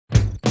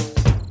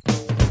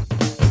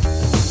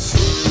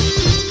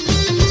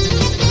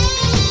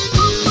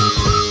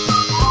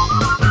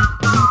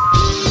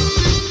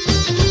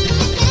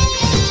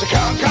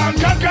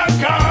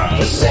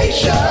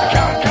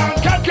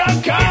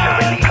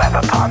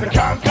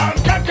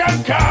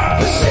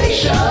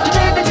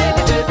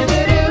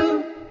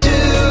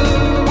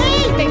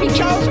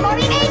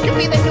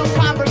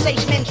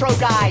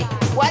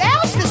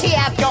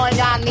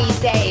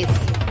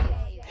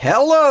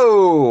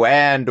Hello,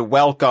 and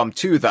welcome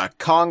to The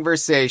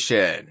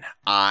Conversation.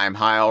 I'm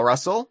Hyle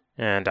Russell.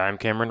 And I'm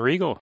Cameron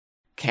Regal.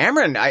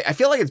 Cameron, I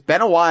feel like it's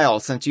been a while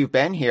since you've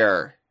been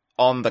here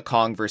on The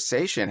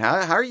Conversation.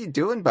 How are you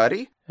doing,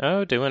 buddy?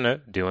 Oh,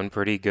 doing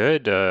pretty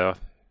good, all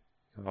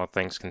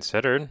things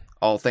considered.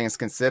 All things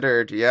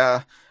considered,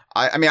 yeah.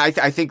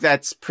 I think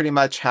that's pretty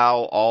much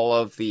how all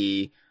of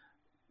the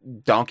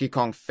Donkey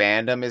Kong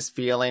fandom is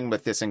feeling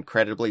with this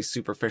incredibly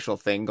superficial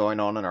thing going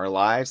on in our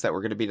lives that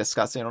we're going to be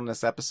discussing on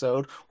this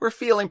episode. We're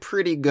feeling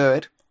pretty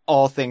good,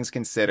 all things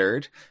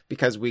considered,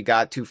 because we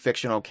got two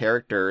fictional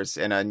characters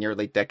in a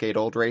nearly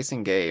decade-old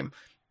racing game.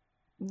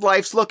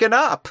 Life's looking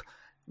up.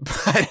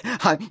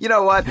 But you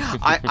know what?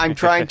 I'm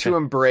trying to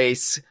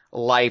embrace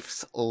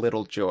life's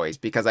little joys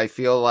because I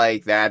feel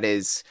like that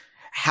is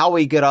how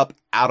we get up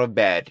out of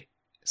bed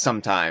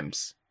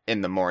sometimes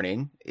in the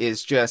morning,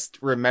 is just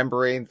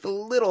remembering the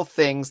little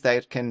things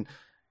that can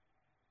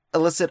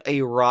elicit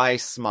a wry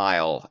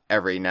smile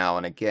every now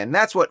and again.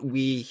 That's what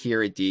we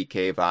here at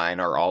DK Vine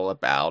are all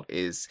about,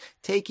 is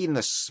taking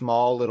the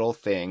small little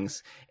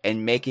things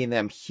and making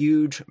them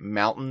huge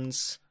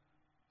mountains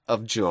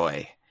of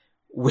joy,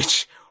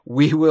 which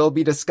we will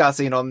be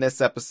discussing on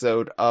this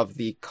episode of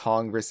The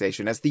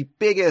Conversation as the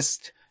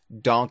biggest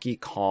Donkey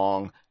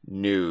Kong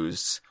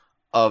news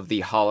of the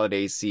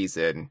holiday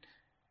season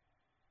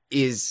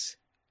is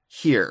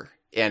here,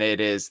 and it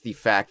is the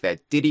fact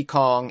that Diddy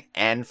Kong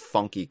and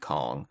Funky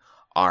Kong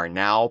are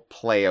now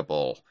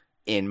playable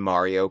in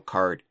Mario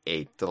Kart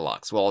 8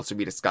 Deluxe. We'll also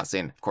be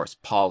discussing, of course,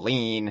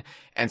 Pauline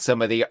and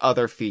some of the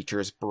other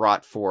features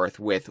brought forth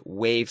with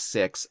Wave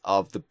 6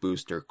 of the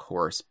Booster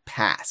Course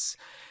Pass.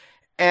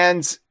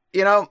 And,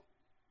 you know,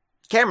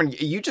 Cameron,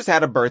 you just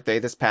had a birthday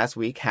this past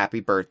week.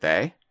 Happy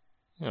birthday.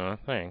 Oh,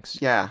 thanks.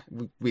 Yeah,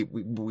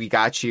 we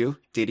got you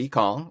Diddy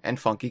Kong and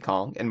Funky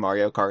Kong in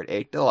Mario Kart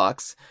 8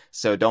 Deluxe,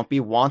 so don't be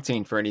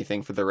wanting for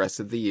anything for the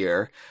rest of the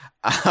year.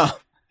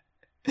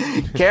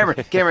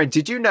 Cameron,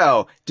 did you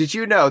know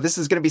this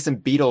is going to be some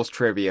Beatles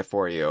trivia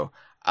for you?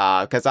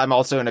 Because I'm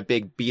also in a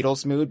big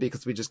Beatles mood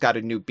because we just got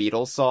a new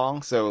Beatles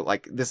song, so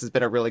like this has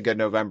been a really good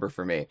November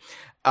for me.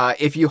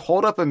 If you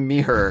hold up a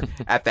mirror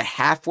at the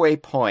halfway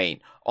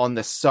point on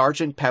the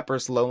Sgt.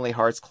 Pepper's Lonely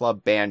Hearts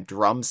Club Band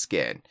drum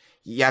skin,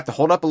 you have to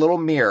hold up a little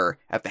mirror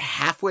at the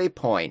halfway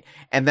point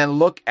and then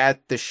look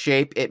at the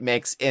shape it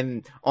makes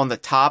on the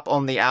top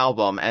on the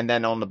album and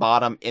then on the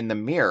bottom in the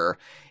mirror.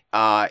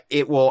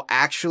 It will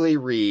actually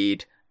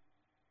read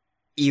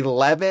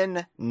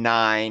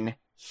 11-9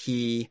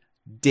 he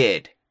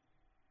did,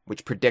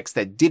 which predicts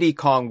that Diddy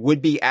Kong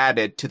would be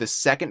added to the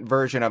second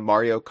version of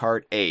Mario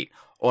Kart 8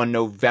 on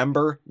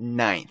November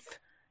 9th,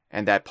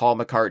 and that Paul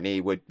McCartney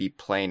would be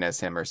playing as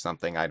him or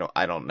something. I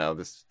don't know.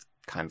 This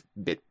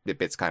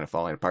bit's kind of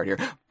falling apart here,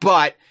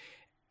 but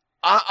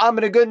I'm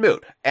in a good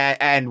mood,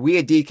 and we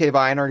at DK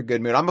Vine are in a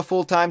good mood. I'm a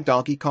full-time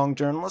Donkey Kong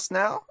journalist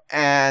now,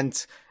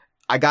 and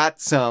I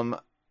got some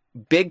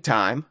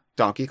big-time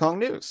Donkey Kong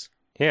news.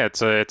 Yeah,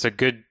 it's a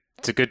good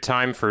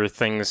time for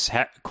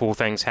cool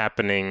things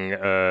happening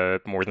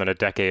more than a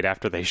decade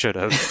after they should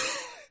have.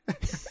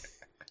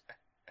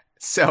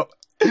 So,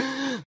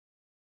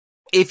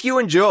 if you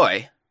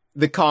enjoy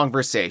the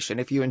conversation,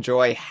 if you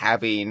enjoy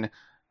having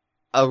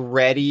a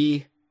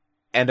ready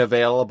and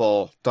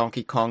available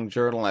Donkey Kong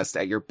journalist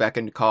at your beck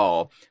and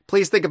call,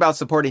 please think about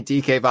supporting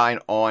DK Vine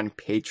on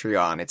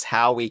Patreon. It's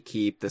how we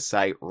keep the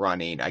site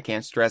running. I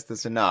can't stress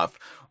this enough.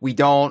 We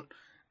don't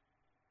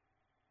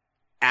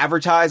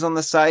advertise on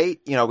the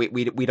site. You know,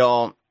 we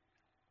don't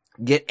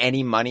get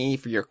any money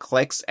for your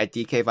clicks at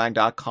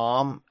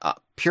dkvine.com,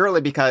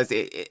 purely because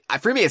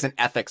for me, it's an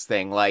ethics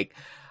thing. Like,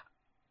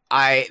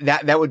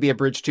 that would be a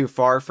bridge too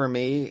far for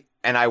me.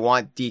 And I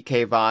want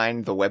DK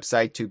Vine, the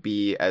website, to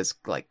be as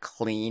like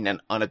clean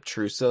and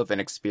unobtrusive an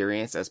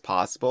experience as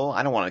possible.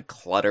 I don't want to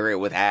clutter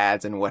it with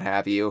ads and what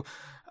have you.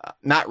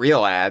 Not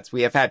real ads.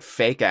 We have had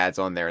fake ads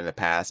on there in the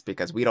past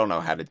because we don't know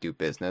how to do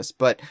business.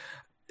 But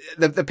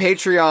the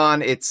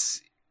Patreon,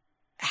 it's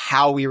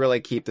how we really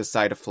keep the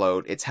site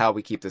afloat. It's how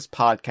we keep this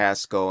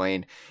podcast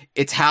going.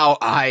 It's how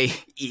I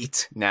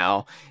eat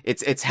now.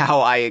 It's how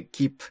I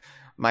keep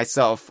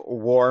myself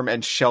warm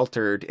and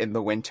sheltered in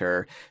the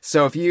winter.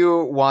 So if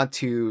you want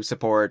to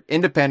support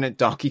independent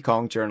Donkey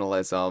Kong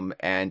journalism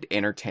and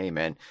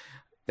entertainment,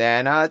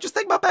 then just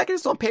think about backing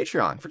us on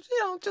Patreon. For,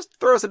 just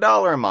throw us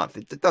 $1 a month.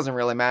 It doesn't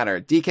really matter.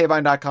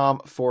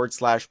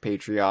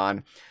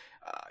 dkvine.com/Patreon.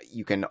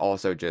 You can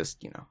also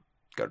just,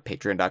 go to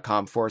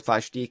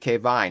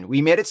patreon.com/DKVine.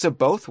 We made it so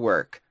both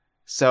work.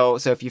 So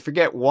if you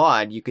forget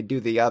one, you could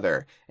do the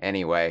other.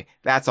 Anyway,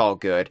 that's all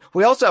good.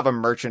 We also have a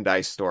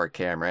merchandise store,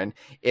 Cameron.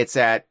 It's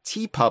at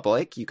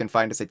TeePublic. You can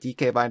find us at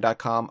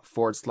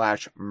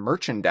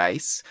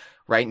dkvine.com/merchandise.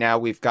 Right now,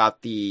 we've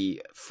got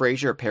the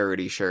Frasier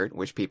parody shirt,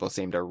 which people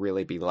seem to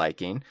really be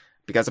liking.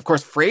 Because, of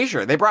course,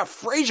 Frasier. They brought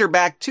Frasier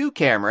back too,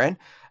 Cameron.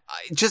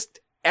 Just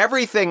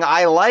everything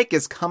I like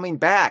is coming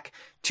back.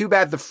 Too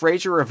bad the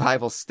Frasier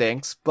revival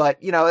stinks, but,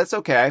 it's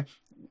okay.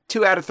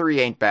 2 out of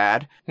 3 ain't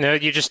bad. No,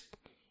 you just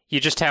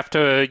have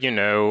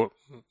to,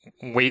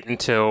 wait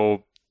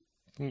until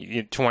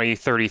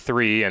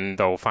 2033, and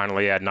they'll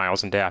finally add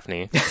Niles and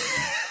Daphne.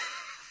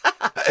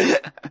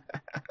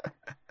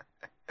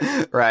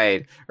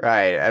 Right.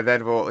 And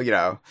then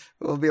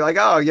we'll be like,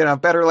 oh,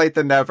 better late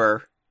than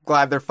never.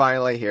 Glad they're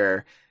finally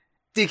here.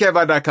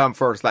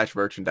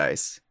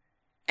 DKVod.com/merchandise.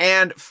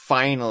 And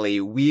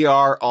finally, we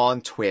are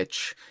on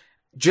Twitch.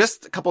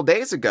 Just a couple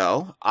days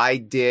ago, I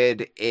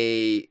did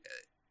a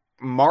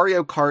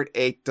Mario Kart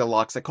 8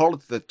 Deluxe. I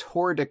called it the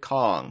Tour de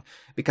Kong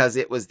because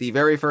it was the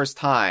very first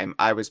time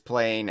I was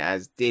playing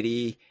as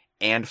Diddy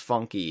and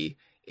Funky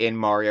in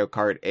Mario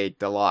Kart 8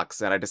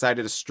 Deluxe, and I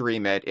decided to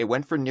stream it. It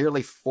went for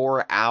nearly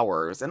 4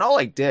 hours, and all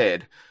I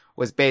did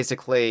was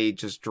basically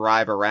just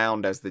drive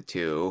around as the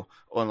two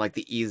on like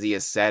the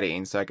easiest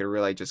setting so I could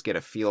really just get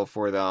a feel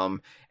for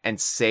them and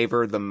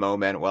savor the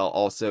moment while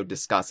also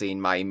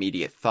discussing my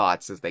immediate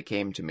thoughts as they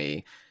came to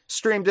me.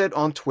 Streamed it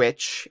on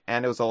Twitch,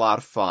 and it was a lot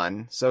of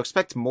fun, so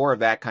expect more of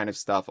that kind of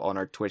stuff on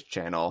our Twitch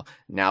channel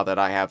now that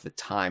I have the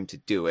time to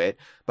do it.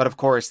 But of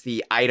course,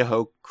 the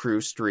Idaho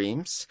crew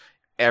streams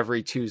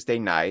every Tuesday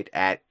night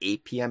at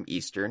 8 p.m.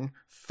 Eastern,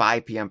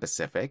 5 p.m.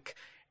 Pacific,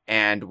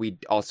 and we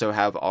also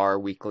have our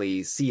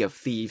weekly Sea of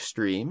Thieves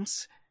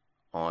streams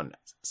on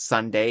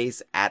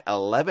Sundays at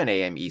 11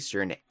 a.m.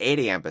 Eastern, 8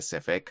 a.m.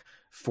 Pacific,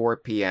 4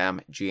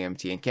 p.m.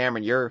 GMT. And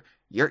Cameron,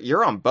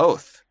 you're on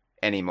both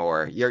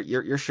anymore.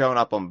 You're showing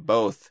up on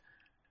both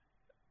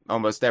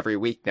almost every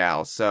week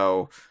now.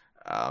 So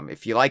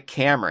if you like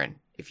Cameron,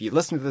 if you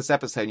listen to this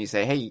episode and you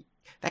say, hey,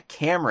 that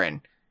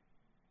Cameron,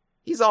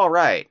 he's all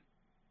right,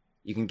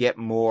 you can get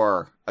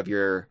more of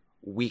your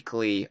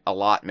weekly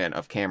allotment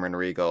of Cameron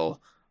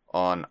Regal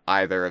on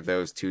either of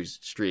those two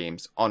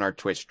streams on our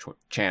Twitch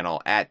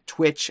channel at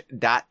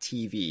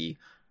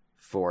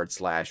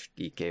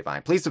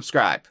twitch.tv/DKVine. Please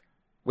subscribe.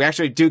 We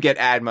actually do get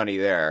ad money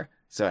there,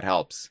 so it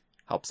helps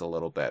a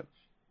little bit.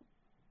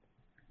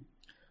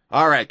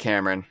 All right,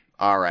 Cameron.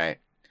 All right.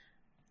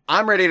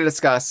 I'm ready to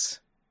discuss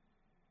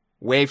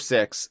Wave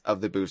 6 of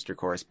the Booster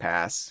Course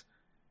Pass.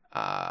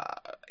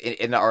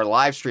 In our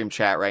live stream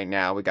chat right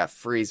now, we got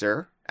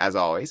Freezer, as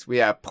always. We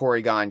have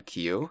Porygon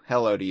Q.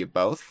 Hello to you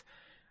both.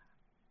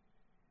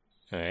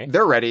 Hey.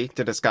 They're ready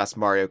to discuss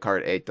Mario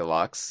Kart 8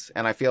 Deluxe,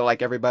 and I feel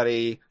like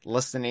everybody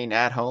listening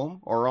at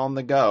home or on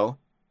the go,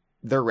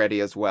 they're ready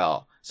as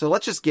well. So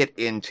let's just get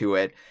into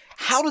it.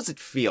 How does it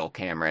feel,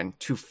 Cameron,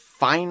 to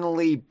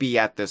finally be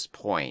at this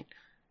point?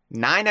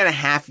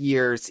 9.5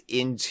 years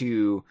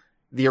into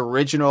the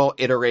original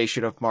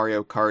iteration of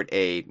Mario Kart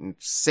 8, and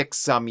 6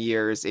 some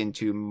years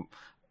into...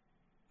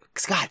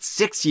 God,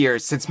 6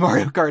 years since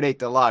Mario Kart 8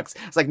 Deluxe.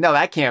 It's like, no,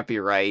 that can't be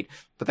right.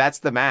 But that's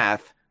the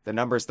math. The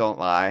numbers don't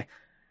lie.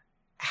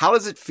 How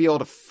does it feel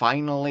to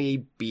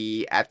finally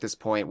be at this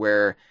point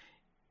where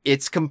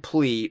it's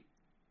complete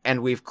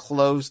and we've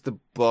closed the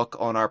book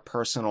on our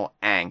personal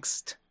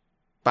angst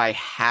by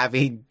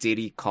having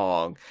Diddy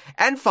Kong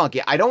and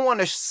Funky? I don't want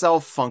to sell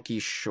Funky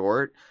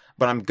short,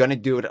 but I'm going to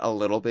do it a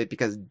little bit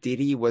because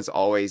Diddy was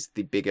always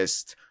the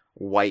biggest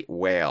white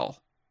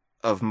whale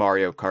of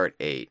Mario Kart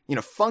 8.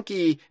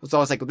 Funky was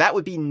always like, that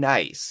would be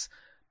nice,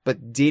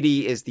 but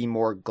Diddy is the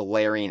more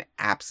glaring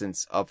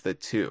absence of the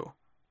two.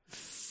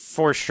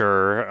 For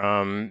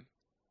sure.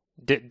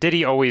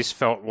 Diddy always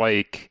felt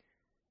like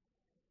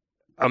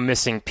a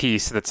missing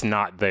piece that's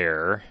not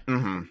there.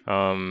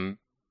 Mm-hmm.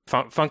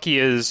 Funky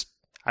is...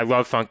 I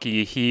love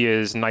Funky. He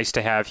is nice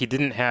to have. He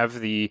didn't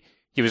have the...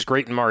 He was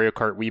great in Mario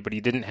Kart Wii, but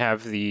he didn't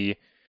have the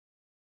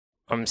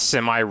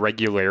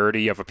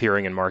semi-regularity of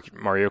appearing in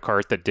Mario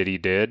Kart that Diddy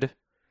did.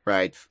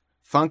 Right.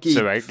 Funky...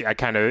 So it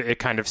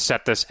kind of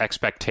set this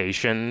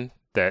expectation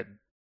that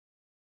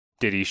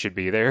Diddy should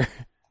be there.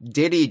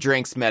 Diddy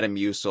drinks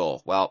Metamucil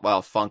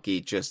while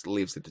Funky just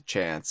leaves it to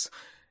chance.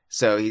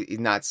 So he's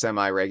not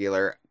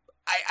semi-regular.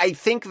 I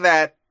think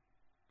that,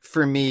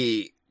 for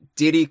me,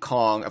 Diddy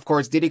Kong... Of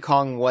course, Diddy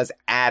Kong was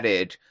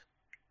added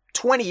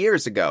 20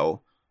 years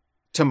ago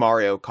to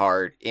Mario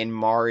Kart in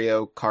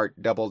Mario Kart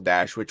Double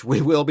Dash, which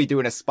we will be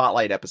doing a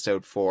spotlight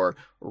episode for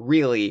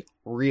really,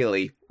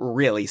 really,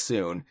 really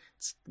soon.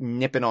 It's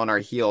nipping on our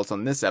heels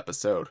on this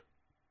episode.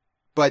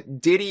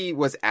 But Diddy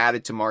was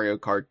added to Mario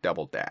Kart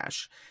Double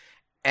Dash.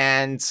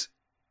 And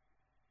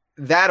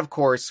that, of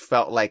course,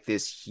 felt like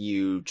this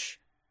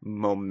huge,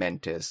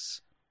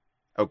 momentous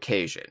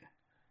occasion.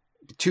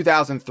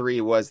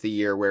 2003 was the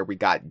year where we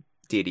got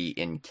Diddy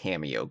in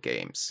cameo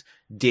games.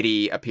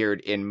 Diddy appeared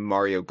in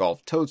Mario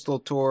Golf Toadstool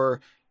Tour,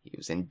 he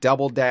was in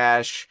Double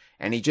Dash,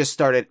 and he just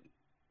started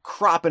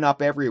cropping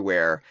up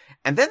everywhere.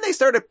 And then they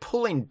started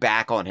pulling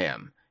back on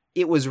him.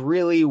 It was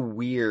really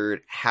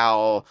weird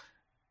how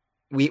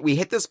we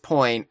hit this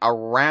point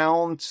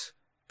around...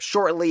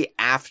 shortly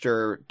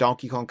after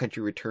Donkey Kong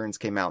Country Returns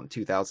came out in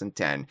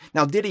 2010.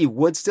 Now, Diddy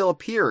would still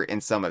appear in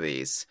some of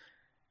these,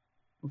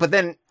 but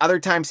then other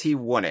times he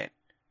wouldn't.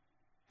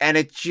 And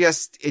it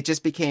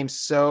just became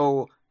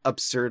so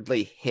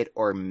absurdly hit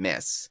or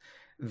miss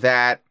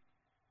that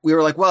we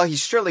were like, well,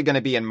 he's surely going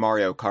to be in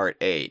Mario Kart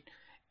 8.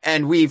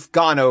 And we've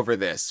gone over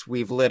this.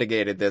 We've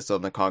litigated this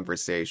on the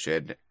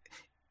conversation.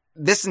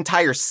 this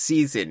entire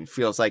season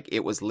feels like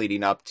it was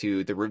leading up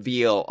to the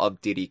reveal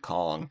of Diddy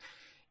Kong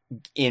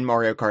in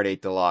Mario Kart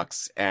 8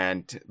 Deluxe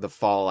and the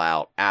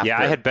fallout after.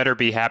 Yeah, I had better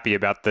be happy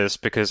about this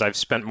because I've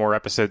spent more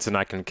episodes than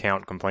I can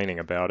count complaining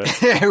about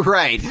it.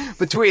 Right.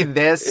 Between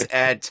this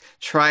and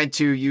trying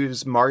to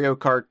use Mario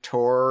Kart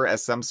Tour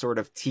as some sort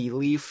of tea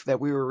leaf that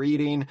we were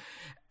reading,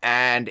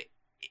 and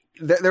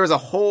there was a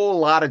whole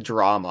lot of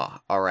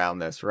drama around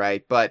this,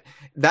 right? But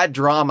that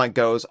drama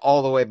goes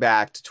all the way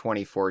back to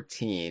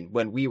 2014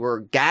 when we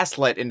were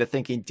gaslit into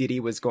thinking Diddy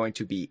was going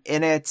to be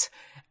in it,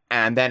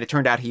 and then it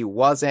turned out he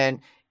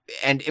wasn't.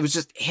 And it was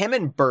just him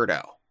and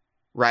Birdo,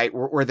 right?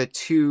 Were the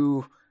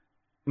two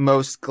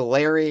most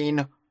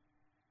glaring,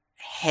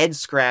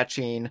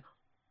 head-scratching,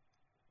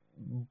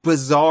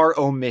 bizarre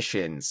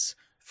omissions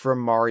from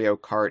Mario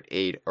Kart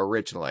 8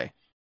 originally.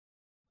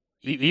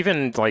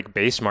 Even, like,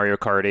 base Mario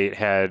Kart 8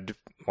 had,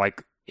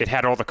 like, it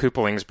had all the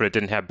Koopalings, but it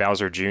didn't have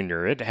Bowser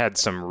Jr. It had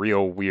some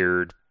real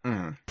weird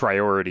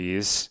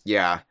priorities.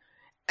 Yeah.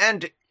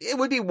 And it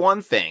would be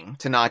one thing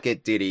to not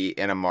get Diddy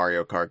in a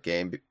Mario Kart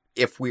game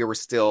if we were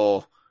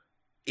still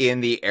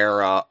in the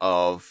era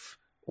of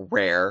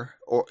Rare,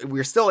 or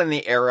we're still in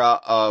the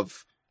era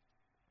of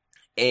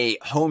a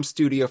home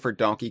studio for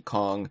Donkey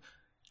Kong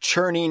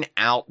churning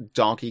out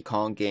Donkey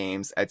Kong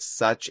games at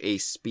such a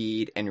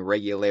speed and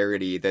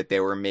regularity that they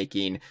were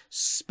making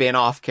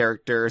spin-off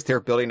characters.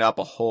 They're building up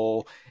a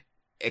whole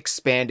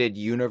expanded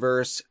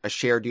universe, a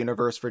shared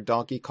universe for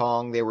Donkey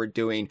Kong. They were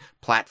doing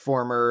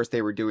platformers,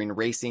 they were doing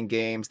racing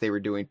games, they were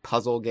doing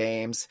puzzle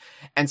games.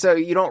 And so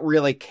you don't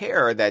really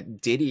care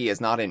that Diddy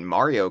is not in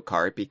Mario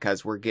Kart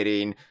because we're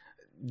getting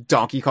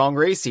Donkey Kong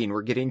Racing,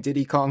 we're getting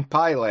Diddy Kong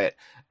Pilot,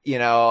 you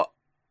know.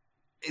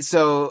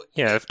 So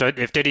yeah,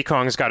 if Diddy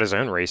Kong's got his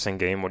own racing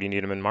game, what do you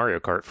need him in Mario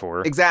Kart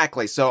for?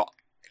 Exactly. So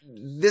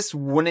this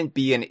wouldn't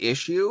be an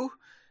issue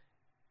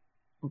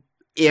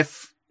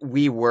if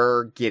we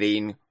were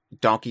getting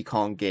Donkey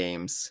Kong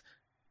games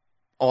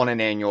on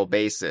an annual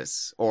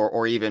basis,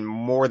 or even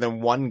more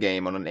than one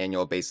game on an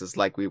annual basis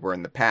like we were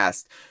in the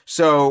past.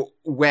 So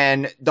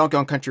when Donkey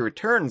Kong Country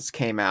Returns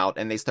came out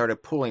and they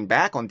started pulling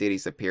back on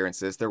Diddy's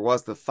appearances, there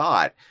was the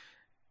thought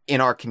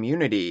in our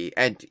community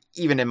and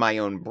even in my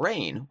own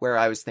brain where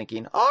I was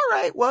thinking, all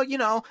right, well, you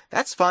know,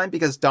 that's fine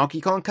because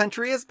Donkey Kong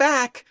Country is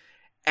back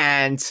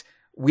and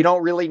we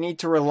don't really need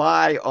to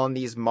rely on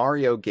these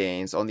Mario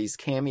games, on these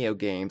cameo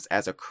games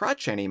as a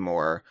crutch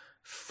anymore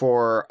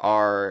for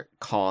our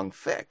Kong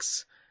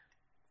fix.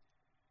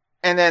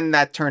 And then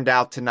that turned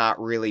out to not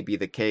really be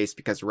the case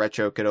because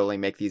Retro could only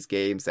make these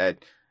games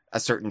at a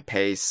certain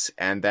pace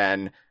and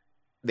then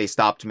they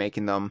stopped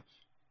making them.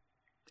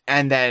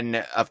 And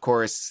then, of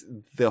course,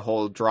 the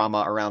whole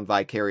drama around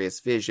Vicarious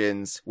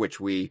Visions, which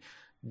we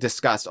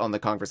discussed on the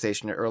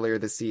conversation earlier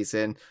this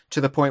season, to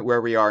the point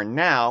where we are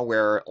now,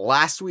 where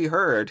last we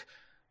heard,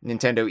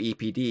 Nintendo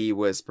EPD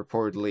was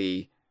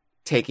purportedly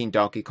taking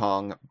Donkey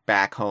Kong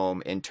back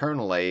home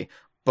internally,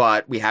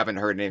 but we haven't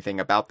heard anything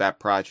about that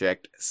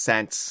project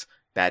since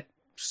that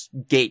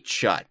gate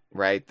shut,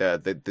 right?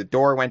 The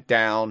door went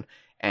down,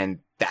 and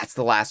that's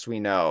the last we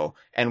know.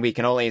 And we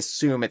can only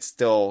assume it's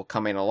still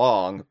coming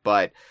along,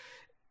 but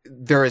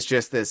there is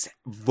just this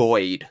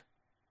void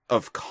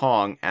of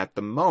Kong at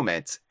the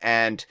moment.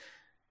 And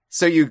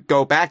so you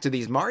go back to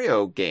these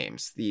Mario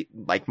games,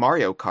 like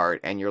Mario Kart,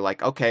 and you're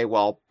like, okay,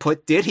 well,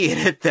 put Diddy in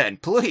it then,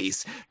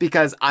 please,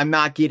 because I'm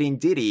not getting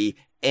Diddy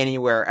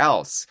anywhere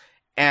else.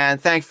 And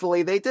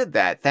thankfully they did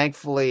that.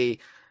 Thankfully,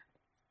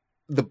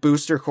 the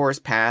Booster Course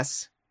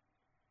Pass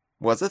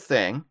was a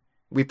thing.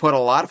 We put a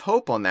lot of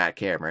hope on that,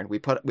 Cameron. We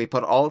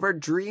put all of our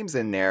dreams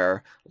in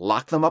there,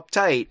 locked them up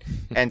tight,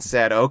 and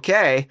said,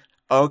 okay,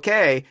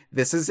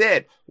 this is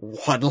it.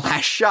 One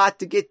last shot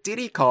to get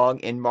Diddy Kong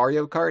in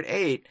Mario Kart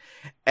 8.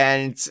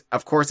 And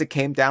of course it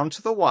came down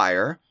to the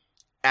wire,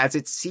 as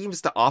it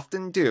seems to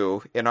often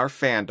do in our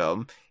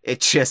fandom. It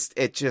just,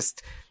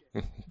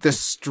 the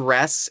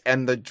stress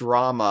and the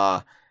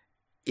drama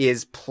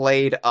is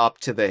played up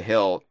to the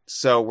hilt.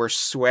 So we're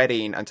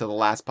sweating until the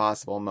last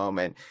possible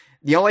moment.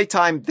 The only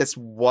time this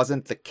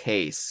wasn't the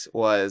case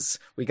was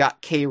we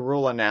got K.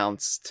 Rool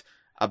announced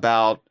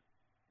about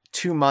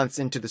 2 months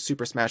into the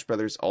Super Smash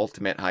Bros.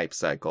 Ultimate hype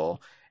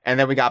cycle. And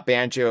then we got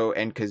Banjo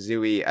and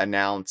Kazooie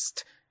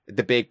announced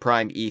the big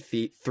Prime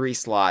E3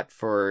 slot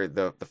for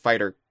the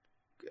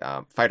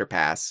fighter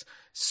pass.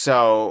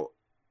 So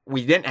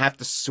we didn't have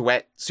to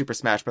sweat Super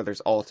Smash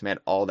Bros. Ultimate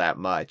all that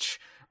much.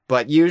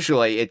 But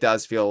usually it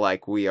does feel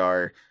like we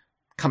are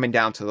coming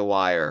down to the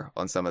wire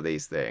on some of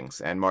these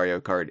things. And Mario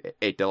Kart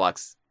 8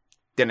 Deluxe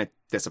didn't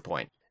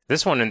disappoint.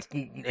 This one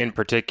in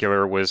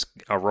particular was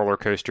a roller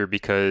coaster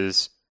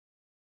because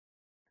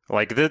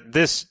like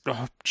this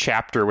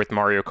chapter with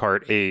Mario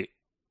Kart 8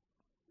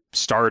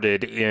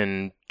 started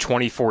in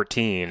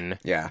 2014.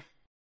 Yeah.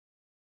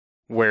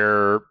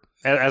 Where,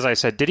 as I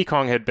said, Diddy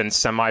Kong had been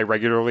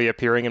semi-regularly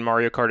appearing in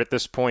Mario Kart at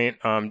this point.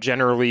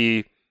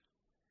 Generally,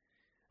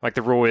 like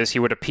the rule is he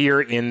would appear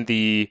in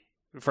the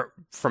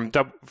from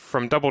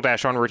Double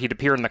Dash onward, he'd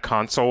appear in the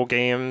console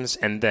games,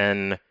 and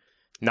then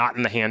not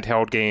in the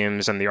handheld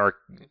games, and the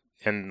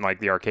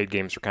arcade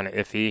games were kind of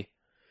iffy.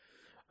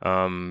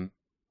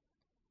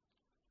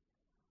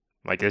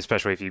 Like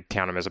especially if you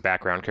count him as a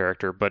background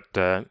character, but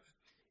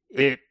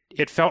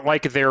it felt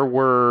like there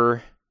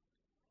were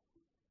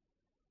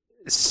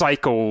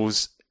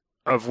cycles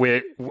of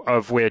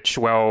which,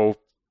 well,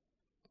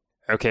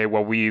 okay,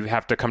 well, we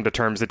have to come to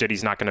terms that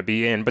Diddy's not going to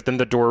be in, but then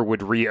the door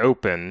would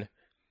reopen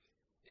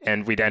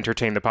and we'd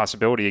entertain the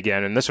possibility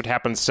again. And this would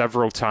happen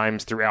several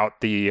times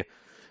throughout the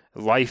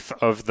life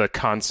of the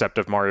concept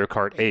of Mario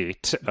Kart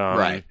 8.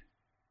 Right.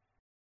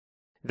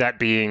 That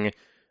being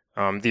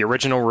the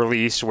original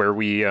release where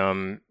we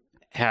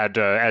had,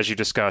 as you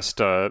discussed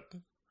on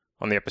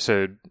the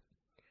episode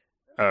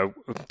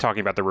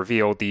talking about the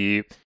reveal,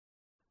 the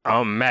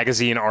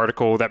magazine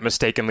article that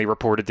mistakenly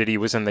reported Diddy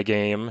was in the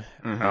game.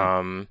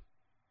 Mm-hmm.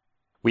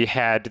 We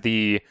had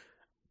the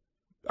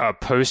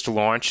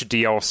post-launch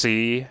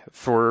DLC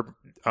for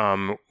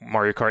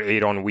Mario Kart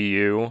 8 on Wii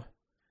U.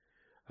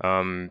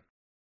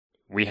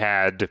 We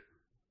had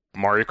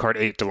Mario Kart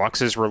 8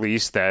 Deluxe's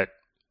release that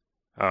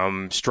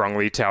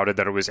strongly touted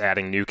that it was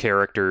adding new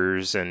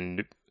characters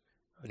and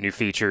new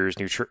features,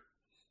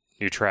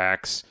 new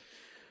tracks.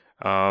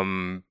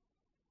 And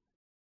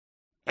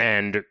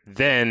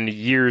then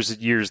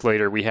years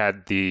later, we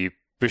had the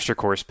Booster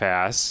Course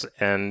Pass,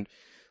 and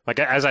like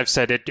as I've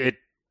said,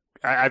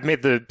 I've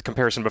made the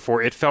comparison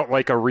before. It felt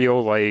like a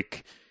real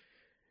like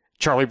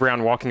Charlie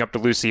Brown walking up to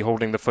Lucy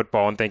holding the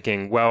football and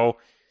thinking, well,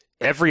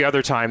 every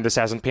other time this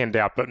hasn't panned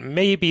out, but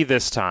maybe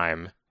this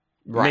time,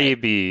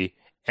 maybe.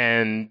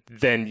 And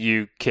then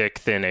you kick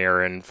thin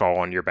air and fall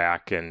on your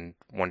back and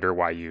wonder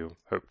why you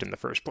hoped in the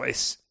first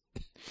place.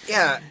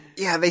 Yeah,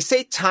 they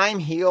say time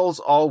heals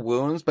all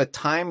wounds, but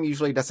time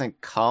usually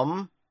doesn't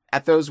come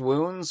at those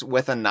wounds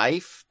with a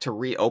knife to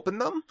reopen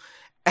them.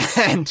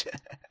 And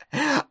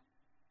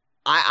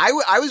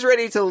I was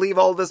ready to leave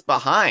all this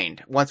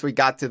behind once we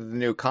got to the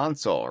new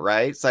console,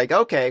 right? It's like,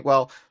 okay,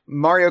 well,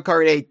 Mario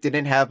Kart 8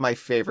 didn't have my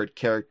favorite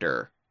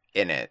character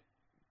in it.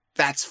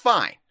 That's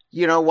fine.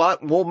 You know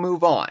what? We'll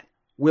move on.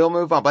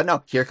 But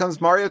no, here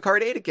comes Mario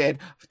Kart 8 again.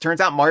 It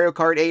turns out Mario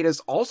Kart 8 is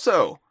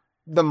also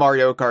the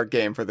Mario Kart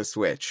game for the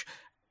Switch.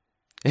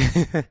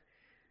 It's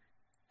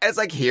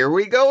like, here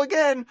we go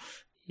again.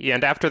 Yeah,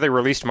 and after they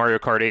released Mario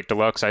Kart 8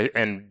 Deluxe,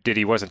 and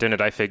Diddy wasn't in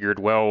it, I figured,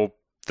 well,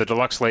 the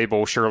Deluxe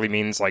label surely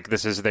means, like,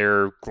 this is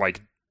their,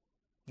 like,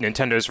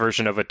 Nintendo's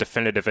version of a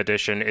definitive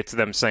edition. It's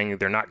them saying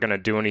they're not going to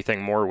do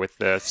anything more with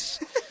this.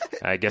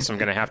 I guess I'm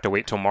going to have to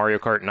wait till Mario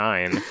Kart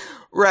 9.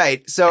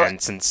 Right, so... And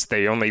since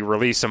they only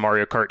release a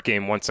Mario Kart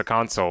game once a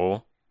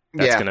console,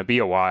 that's going to be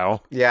a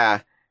while.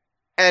 Yeah.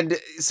 And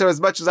so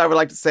as much as I would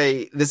like to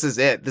say, this is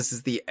it, this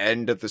is the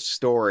end of the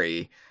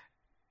story,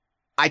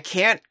 I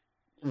can't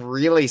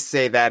really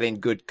say that in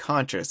good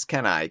conscience,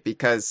 can I?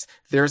 Because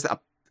there's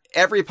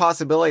every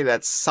possibility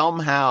that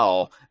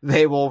somehow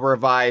they will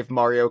revive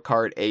Mario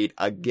Kart 8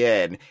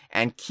 again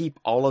and keep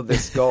all of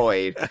this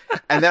going.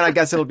 And then I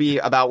guess it'll be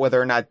about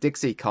whether or not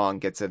Diddy Kong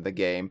gets in the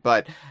game.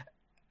 But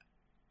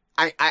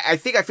I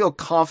think I feel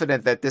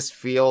confident that this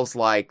feels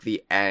like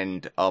the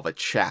end of a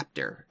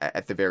chapter,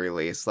 at the very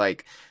least.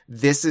 Like,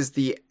 this is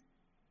the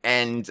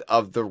end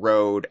of the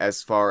road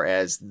as far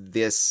as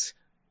this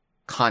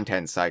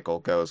content cycle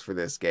goes for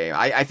this game.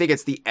 I think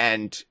it's the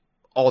end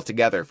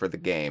altogether for the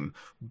game,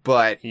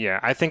 but...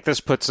 Yeah, I think this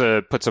puts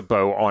a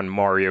bow on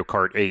Mario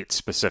Kart 8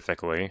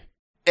 specifically.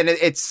 And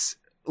it's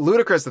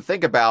ludicrous to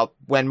think about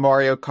when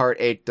Mario Kart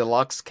 8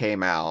 Deluxe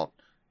came out.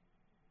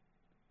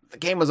 The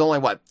game was only,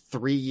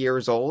 3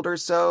 years old or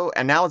so?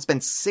 And now it's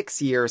been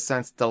 6 years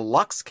since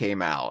Deluxe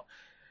came out.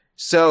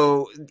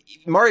 So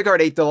Mario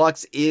Kart 8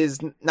 Deluxe is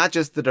not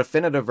just the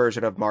definitive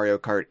version of Mario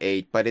Kart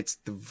 8, but it's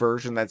the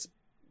version that's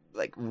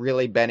like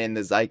really been in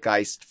the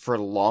zeitgeist for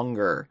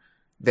longer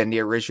than the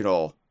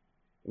original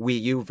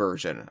Wii U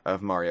version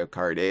of Mario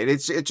Kart 8.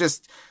 It's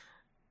just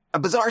a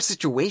bizarre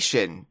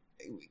situation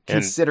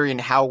considering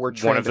how we're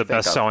trying one of the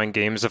best-selling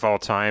games of all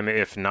time,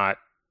 if not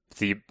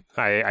the...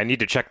 I need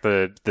to check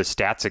the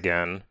stats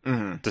again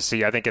to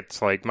see. I think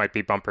it's like might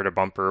be bumper to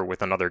bumper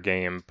with another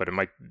game, but it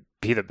might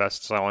be the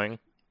best-selling.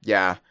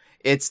 Yeah,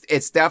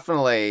 it's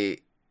definitely,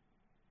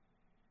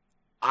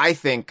 I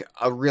think,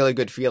 a really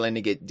good feeling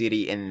to get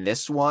Diddy in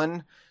this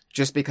one,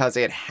 just because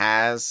it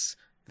has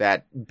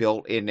that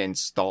built-in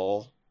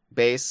install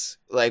base.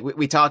 Like,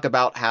 we talk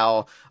about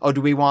how, do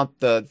we want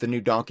the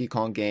new Donkey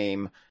Kong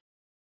game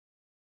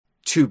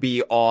to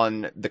be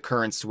on the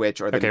current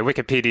Switch? Or okay,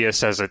 Wikipedia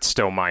says it's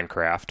still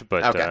Minecraft,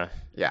 but okay,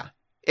 yeah,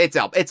 it's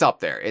up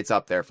there. It's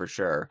up there for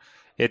sure.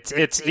 It's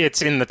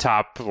in the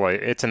top,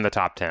 it's in the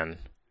top 10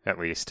 at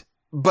least.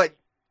 But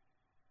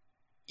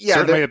yeah,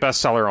 certainly the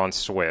bestseller on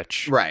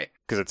Switch, right?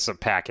 Because it's a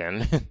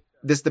pack-in.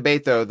 This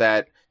debate, though,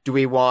 that do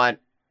we want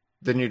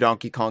the new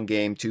Donkey Kong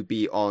game to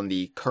be on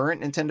the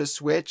current Nintendo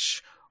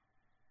Switch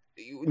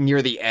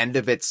near the end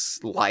of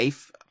its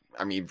life?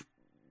 I mean,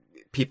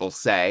 people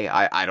say,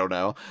 I don't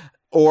know.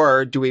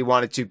 Or do we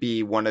want it to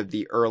be one of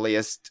the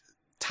earliest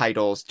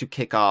titles to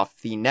kick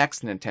off the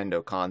next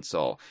Nintendo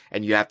console,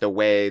 and you have to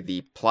weigh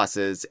the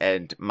pluses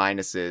and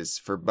minuses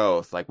for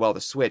both. Like, well,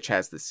 the Switch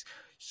has this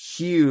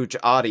huge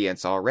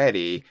audience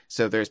already,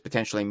 so there's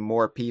potentially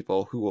more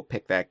people who will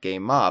pick that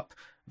game up,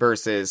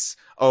 versus,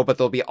 oh, but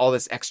there'll be all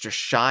this extra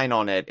shine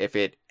on it if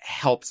it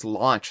helps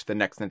launch the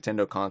next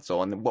Nintendo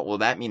console. And what will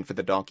that mean for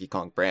the Donkey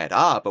Kong brand?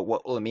 But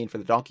what will it mean for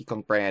the Donkey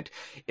Kong brand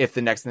if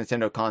the next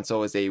Nintendo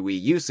console is a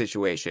Wii U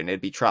situation?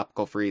 It'd be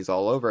Tropical Freeze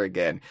all over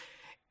again,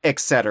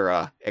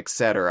 etc.,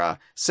 etc.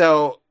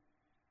 So,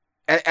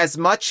 as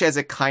much as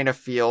it kind of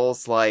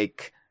feels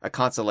like a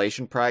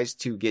consolation prize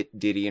to get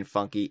Diddy and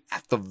Funky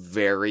at the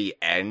very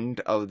end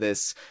of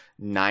this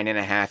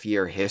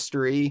 9.5-year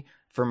history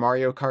for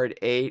Mario Kart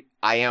 8,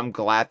 I am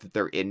glad that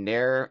they're in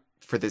there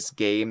for this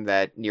game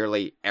that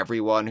nearly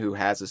everyone who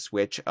has a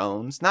Switch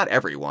owns. Not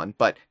everyone,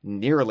 but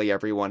nearly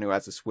everyone who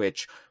has a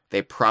Switch.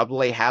 They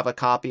probably have a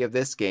copy of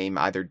this game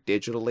either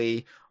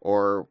digitally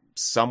or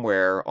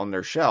somewhere on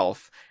their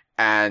shelf.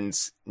 And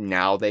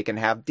now they can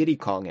have Diddy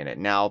Kong in it.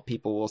 Now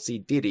people will see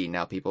Diddy.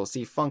 Now people will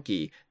see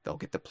Funky. They'll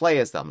get to play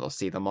as them. They'll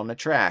see them on the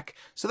track.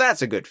 So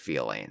that's a good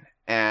feeling.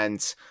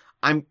 And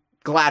I'm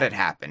glad it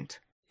happened.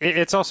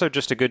 It's also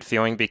just a good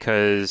feeling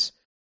because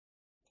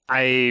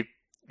I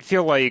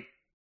feel like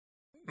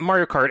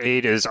Mario Kart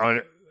 8 is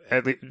Mario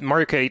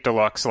Kart 8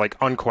 Deluxe, like,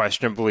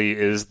 unquestionably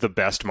is the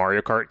best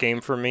Mario Kart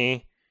game for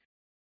me.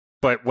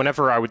 But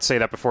whenever I would say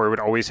that before, it would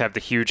always have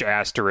the huge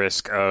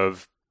asterisk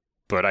of,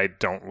 but I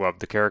don't love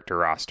the character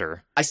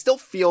roster. I still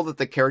feel that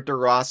the character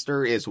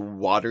roster is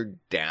watered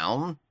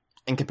down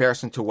in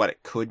comparison to what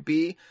it could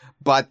be,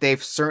 but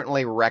they've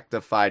certainly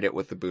rectified it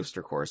with the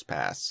Booster Course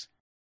Pass.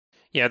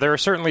 Yeah, there are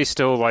certainly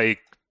still, like,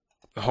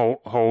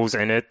 holes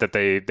in it that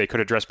they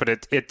could address,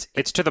 but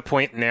it's to the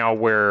point now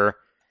where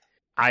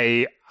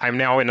I'm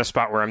now in a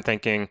spot where I'm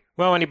thinking,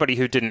 well, anybody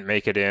who didn't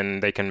make it in,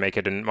 they can make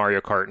it in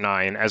Mario Kart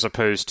 9, as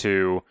opposed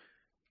to,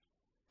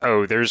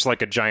 oh, there's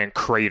like a giant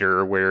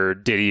crater where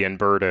Diddy and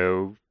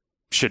Birdo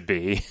should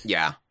be.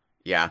 Yeah.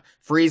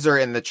 Freezer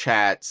in the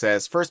chat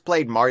says, first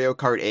played Mario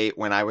Kart 8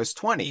 when I was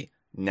 20.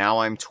 Now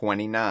I'm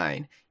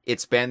 29.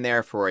 It's been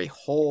there for a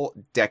whole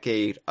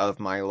decade of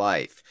my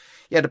life.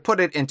 Yeah, to put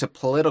it into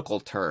political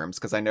terms,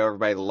 because I know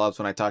everybody loves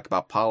when I talk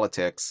about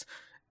politics,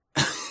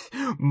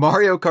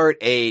 Mario Kart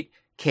 8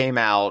 came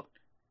out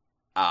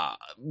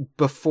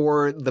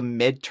before the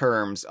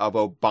midterms of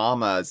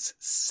Obama's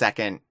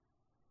second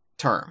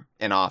term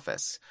in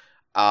office.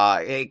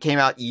 It came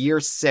out year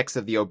 6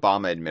 of the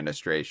Obama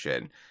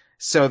administration.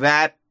 So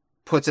that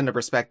puts into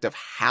perspective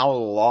how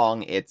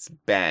long it's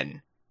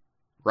been,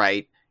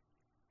 right?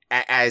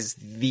 As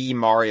the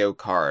Mario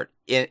Kart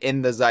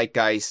in the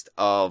zeitgeist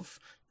of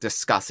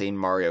discussing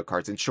Mario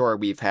Karts. And sure,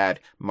 we've had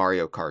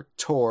Mario Kart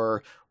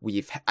Tour.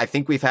 I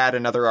think we've had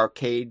another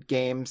arcade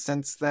game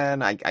since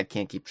then. I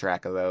can't keep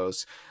track of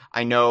those.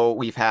 I know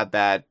we've had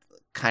that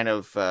kind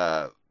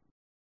of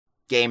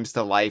games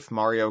to life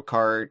Mario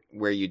Kart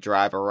where you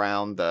drive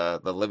around the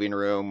living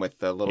room with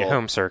the little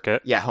home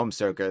circuit. Yeah, home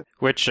circuit.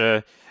 Which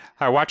I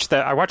watched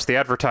the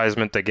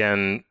advertisement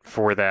again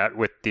for that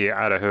with the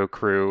Idaho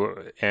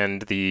crew,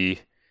 and the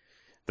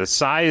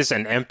size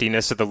and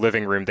emptiness of the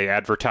living room they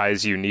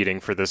advertise you needing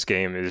for this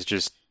game is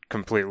just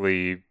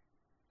completely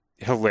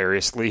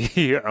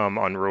hilariously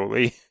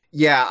unruly.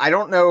 Yeah, I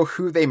don't know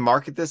who they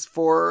market this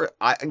for,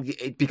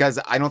 because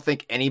I don't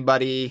think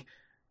anybody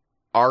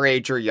our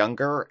age or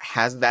younger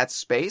has that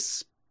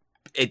space.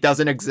 It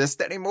doesn't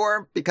exist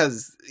anymore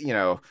because,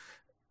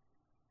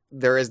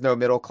 there is no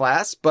middle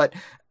class, but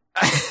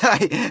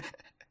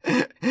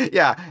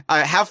yeah,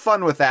 have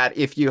fun with that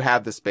if you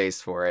have the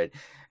space for it.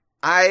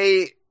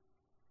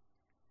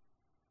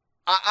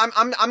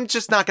 I'm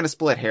just not going to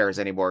split hairs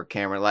anymore,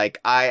 Cameron. Like,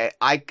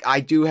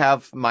 I do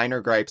have minor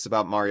gripes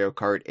about Mario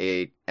Kart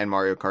 8 and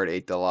Mario Kart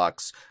 8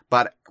 Deluxe,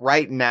 but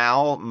right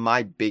now,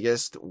 my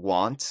biggest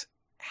want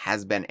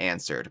has been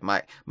answered.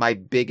 My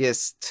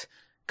biggest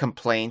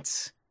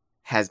complaint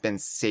has been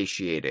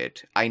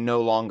satiated. I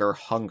no longer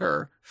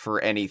hunger for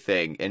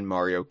anything in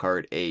Mario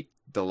Kart 8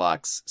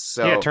 Deluxe.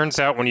 So yeah, it turns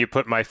out when you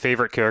put my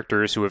favorite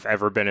characters who have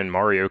ever been in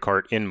Mario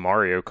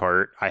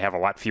Kart, I have a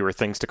lot fewer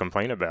things to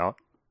complain about.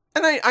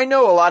 And I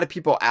know a lot of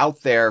people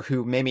out there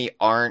who maybe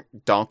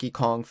aren't Donkey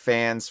Kong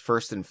fans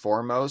first and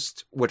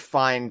foremost would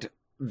find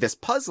this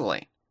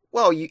puzzling.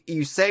 Well,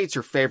 you say it's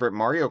your favorite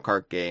Mario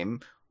Kart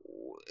game.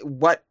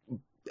 What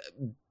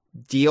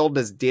deal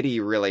does Diddy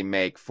really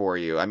make for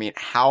you? I mean,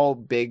 how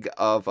big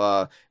of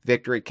a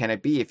victory can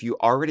it be if you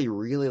already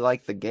really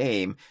like the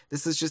game?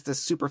 This is just a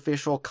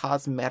superficial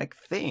cosmetic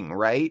thing,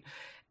 right?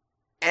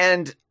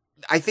 And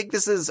I think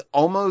this is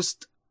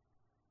almost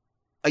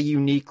a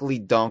uniquely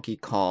Donkey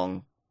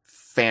Kong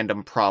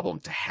fandom problem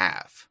to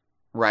have,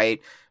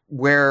 right?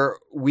 Where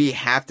we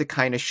have to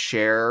kind of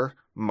share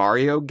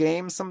Mario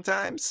games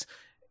sometimes,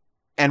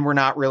 and we're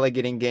not really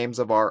getting games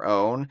of our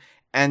own.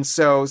 And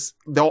so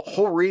the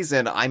whole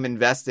reason I'm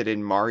invested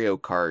in Mario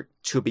Kart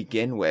to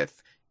begin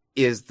with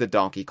is the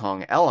Donkey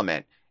Kong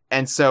element.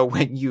 And so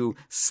when you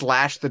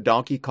slash the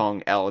Donkey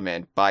Kong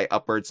element by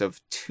upwards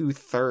of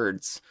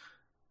 2/3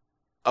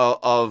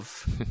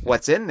 of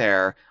what's in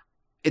there,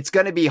 it's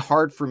going to be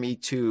hard for me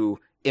to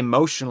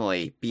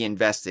emotionally be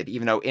invested,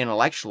 even though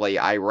intellectually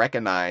I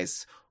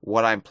recognize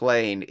what I'm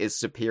playing is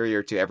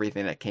superior to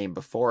everything that came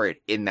before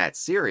it in that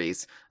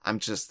series. I'm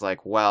just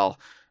like, well,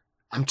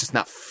 I'm just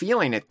not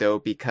feeling it though,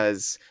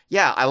 because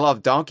yeah, I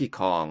love Donkey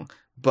Kong,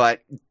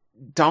 but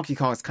Donkey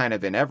Kong's kind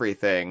of in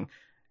everything.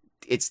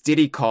 It's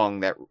Diddy Kong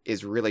that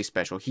is really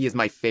special. He is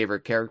my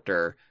favorite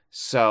character.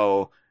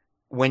 So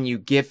when you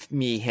give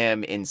me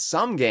him in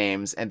some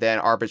games and then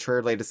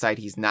arbitrarily decide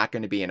he's not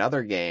going to be in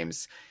other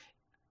games,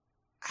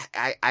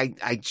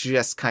 I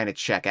just kind of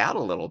check out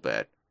a little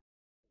bit.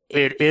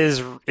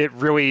 It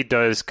really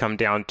does come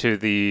down to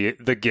the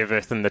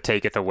giveth and the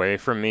taketh away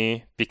from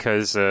me,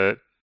 because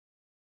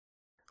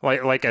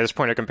like as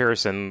point of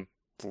comparison,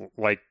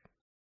 like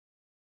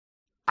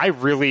I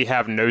really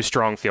have no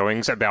strong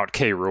feelings about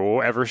K.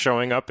 Rool ever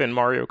showing up in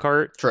Mario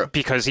Kart. True.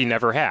 Because he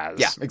never has.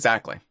 Yeah,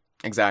 exactly.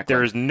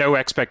 There's no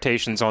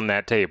expectations on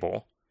that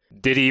table.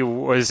 Diddy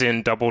was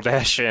in Double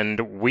Dash and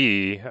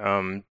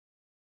Wii,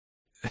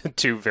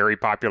 two very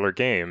popular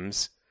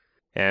games,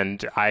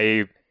 and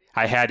I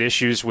had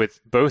issues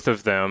with both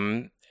of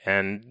them,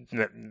 and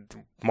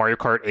Mario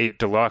Kart 8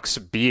 Deluxe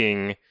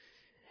being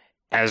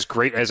as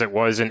great as it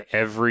was in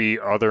every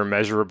other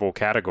measurable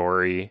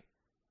category,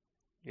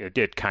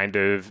 it kind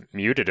of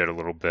muted it a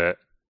little bit.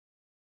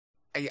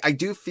 I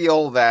do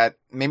feel that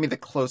maybe the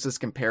closest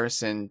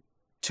comparison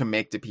to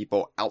make to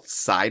people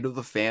outside of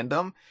the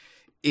fandom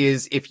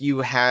is if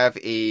you have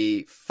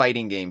a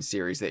fighting game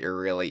series that you're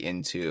really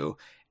into,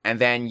 and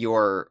then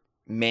your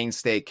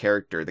mainstay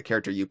character, the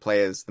character you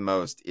play as the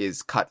most,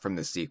 is cut from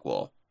the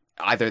sequel.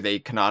 Either they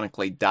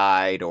canonically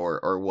died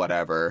or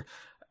whatever.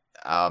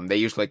 They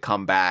usually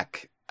come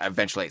back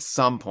eventually at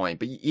some point,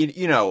 but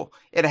you know,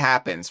 it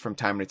happens from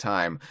time to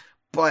time.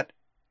 But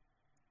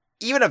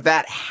even if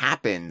that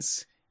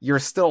happens, you're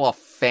still a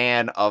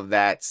fan of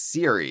that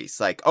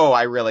series. Like, oh,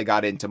 I really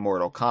got into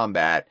Mortal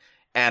Kombat,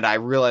 and I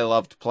really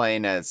loved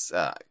playing as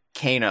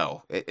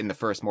Kano in the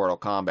first Mortal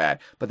Kombat.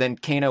 But then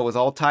Kano was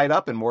all tied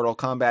up in Mortal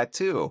Kombat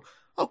 2.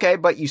 Okay,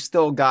 but you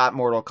still got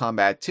Mortal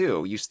Kombat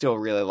 2. You still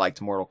really liked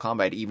Mortal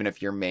Kombat, even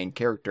if your main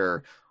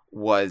character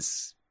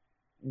was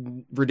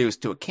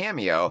reduced to a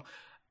cameo.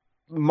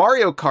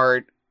 Mario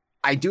Kart,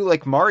 I do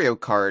like Mario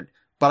Kart,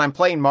 but I'm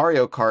playing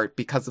Mario Kart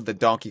because of the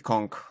Donkey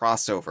Kong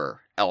crossover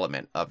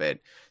element of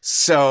it.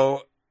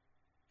 So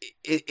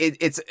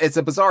it's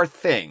a bizarre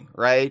thing,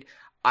 right?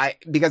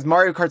 Because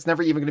Mario Kart's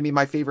never even going to be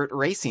my favorite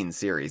racing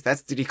series.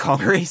 That's Diddy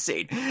Kong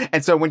Racing.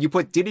 And so when you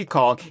put Diddy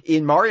Kong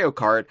in Mario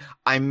Kart,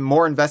 I'm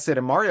more invested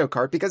in Mario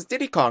Kart because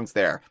Diddy Kong's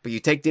there. But you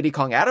take Diddy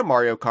Kong out of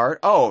Mario Kart,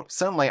 oh,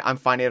 suddenly I'm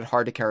finding it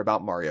hard to care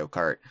about Mario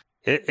Kart.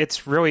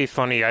 It's really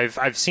funny.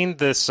 I've seen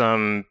this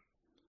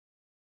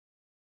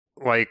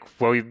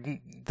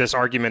this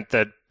argument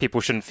that people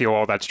shouldn't feel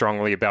all that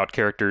strongly about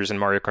characters in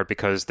Mario Kart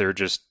because they're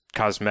just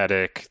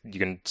cosmetic. You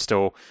can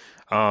still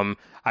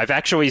I've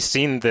actually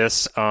seen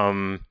this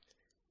kind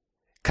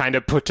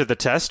of put to the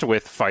test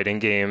with fighting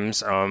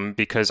games,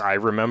 because I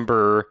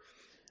remember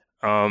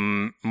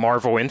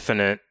Marvel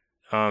Infinite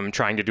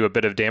trying to do a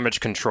bit of damage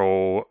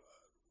control,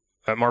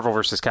 Marvel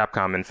vs.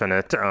 Capcom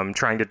Infinite,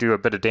 trying to do a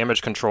bit of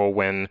damage control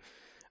when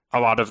a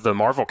lot of the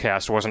Marvel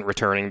cast wasn't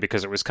returning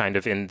because it was kind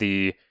of in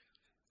the,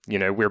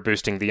 we're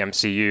boosting the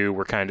MCU,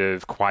 we're kind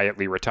of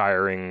quietly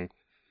retiring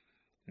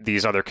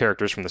these other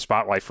characters from the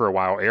spotlight for a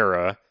while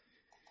era.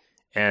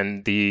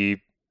 And the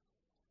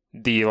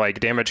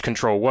damage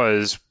control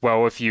was,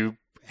 well, if you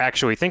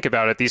actually think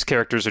about it, these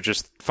characters are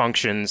just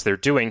functions, they're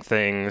doing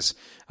things.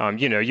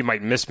 You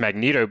might miss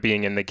Magneto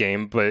being in the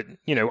game, but,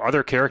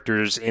 other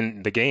characters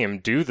in the game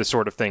do the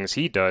sort of things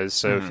he does.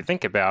 So if you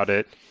think about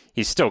it,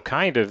 he's still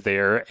kind of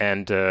there.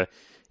 And,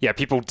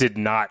 people did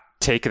not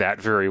take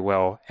that very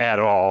well at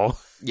all.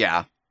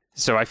 Yeah.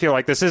 So I feel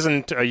like this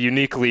isn't a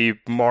uniquely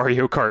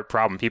Mario Kart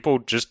problem. People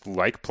just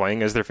like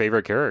playing as their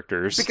favorite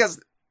characters. Because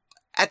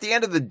at the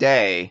end of the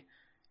day,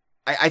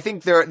 I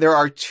think there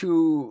are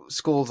two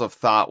schools of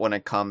thought when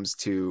it comes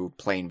to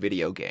playing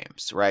video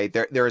games, right?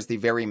 There is the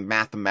very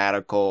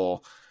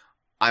mathematical,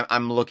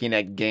 I'm looking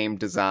at game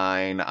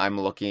design, I'm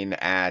looking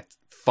at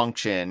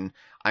function,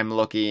 I'm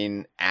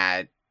looking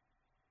at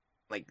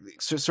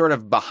sort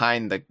of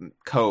behind the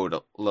code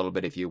a little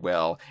bit, if you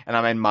will, and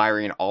I'm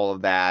admiring all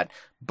of that,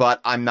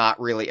 but I'm not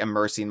really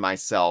immersing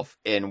myself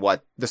in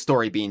what the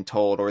story being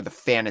told or the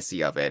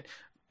fantasy of it.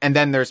 And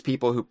then there's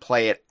people who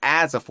play it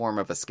as a form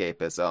of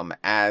escapism,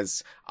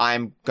 as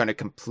I'm going to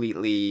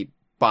completely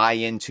buy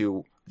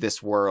into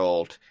this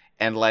world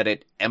and let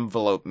it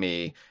envelope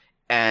me.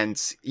 And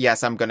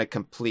yes, I'm going to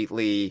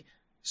completely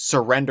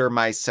surrender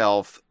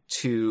myself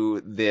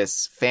to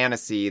this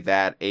fantasy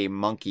that a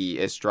monkey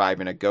is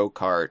driving a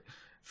go-kart,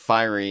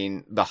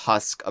 firing the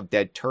husk of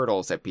dead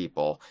turtles at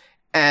people.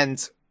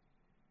 And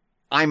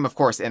I'm, of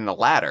course, in the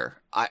latter.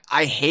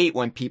 I hate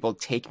when people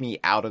take me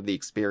out of the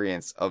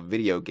experience of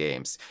video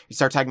games. You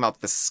start talking about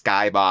the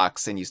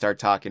skybox and you start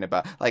talking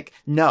about,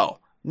 no,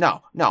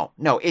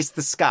 it's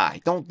the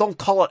sky. Don't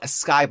call it a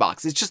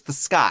skybox. It's just the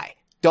sky.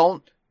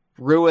 Don't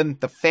ruin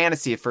the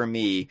fantasy for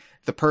me,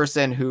 the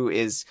person who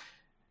is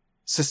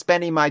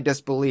suspending my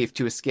disbelief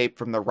to escape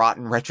from the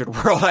rotten, wretched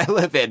world I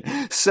live in.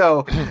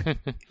 So,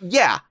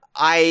 yeah,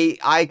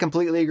 I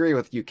completely agree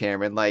with you,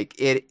 Cameron. Like,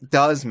 it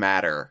does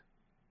matter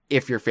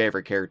if your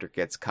favorite character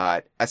gets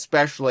cut,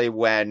 especially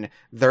when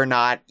they're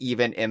not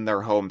even in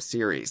their home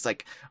series.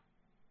 Like,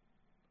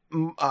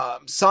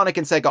 Sonic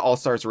and Sega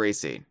All-Stars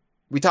Racing.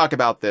 We talk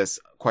about this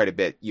quite a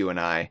bit, you and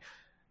I.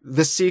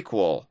 The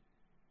sequel,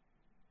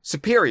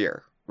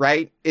 superior,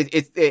 right?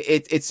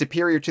 It's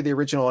superior to the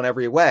original in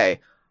every way.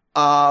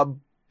 But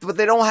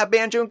they don't have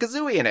Banjo and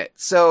Kazooie in it.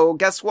 So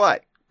guess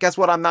what? Guess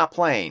what I'm not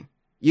playing?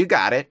 You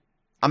got it.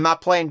 I'm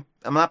not playing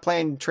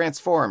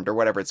Transformed or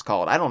whatever it's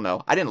called. I don't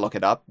know. I didn't look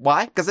it up.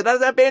 Why? Because it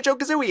doesn't have Banjo and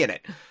Kazooie in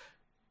it.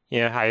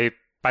 Yeah,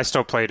 I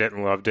still played it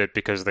and loved it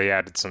because they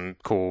added some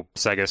cool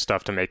Sega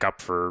stuff to make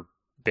up for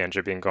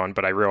Banjo being gone.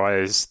 But I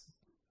realized,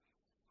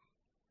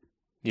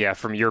 yeah,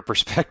 from your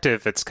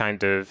perspective, it's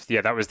kind of,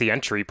 yeah, that was the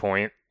entry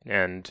point,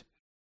 and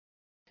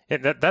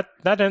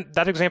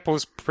that example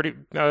is pretty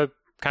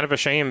kind of a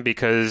shame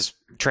because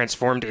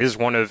Transformed is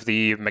one of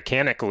the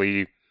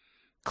mechanically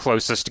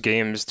closest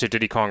games to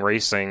Diddy Kong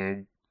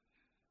Racing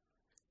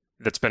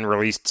that's been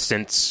released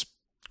since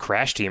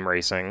Crash Team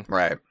Racing.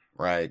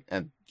 Right.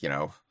 And, you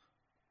know,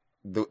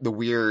 the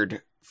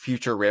weird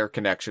future Rare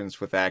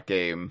connections with that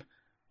game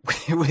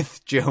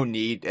with Joe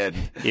Neate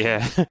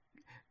and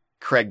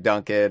Craig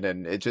Duncan,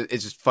 and it's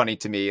just funny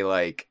to me,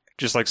 like...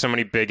 Just like so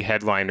many big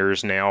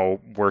headliners now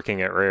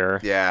working at Rare.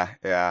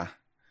 Yeah.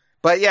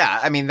 But yeah,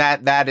 I mean,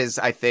 that is,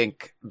 I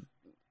think,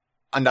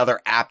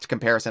 another apt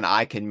comparison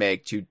I can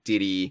make to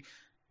Diddy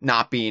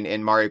not being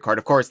in Mario Kart.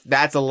 Of course,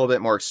 that's a little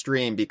bit more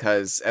extreme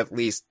because at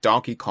least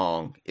Donkey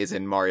Kong is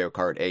in Mario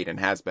Kart 8 and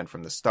has been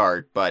from the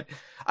start. But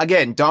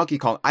again, Donkey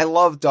Kong, I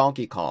love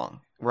Donkey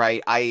Kong,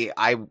 right?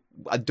 I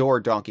adore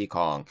Donkey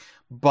Kong.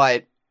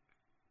 But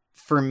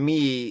for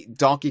me,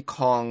 Donkey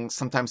Kong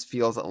sometimes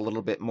feels a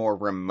little bit more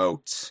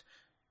remote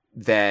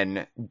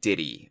than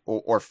Diddy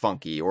or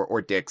Funky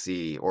or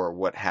Dixie or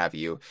what have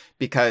you,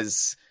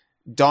 because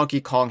Donkey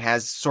Kong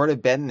has sort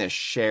of been this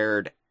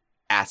shared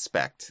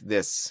aspect,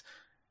 this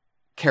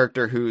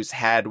character who's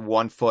had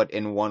one foot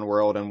in one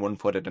world and one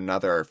foot in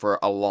another for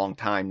a long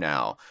time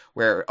now,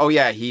 where, oh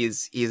yeah,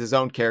 he's his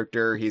own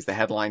character. He's the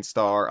headline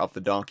star of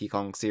the Donkey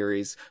Kong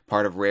series,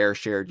 part of Rare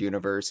shared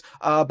universe.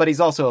 But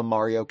he's also a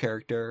Mario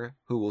character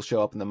who will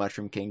show up in the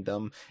Mushroom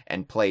Kingdom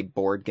and play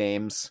board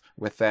games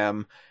with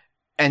them.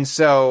 And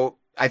so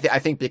I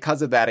think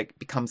because of that, it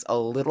becomes a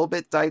little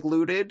bit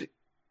diluted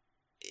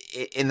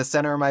in the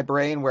center of my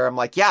brain, where I'm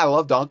like, yeah, I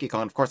love Donkey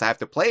Kong. Of course, I have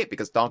to play it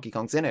because Donkey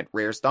Kong's in it.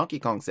 Rare's Donkey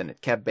Kong's in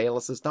it. Kev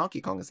Bayless's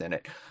Donkey Kong is in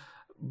it.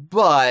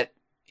 But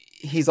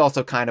he's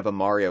also kind of a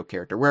Mario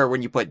character, where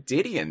when you put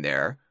Diddy in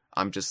there,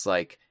 I'm just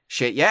like,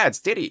 shit, yeah, it's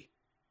Diddy.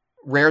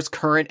 Rare's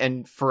current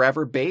and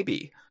forever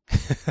baby.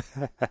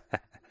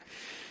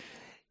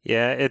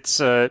 Yeah,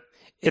 it's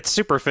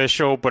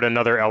superficial, but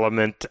another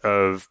element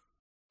of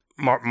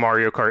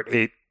Mario Kart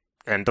 8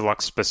 and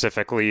Deluxe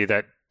specifically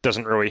that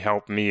doesn't really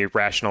help me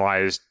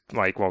rationalize,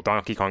 like, well,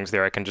 Donkey Kong's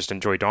there, I can just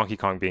enjoy Donkey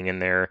Kong being in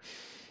there,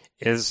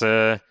 is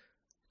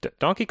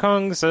Donkey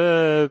Kong's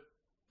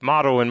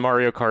model in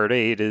Mario Kart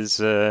 8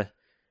 is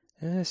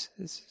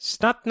it's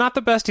not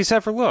the best he's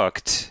ever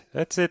looked.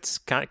 It's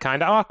kind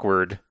of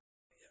awkward.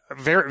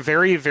 Very,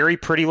 very, very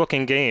pretty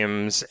looking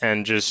games,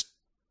 and just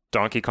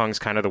Donkey Kong's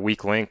kind of the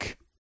weak link.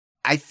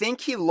 I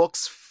think he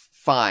looks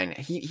fine.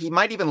 He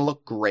might even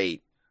look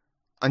great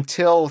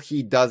until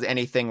he does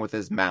anything with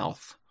his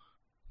mouth.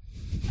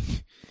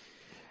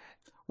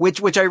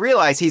 Which I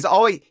realize he's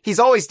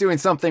always doing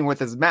something with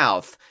his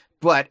mouth,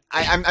 but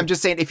I'm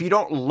just saying, if you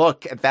don't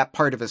look at that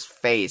part of his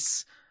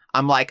face,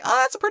 I'm like, oh,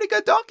 that's a pretty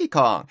good Donkey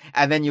Kong.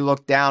 And then you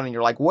look down and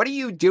you're like, what are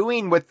you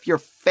doing with your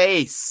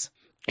face?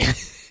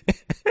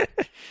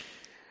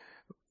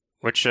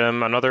 Which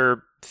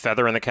another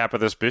feather in the cap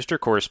of this booster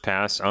course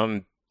pass.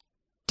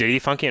 Diddy,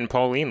 Funky, and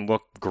Pauline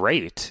look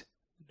great.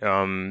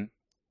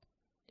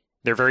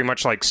 They're very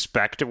much like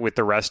spec'd with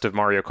the rest of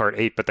Mario Kart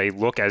 8, but they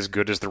look as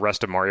good as the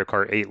rest of Mario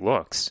Kart 8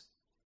 looks.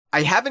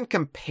 I haven't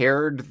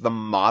compared the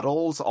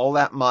models all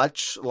that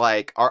much.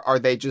 Like, are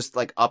they just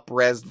like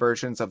up-res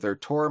versions of their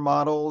tour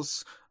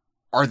models?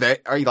 Are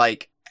you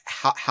like,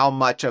 how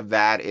much of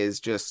that is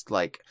just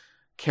like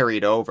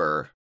carried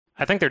over?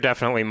 I think they're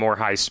definitely more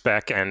high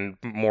spec and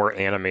more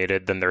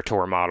animated than their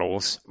tour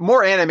models.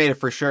 More animated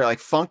for sure. Like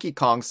Funky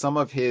Kong, some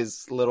of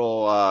his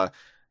little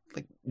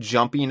like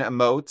jumping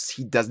emotes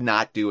he does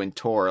not do in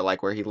tour,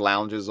 like where he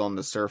lounges on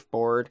the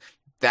surfboard.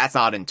 That's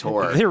not in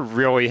tour. They're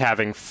really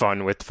having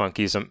fun with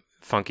Funky's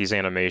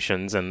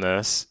animations in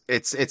this.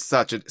 It's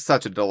such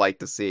a delight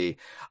to see.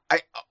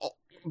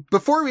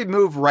 Before we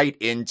move right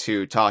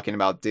into talking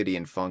about Diddy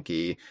and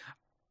Funky,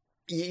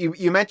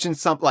 you mentioned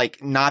something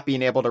like not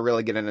being able to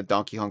really get into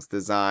Donkey Kong's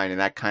design and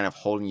that kind of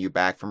holding you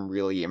back from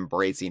really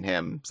embracing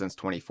him since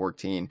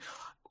 2014.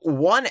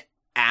 One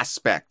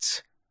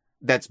aspect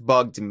that's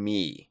bugged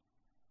me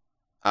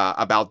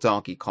about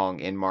Donkey Kong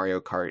in Mario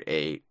Kart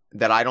 8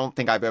 that I don't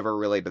think I've ever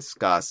really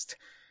discussed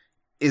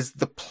is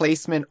the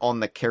placement on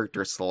the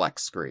character select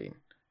screen.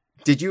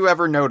 Did you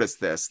ever notice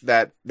this?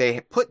 That they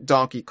put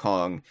Donkey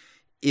Kong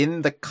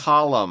in the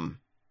column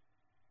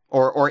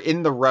or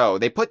in the row.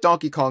 They put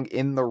Donkey Kong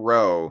in the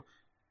row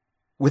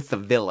with the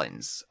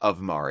villains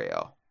of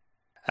Mario.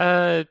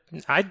 I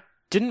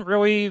didn't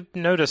really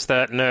notice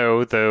that,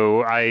 no,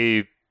 though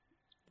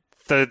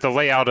the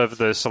layout of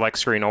the select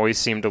screen always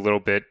seemed a little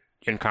bit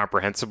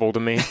incomprehensible to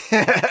me.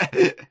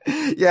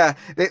 Yeah,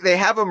 they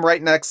have them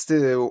right next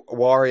to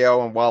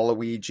Wario and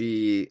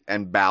Waluigi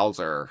and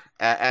Bowser.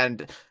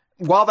 And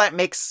while that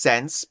makes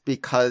sense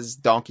because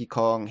Donkey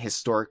Kong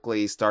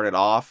historically started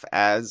off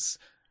as,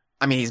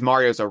 I mean, he's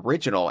Mario's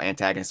original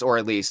antagonist, or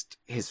at least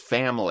his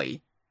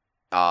family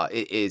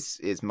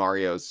is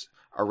Mario's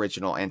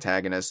original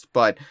antagonist,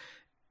 but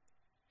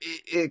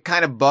it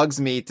kind of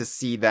bugs me to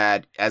see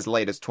that as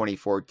late as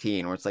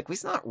 2014, where it's like, well,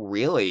 he's not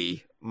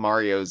really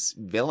Mario's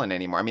villain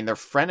anymore. I mean, they're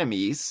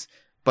frenemies,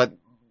 but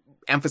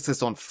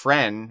emphasis on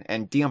friend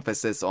and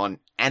de-emphasis on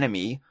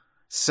enemy.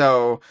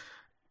 So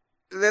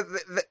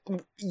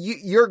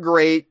you're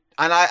great.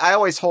 And I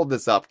always hold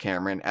this up,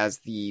 Cameron, as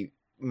the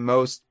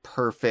most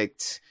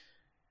perfect,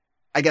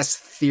 I guess,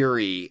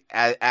 theory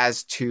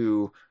as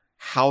to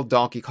how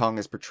Donkey Kong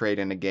is portrayed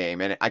in a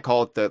game. And I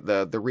call it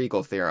the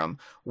Regal theorem,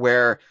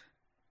 where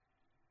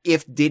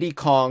if Diddy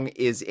Kong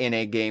is in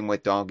a game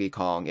with Donkey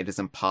Kong, it is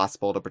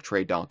impossible to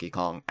portray Donkey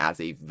Kong as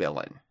a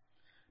villain.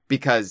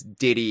 Because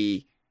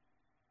Diddy,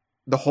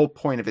 the whole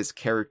point of his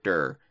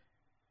character,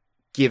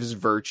 gives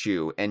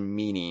virtue and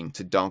meaning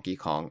to Donkey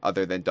Kong,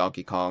 other than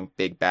Donkey Kong,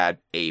 big bad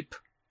ape,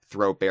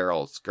 throw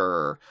barrels,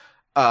 grr.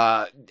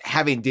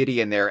 Having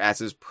Diddy in there as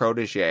his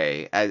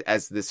protege,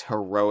 as this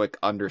heroic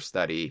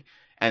understudy,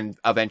 and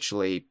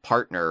eventually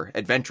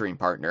adventuring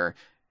partner,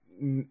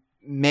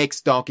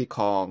 makes Donkey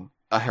Kong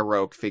a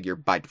heroic figure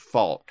by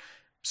default.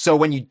 So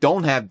when you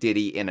don't have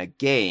Diddy in a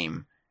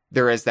game,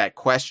 there is that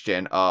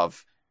question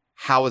of,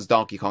 how is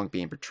Donkey Kong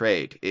being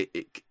portrayed?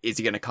 Is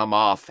he going to come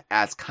off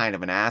as kind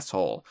of an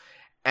asshole?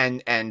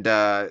 And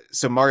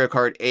so Mario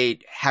Kart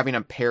 8, having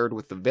him paired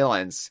with the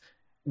villains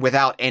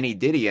without any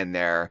Diddy in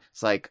there,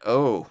 it's like,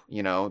 oh,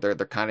 they're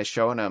kind of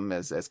showing him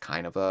as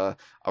kind of a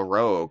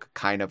rogue,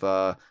 kind of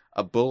a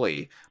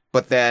bully.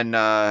 But then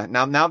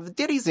now the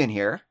Diddy's in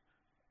here.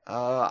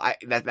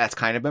 That's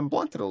kind of been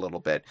blunted a little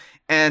bit.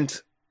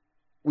 And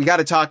we got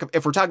to talk,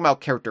 if we're talking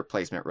about character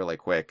placement really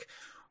quick,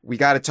 we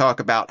got to talk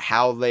about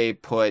how they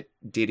put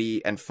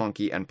Diddy and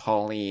Funky and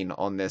Pauline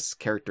on this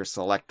character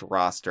select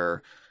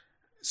roster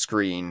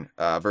screen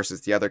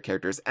versus the other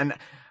characters. And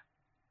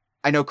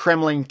I know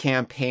Kremlin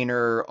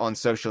campaigner on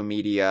social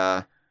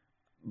media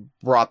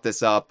brought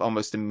this up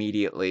almost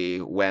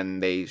immediately when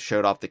they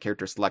showed off the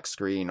character select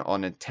screen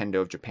on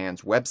Nintendo of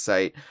Japan's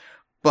website.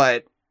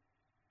 But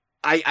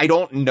I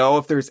don't know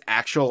if there's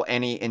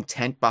any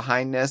intent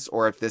behind this,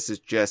 or if this is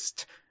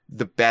just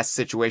the best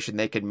situation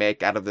they could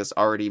make out of this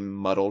already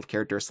muddled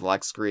character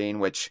select screen,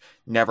 which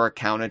never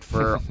accounted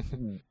for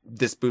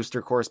this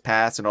booster course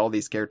pass and all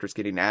these characters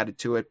getting added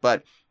to it.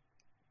 But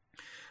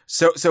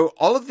so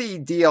all of the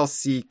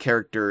DLC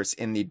characters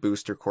in the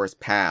booster course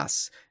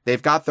pass,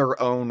 they've got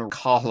their own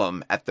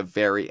column at the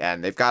very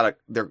end. They've got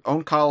their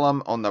own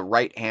column on the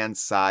right-hand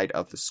side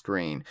of the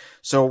screen.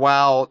 So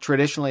while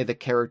traditionally the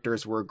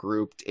characters were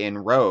grouped in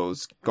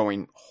rows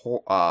going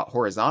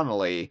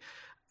horizontally,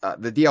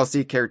 the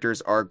DLC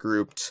characters are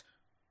grouped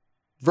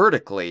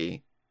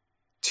vertically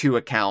to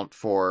account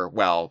for,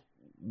 well,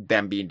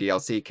 them being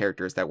DLC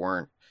characters that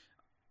weren't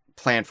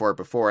planned for it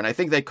before. And I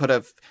think they could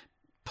have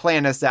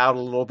planned this out a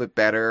little bit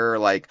better,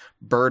 like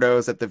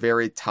Birdo's at the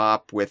very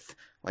top with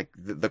like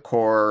the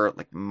core,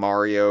 like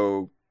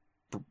Mario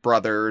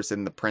brothers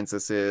and the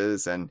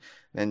princesses, and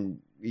then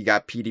you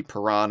got Petey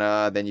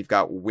Piranha, then you've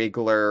got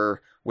Wiggler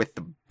with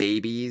the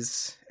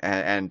babies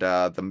and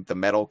the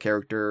metal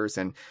characters,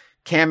 and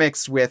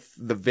Kamix with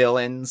the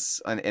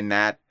villains in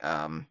that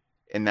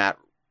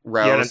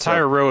row. Yeah, an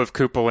entire row of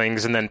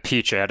Koopalings and then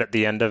Peachette at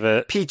the end of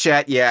it.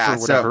 Peachette, yeah.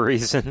 For whatever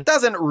reason.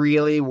 Doesn't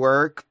really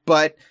work,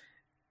 but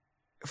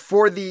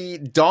for the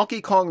Donkey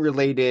Kong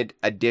related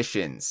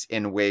additions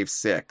in Wave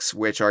 6,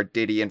 which are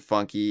Diddy and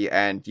Funky,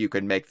 and you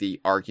could make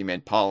the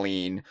argument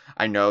Pauline.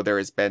 I know there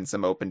has been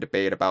some open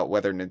debate about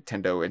whether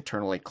Nintendo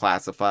internally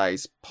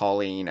classifies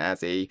Pauline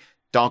as a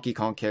Donkey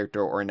Kong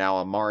character or now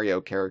a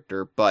Mario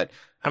character, but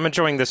I'm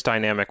enjoying this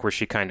dynamic where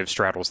she kind of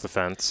straddles the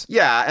fence.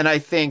 Yeah, and I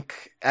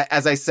think,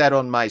 as I said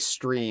on my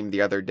stream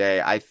the other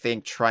day, I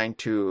think trying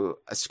to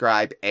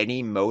ascribe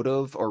any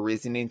motive or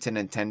reasoning to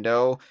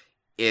Nintendo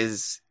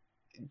is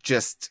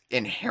just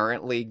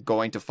inherently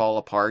going to fall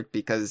apart,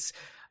 because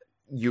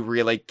you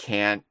really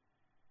can't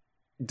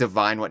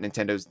divine what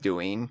Nintendo's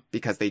doing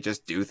because they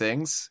just do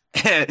things.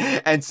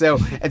 and so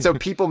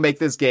people make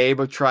this game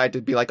of trying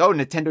to be like, oh,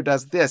 Nintendo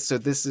does this, so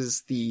this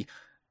is the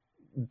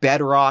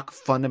bedrock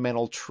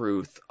fundamental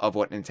truth of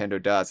what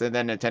Nintendo does, and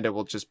then Nintendo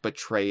will just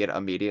betray it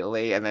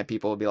immediately, and then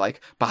people will be like,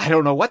 but I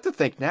don't know what to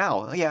think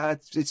now. Yeah,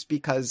 it's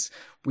because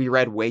we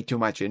read way too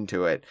much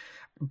into it.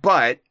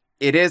 But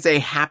it is a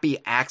happy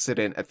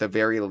accident at the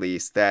very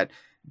least that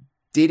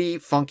Diddy,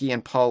 Funky,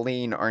 and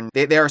Pauline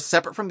they are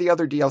separate from the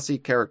other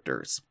DLC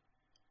characters.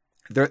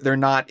 They're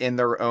not in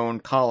their own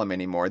column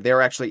anymore.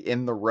 They're actually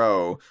in the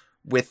row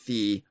with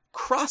the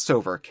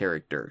crossover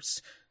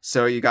characters.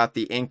 So you got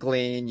the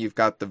Inkling, you've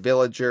got the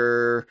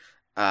Villager,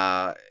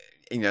 the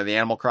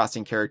Animal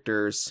Crossing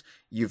characters,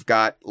 you've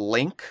got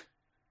Link,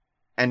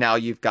 and now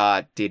you've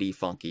got Diddy,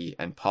 Funky,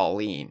 and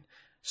Pauline.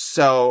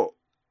 So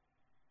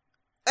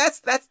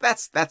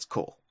that's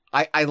cool.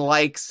 I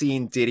like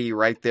seeing Diddy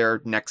right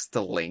there next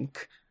to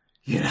Link.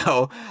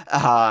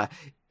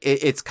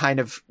 It's kind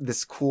of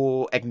this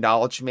cool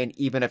acknowledgement,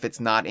 even if it's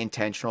not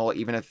intentional,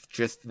 even if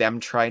just them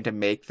trying to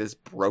make this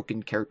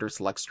broken character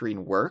select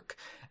screen work,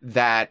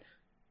 that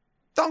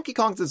Donkey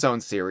Kong's its own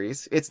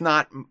series. It's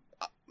not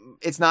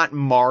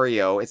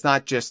Mario.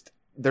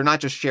 They're not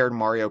just shared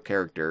Mario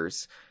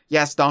characters.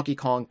 Yes, Donkey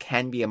Kong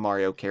can be a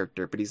Mario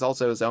character, but he's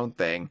also his own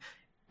thing,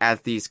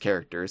 as these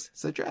characters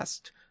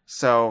suggest.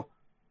 So,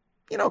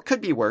 it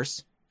could be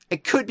worse.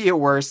 It could be a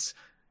worse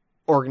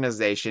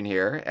organization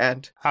here,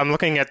 and I'm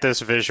looking at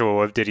this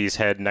visual of Diddy's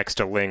head next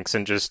to Link's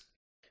and just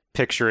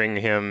picturing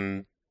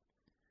him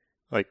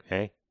like,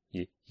 hey,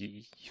 you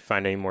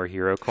find any more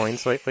hero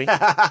coins lately?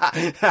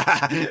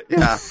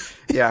 yeah,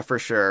 for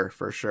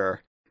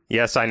sure.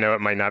 Yes, I know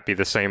it might not be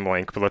the same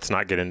Link, but let's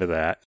not get into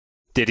that.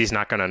 Diddy's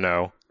not gonna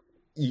know.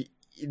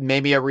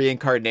 Maybe a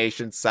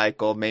reincarnation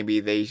cycle. Maybe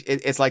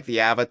it's like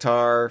the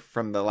Avatar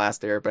from the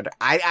last Airbender.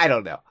 I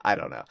don't know.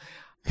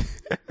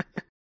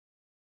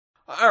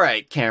 All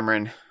right,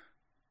 Cameron.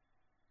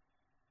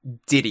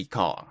 Diddy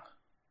Kong.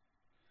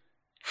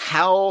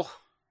 How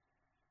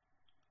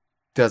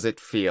does it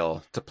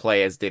feel to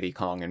play as Diddy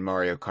Kong in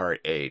Mario Kart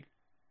 8?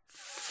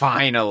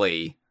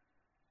 Finally.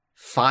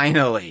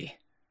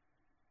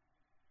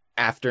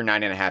 After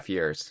 9.5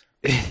 years.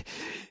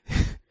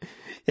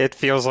 It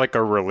feels like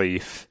a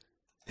relief.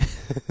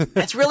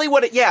 That's really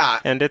what it, yeah.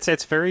 And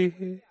it's very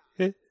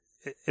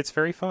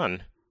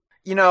fun.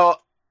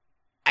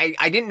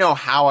 I didn't know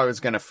how I was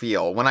going to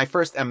feel when I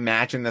first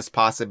imagined this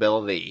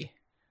possibility,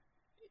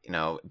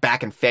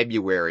 back in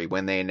February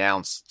when they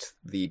announced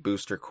the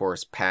Booster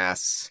Course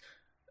Pass,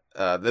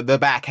 the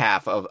back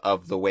half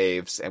of the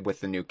waves and with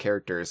the new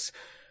characters.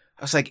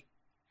 I was like,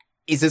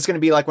 is this going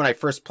to be like when I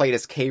first played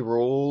as K.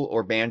 Rool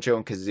or Banjo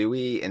and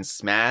Kazooie in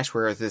Smash,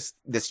 where this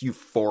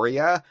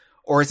euphoria?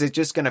 Or is it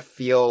just going to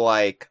feel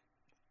like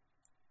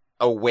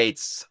a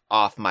weight's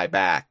off my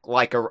back,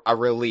 like a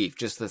relief,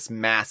 just this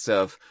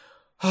massive...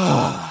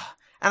 and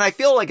I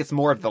feel like it's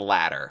more of the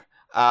latter.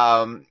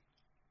 And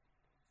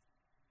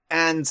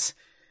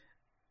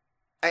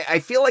I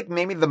feel like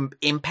maybe the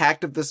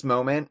impact of this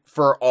moment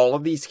for all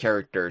of these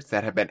characters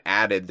that have been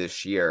added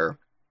this year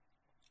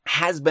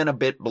has been a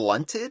bit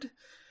blunted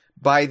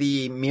by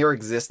the mere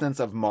existence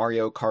of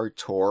Mario Kart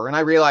Tour. And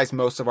I realize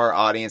most of our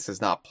audience has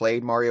not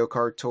played Mario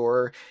Kart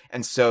Tour,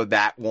 and so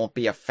that won't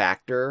be a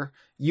factor.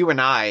 You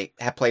and I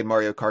have played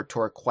Mario Kart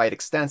Tour quite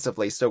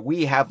extensively, so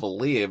we have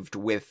lived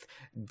with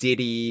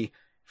Diddy,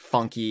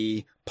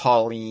 Funky,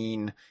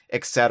 Pauline,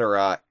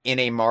 etc. in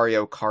a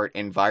Mario Kart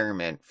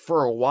environment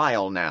for a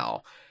while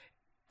now.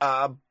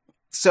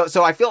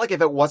 So I feel like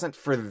if it wasn't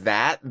for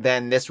that,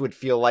 then this would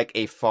feel like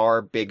a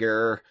far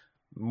bigger,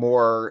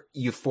 more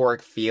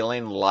euphoric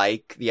feeling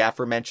like the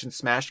aforementioned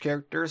Smash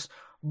characters.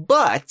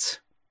 But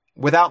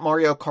without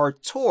Mario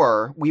Kart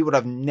Tour, we would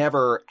have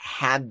never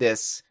had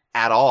this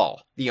at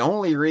all. The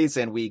only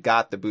reason we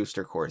got the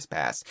Booster Course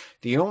Pass,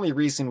 the only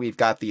reason we've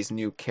got these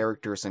new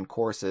characters and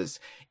courses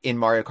in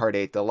Mario Kart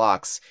 8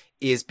 Deluxe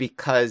is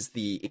because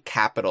the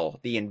capital,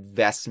 the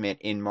investment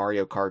in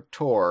Mario Kart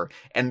Tour,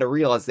 and the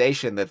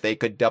realization that they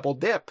could double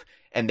dip,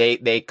 and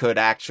they could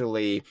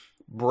actually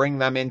bring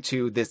them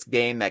into this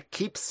game that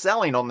keeps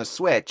selling on the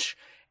Switch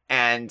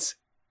and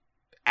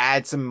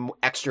add some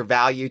extra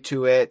value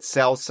to it,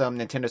 sell some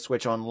Nintendo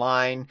Switch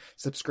Online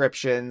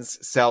subscriptions,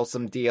 sell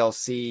some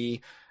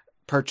DLC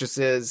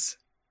purchases.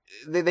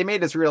 They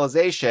made this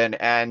realization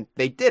and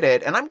they did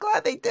it, and I'm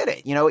glad they did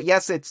it.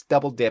 Yes, it's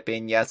double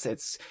dipping. Yes,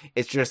 it's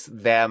just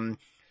them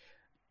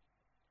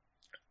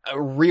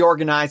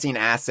reorganizing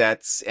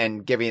assets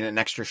and giving an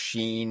extra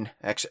sheen,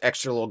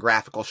 extra little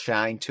graphical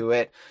shine to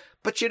it.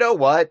 But you know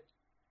what?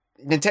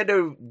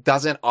 Nintendo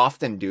doesn't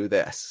often do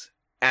this,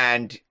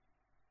 and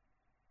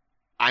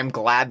I'm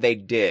glad they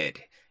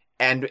did.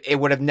 And it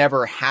would have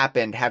never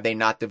happened had they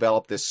not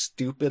developed this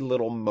stupid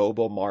little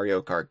mobile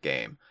Mario Kart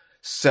game.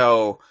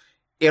 So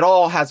it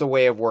all has a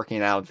way of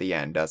working out at the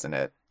end, doesn't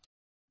it?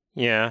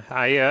 Yeah,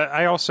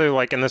 I also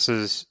like, and this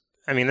is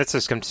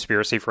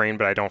conspiracy frame,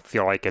 but I don't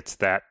feel like it's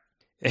that.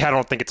 I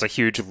don't think it's a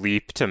huge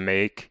leap to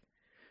make.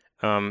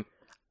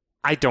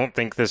 I don't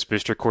think this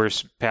Booster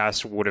Course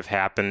Pass would have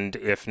happened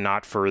if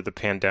not for the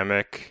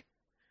pandemic.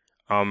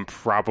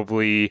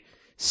 Probably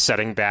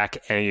setting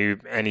back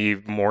any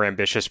more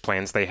ambitious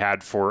plans they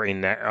had for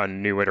a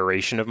new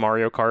iteration of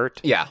Mario Kart.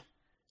 Yeah.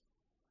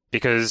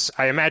 Because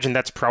I imagine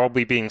that's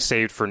probably being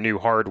saved for new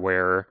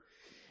hardware,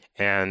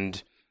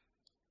 and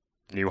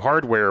new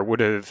hardware would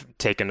have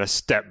taken a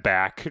step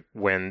back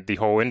when the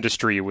whole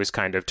industry was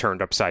kind of turned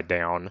upside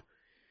down.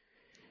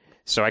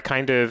 So I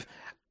kind of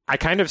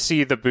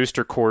see the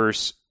booster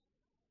course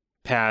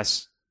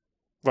pass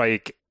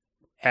like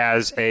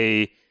as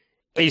a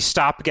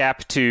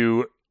stopgap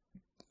to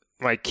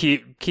like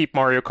keep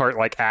Mario Kart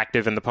like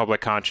active in the public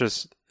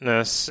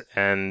consciousness,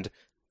 and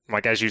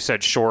like as you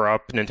said, shore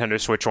up Nintendo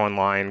Switch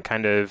Online,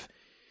 kind of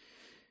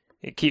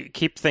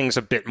keep things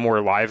a bit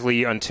more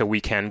lively until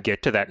we can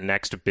get to that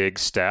next big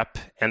step.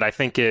 And I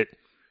think it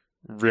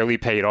really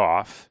paid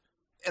off.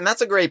 And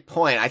that's a great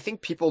point. I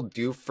think people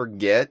do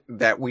forget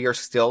that we are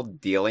still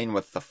dealing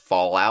with the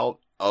fallout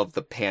of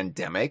the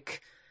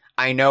pandemic.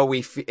 I know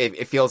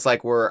it feels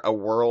like we're a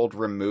world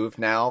removed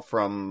now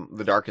from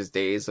the darkest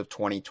days of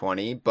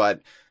 2020,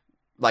 but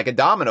like a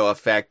domino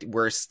effect,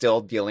 we're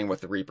still dealing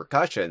with the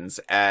repercussions,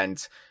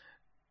 and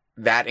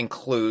that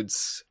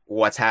includes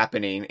what's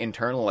happening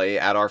internally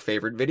at our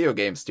favorite video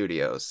game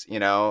studios. You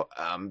know,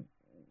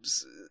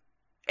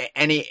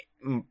 any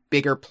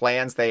bigger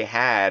plans they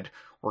had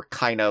were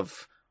kind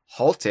of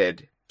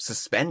halted,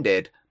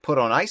 suspended, put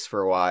on ice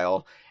for a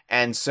while.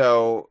 And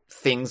so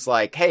things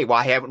like, hey,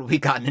 why haven't we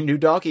gotten a new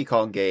Donkey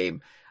Kong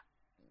game?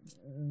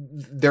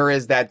 There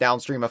is that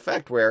downstream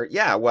effect where,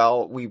 yeah,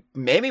 well, we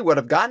maybe would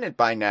have gotten it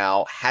by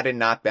now had it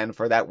not been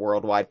for that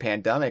worldwide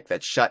pandemic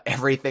that shut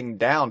everything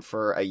down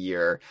for a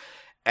year.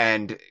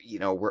 And, you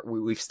know,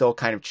 we've still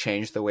kind of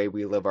changed the way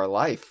we live our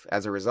life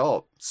as a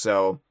result.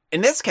 So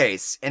in this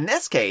case,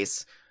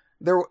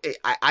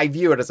 I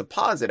view it as a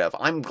positive.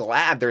 I'm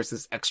glad there's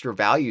this extra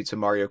value to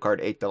Mario Kart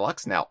 8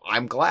 Deluxe now.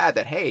 I'm glad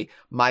that, hey,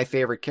 my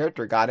favorite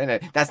character got in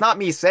it. That's not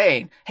me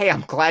saying, hey,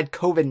 I'm glad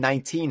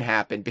COVID-19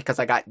 happened because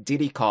I got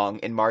Diddy Kong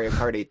in Mario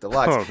Kart 8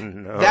 Deluxe. Oh,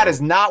 no. That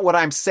is not what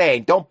I'm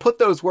saying. Don't put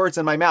those words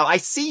in my mouth. I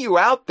see you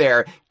out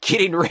there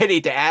getting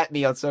ready to at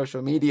me on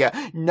social media.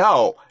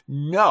 No.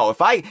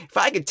 If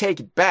I could take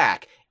it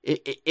back,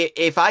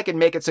 if I could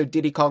make it so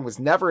Diddy Kong was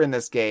never in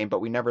this game,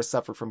 but we never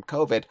suffered from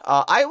COVID,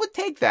 I would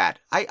take that.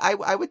 I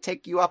would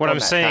take you up on that. What I'm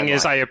saying timeline.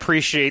 is I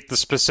appreciate the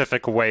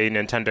specific way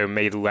Nintendo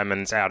made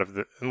lemonade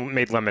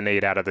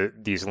out of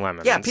these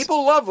lemons. Yeah,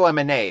 people love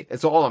lemonade.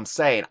 That's all I'm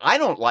saying. I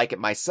don't like it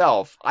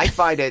myself. I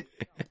find it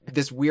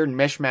this weird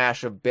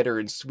mishmash of bitter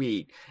and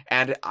sweet.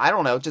 And I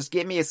don't know, just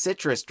give me a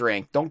citrus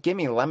drink. Don't give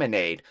me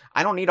lemonade.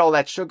 I don't need all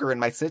that sugar in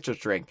my citrus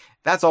drink.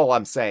 That's all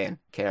I'm saying,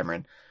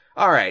 Cameron.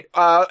 All right.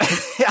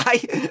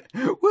 I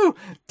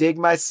dig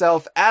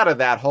myself out of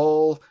that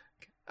hole.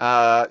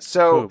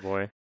 Oh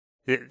boy.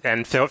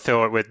 And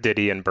fill it with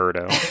Diddy and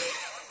Birdo.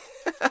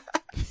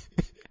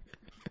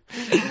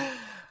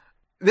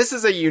 This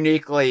is a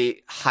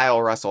uniquely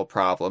Hyle Russell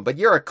problem, but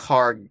you're a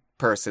car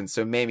person,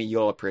 so maybe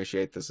you'll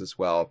appreciate this as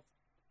well.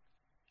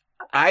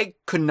 I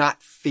could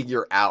not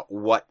figure out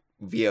what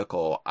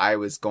vehicle I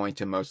was going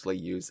to mostly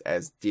use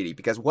as Diddy,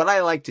 because what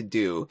I like to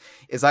do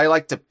is I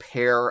like to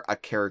pair a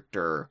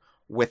character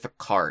with a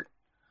cart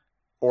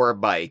or a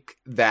bike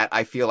that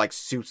I feel like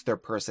suits their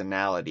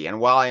personality. And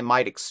while I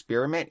might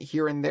experiment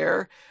here and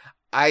there,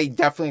 I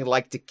definitely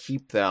like to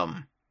keep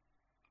them.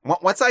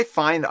 Once I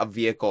find a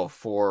vehicle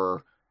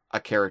for a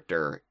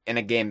character in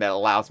a game that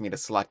allows me to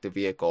select a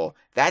vehicle,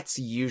 that's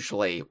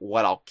usually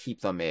what I'll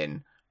keep them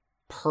in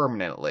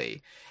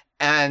permanently.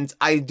 And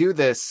I do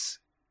this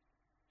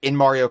in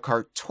Mario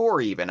Kart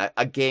Tour even,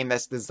 a game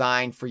that's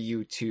designed for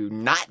you to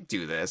not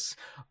do this,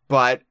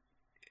 but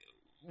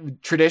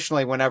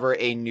traditionally whenever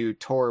a new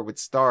tour would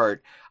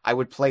start, I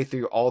would play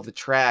through all the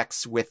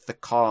tracks with the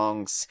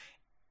Kongs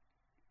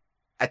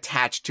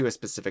attached to a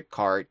specific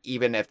cart,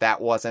 even if that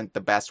wasn't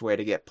the best way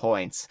to get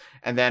points.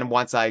 And then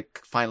once I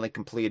finally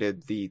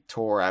completed the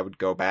tour, I would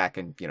go back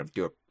and, you know,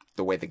 do it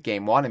the way the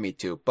game wanted me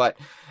to. But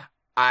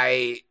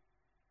I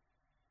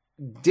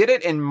did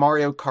it in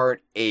Mario Kart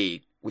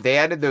 8. They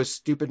added those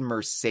stupid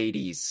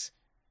Mercedes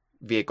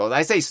vehicles.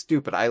 I say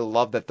stupid. I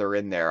love that they're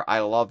in there. I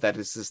love that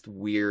it's this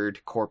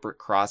weird corporate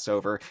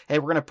crossover. Hey,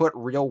 we're going to put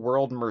real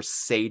world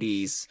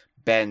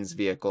Mercedes-Benz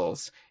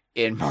vehicles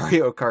in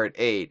Mario Kart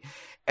 8.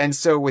 And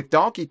so with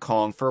Donkey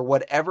Kong, for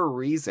whatever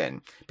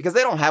reason, because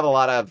they don't have a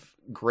lot of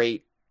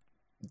great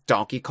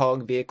Donkey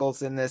Kong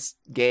vehicles in this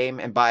game,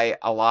 and by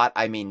a lot,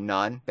 I mean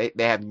none. They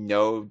have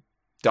no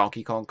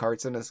Donkey Kong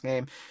karts in this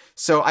game.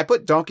 So I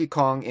put Donkey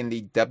Kong in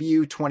the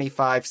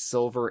W25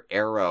 Silver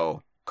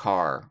Arrow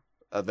car,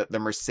 the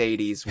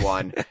Mercedes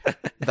one,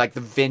 like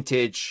the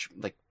vintage,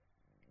 like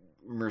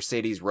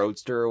Mercedes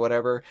Roadster or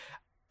whatever.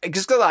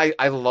 Just because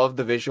I love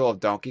the visual of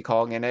Donkey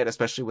Kong in it,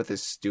 especially with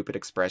his stupid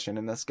expression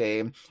in this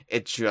game.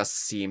 It just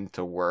seemed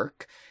to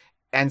work.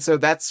 And so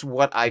that's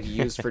what I've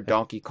used for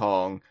Donkey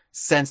Kong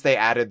since they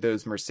added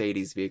those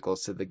Mercedes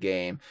vehicles to the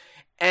game.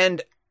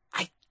 And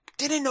I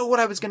didn't know what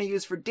I was going to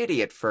use for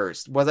Diddy at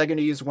first. Was I going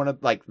to use one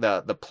of like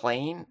the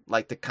plane,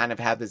 like to kind of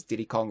have this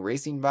Diddy Kong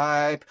racing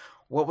vibe?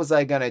 What was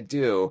I going to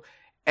do?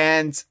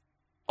 And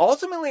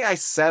ultimately I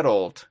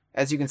settled,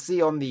 as you can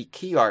see on the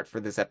key art for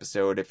this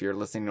episode, if you're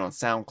listening on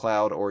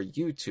SoundCloud or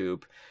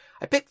YouTube,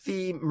 I picked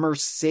the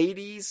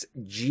Mercedes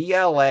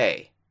GLA.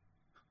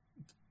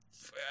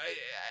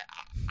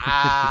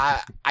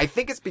 I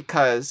think it's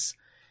because,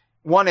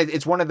 one,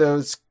 it's one of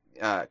those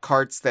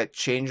carts that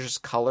changes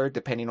color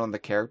depending on the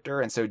character,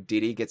 and so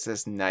Diddy gets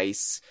this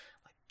nice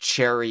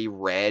cherry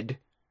red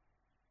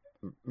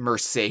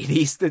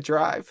Mercedes to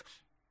drive.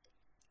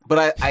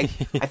 But I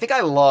think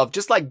I love,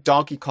 just like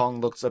Donkey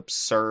Kong looks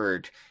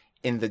absurd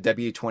in the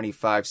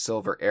W25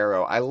 Silver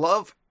Arrow, I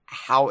love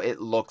how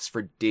it looks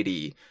for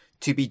Diddy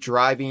to be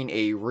driving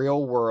a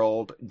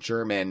real-world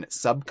German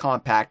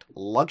subcompact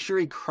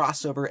luxury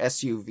crossover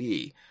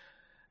SUV.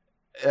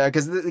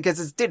 Because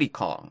it's Diddy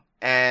Kong,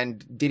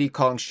 and Diddy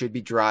Kong should be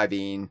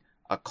driving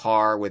a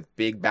car with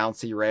big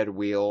bouncy red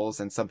wheels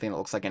and something that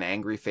looks like an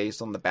angry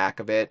face on the back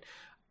of it,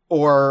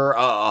 or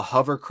a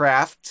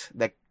hovercraft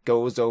that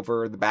goes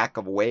over the back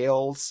of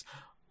whales,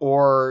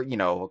 or, you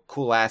know, a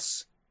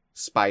cool-ass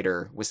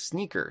spider with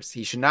sneakers.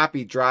 He should not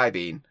be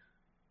driving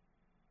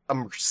a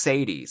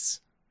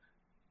Mercedes.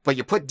 But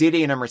you put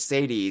Diddy in a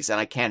Mercedes, and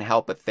I can't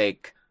help but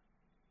think,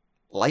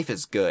 life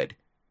is good.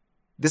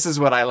 This is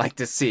what I like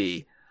to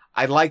see.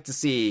 I'd like to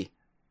see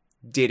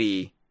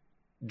Diddy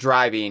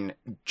driving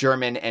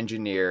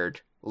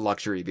German-engineered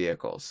luxury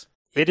vehicles.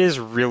 It is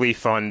really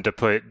fun to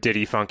put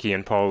Diddy, Funky,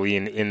 and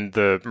Pauline in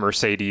the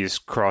Mercedes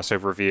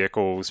crossover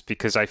vehicles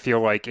because I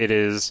feel like it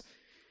is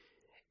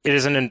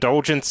an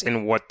indulgence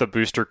in what the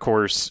Booster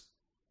Course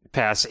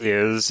Pass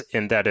is,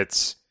 in that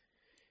it's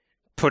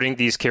putting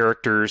these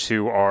characters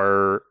who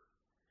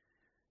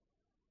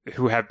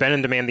have been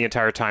in demand the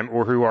entire time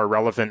or who are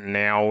relevant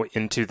now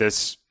into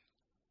this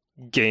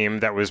game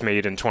that was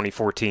made in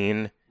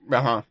 2014.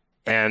 Uh-huh.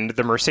 And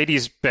the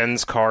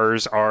Mercedes-Benz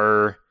cars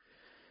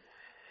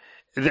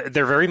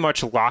they're very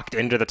much locked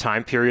into the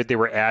time period they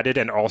were added,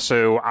 and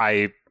also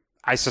I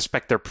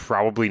suspect they're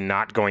probably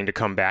not going to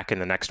come back in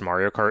the next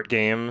Mario Kart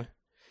game.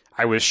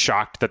 I was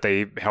shocked that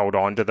they held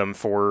on to them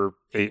for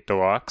 8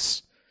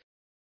 Deluxe.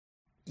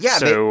 Yeah,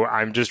 so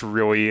I'm just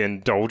really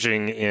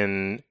indulging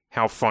in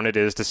how fun it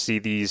is to see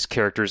these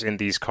characters in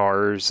these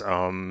cars.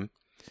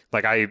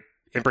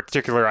 In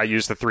particular, I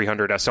use the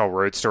 300 SL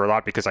Roadster a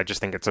lot because I just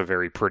think it's a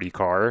very pretty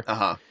car.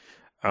 Uh-huh.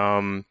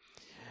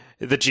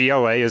 The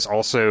GLA is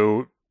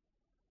also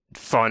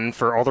fun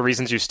for all the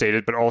reasons you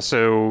stated, but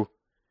also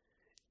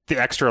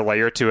the extra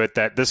layer to it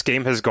that this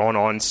game has gone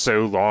on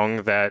so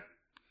long that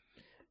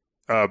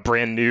a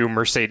brand new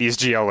Mercedes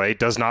GLA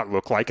does not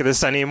look like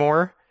this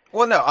anymore.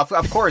 Well, no,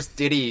 of course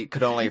Diddy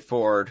could only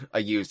afford a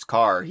used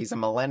car. He's a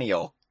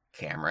millennial,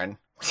 Cameron.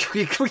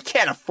 We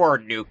can't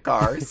afford new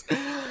cars.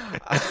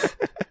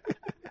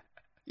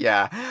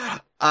 Yeah,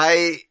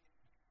 I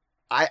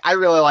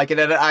really like it,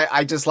 and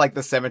I just like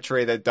the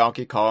symmetry that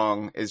Donkey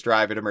Kong is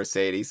driving a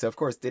Mercedes, so of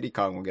course Diddy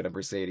Kong will get a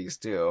Mercedes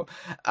too.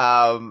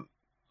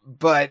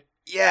 But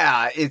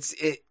yeah,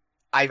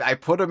 I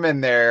put him in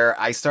there.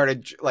 I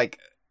started like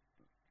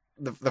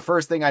the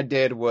first thing I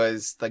did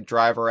was like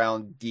drive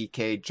around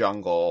DK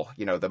Jungle,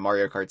 you know, the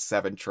Mario Kart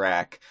 7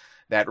 track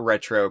that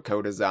Retro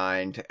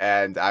co-designed,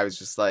 and I was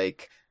just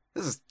like,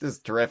 This is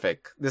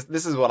terrific.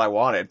 This is what I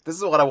wanted. This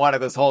is what I wanted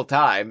this whole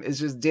time. It's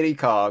just Diddy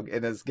Kong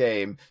in this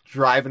game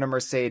driving a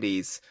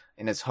Mercedes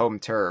in his home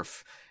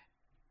turf.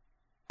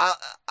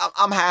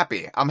 I'm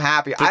happy. I'm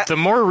happy. The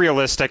more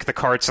realistic the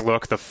carts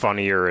look, the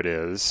funnier it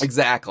is.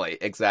 Exactly.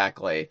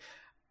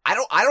 I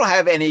don't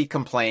have any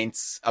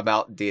complaints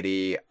about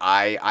Diddy.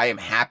 I am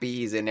happy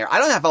he's in there. I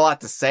don't have a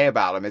lot to say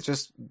about him. It's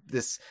just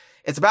this.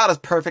 It's about as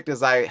perfect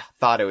as I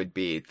thought it would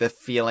be. The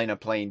feeling of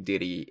playing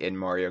Diddy in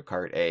Mario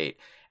Kart 8.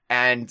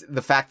 And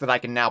the fact that I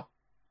can now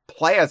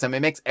play as him, it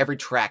makes every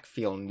track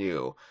feel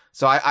new.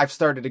 So I've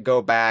started to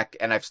go back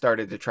and I've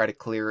started to try to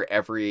clear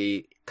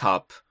every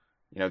cup,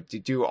 you know, to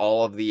do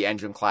all of the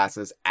engine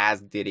classes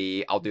as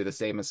Diddy. I'll do the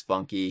same as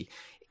Funky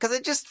because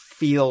it just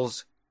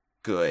feels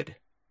good,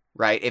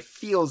 right? It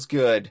feels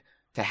good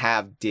to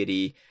have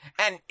Diddy.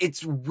 And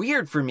it's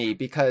weird for me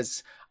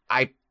because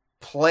I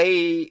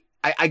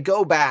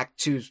go back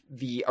to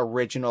the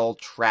original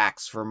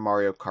tracks for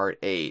Mario Kart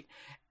 8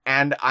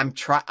 and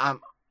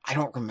I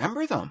don't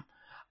remember them.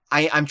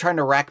 I'm trying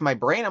to rack my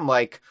brain. I'm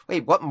like,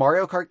 wait, what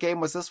Mario Kart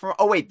game was this from?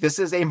 Oh, wait, this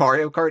is a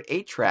Mario Kart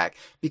 8 track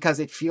because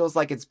it feels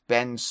like it's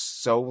been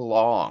so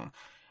long.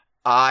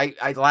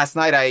 Last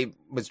night I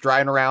was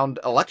driving around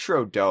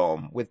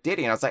Electrodome with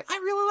Diddy and I was like, I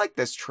really like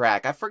this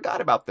track. I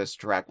forgot about this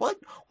track. What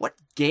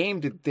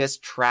game did this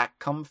track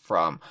come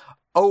from?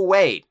 Oh,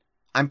 wait,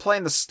 I'm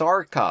playing the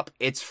Star Cup.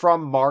 It's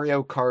from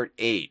Mario Kart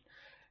 8.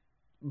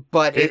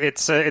 But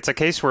it's a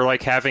case where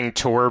like having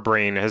Tour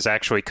Brain has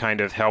actually kind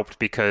of helped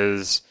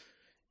because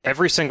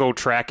every single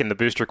track in the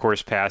Booster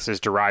Course Pass is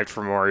derived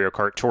from Mario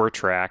Kart Tour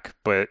track,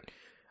 but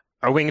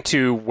owing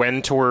to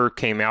when Tour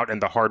came out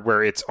and the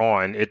hardware it's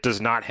on, it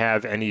does not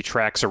have any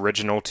tracks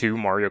original to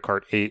Mario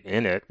Kart 8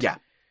 in it. Yeah.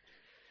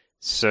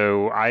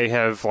 So I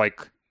have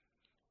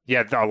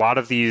a lot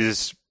of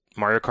these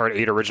Mario Kart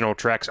 8 original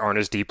tracks aren't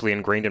as deeply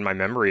ingrained in my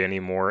memory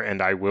anymore,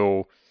 and I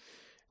will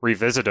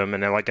revisit them,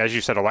 and then, like as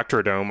you said,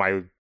 Electrodome,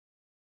 I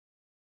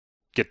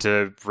get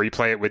to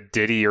replay it with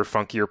Diddy or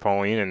Funky or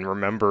Pauline and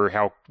remember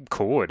how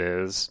cool it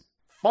is.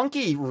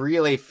 Funky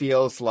really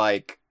feels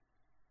like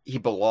he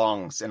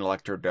belongs in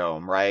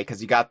Electrodome, right?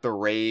 Because you got the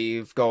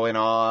rave going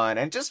on,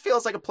 and it just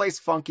feels like a place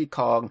Funky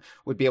Kong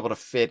would be able to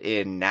fit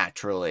in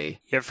naturally.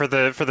 Yeah, for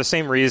the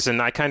same reason,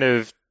 I kind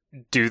of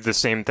do the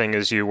same thing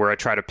as you, where I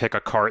try to pick a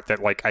cart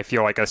that like I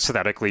feel like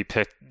aesthetically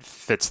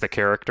fits the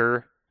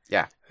character.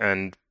 Yeah.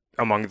 And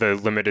among the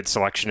limited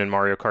selection in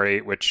Mario Kart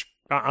 8, which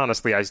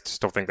honestly I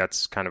still think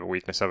that's kind of a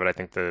weakness of it. I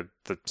think the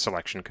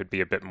selection could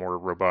be a bit more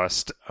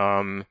robust.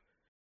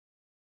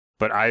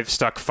 But I've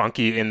stuck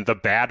Funky in the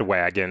bad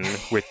wagon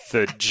with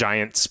the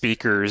giant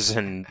speakers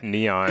and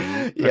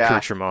neon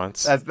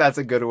accoutrements. That's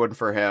a good one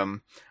for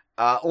him.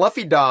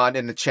 Luffy Don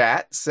in the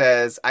chat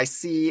says, I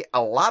see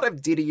a lot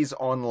of Diddy's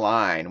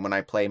online when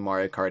I play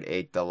Mario Kart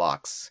 8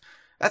 Deluxe.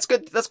 That's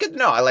good. That's good to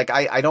know.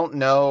 I don't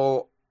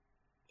know,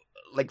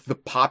 like, the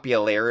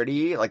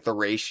popularity, like the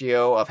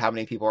ratio of how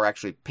many people are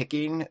actually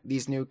picking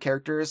these new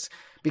characters.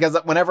 Because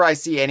whenever I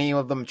see any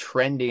of them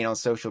trending on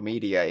social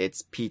media,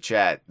 it's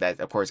Peachette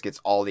that, of course, gets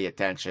all the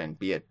attention,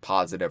 be it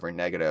positive or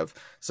negative.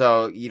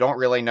 So you don't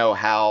really know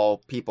how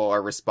people are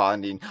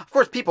responding. Of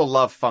course, people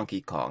love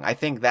Funky Kong. I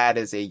think that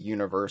is a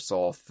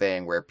universal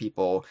thing where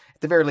people, at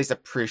the very least,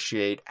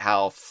 appreciate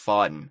how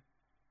fun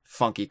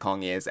Funky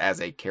Kong is as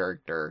a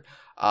character.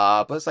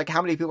 But it's like,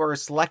 how many people are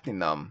selecting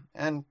them?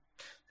 And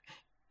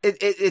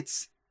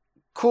it's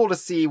cool to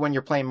see when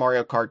you're playing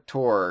Mario Kart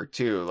Tour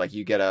too. Like,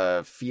 you get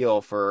a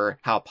feel for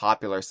how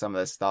popular some of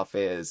this stuff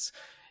is,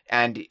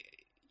 and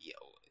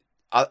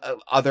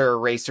other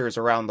racers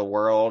around the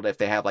world, if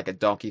they have like a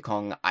Donkey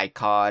Kong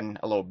icon,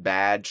 a little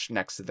badge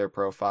next to their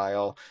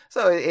profile.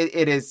 So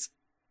it is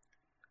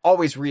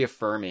always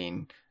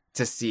reaffirming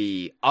to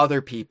see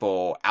other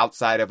people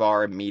outside of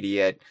our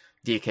immediate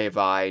DK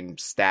Vine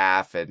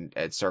staff and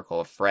circle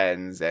of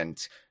friends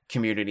and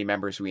community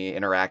members we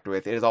interact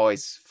with. It is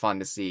always fun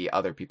to see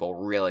other people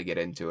really get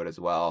into it as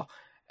well.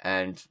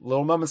 And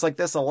little moments like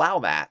this allow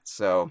that.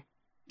 So,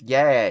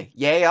 yay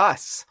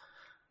us.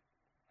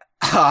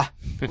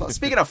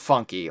 Speaking of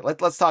Funky,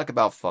 let's talk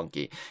about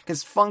Funky.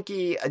 Because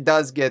Funky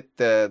does get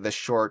the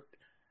short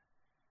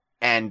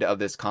end of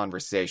this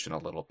conversation a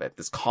little bit.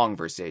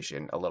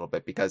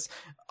 Because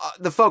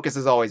the focus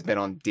has always been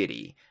on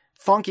Diddy.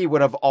 Funky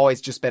would have always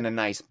just been a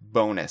nice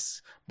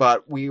bonus,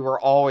 but we were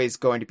always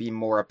going to be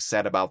more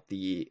upset about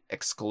the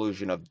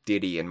exclusion of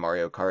Diddy in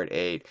Mario Kart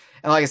 8.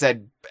 And like I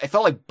said, I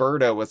felt like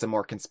Birdo was a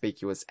more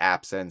conspicuous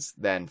absence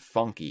than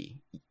Funky,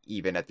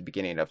 even at the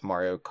beginning of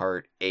Mario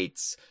Kart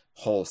 8's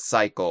whole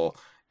cycle,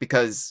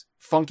 because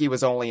Funky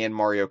was only in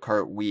Mario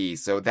Kart Wii,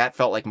 so that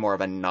felt like more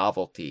of a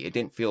novelty. It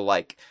didn't feel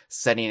like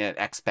setting an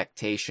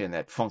expectation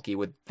that Funky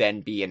would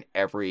then be in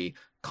every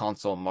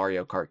console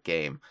Mario Kart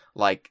game,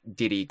 like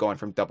Diddy going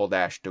from Double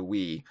Dash to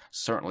Wii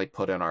certainly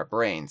put in our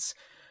brains.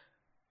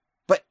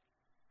 But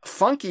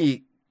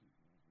Funky,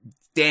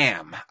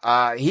 damn,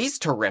 he's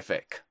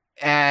terrific.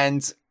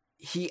 And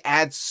he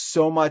adds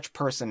so much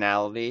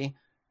personality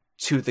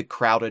to the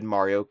crowded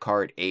Mario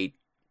Kart 8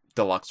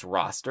 Deluxe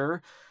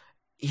roster.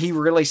 He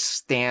really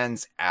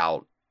stands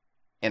out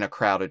in a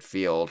crowded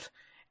field.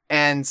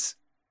 And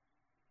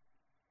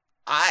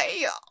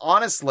I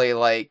honestly,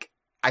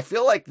 I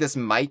feel like this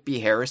might be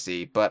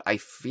heresy, but I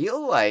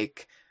feel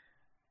like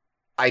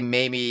I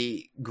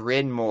maybe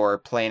grin more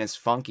playing as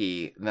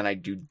Funky than I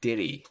do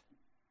Diddy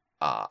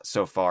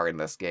so far in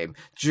this game.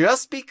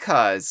 Just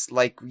because,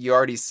 like you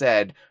already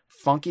said,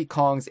 Funky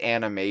Kong's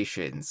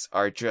animations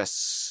are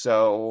just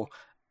so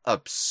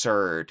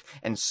absurd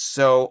and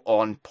so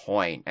on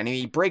point. And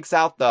he breaks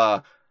out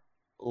the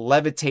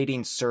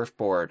levitating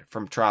surfboard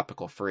from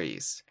Tropical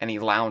Freeze, and he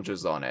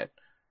lounges on it.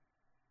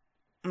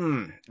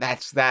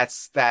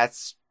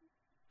 That's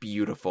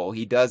beautiful.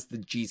 He does the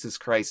Jesus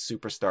Christ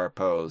Superstar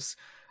pose,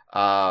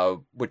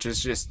 which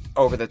is just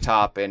over the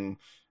top and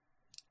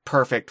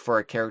perfect for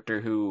a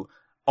character who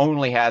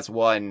only has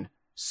one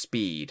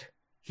speed.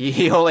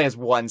 He only has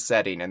one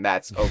setting, and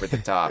that's over the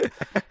top.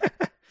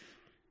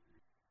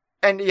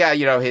 And yeah,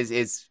 you know,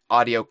 his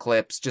audio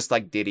clips, just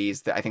like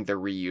Diddy's, I think they're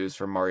reused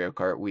from Mario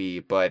Kart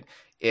Wii, but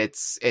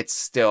it's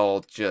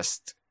still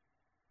just...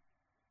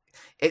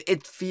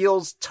 It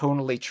feels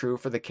tonally true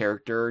for the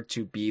character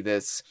to be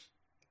this,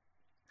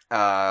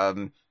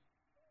 you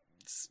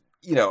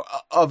know,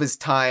 of his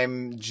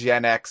time,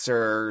 Gen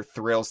Xer,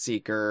 thrill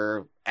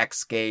seeker,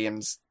 X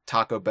Games,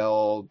 Taco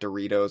Bell,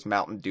 Doritos,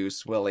 Mountain Dew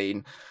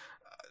swilling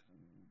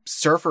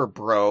surfer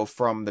bro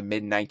from the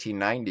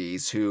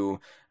mid-1990s who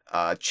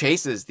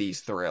chases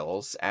these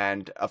thrills.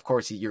 And of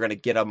course, you're going to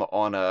get him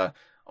on a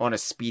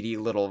speedy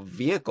little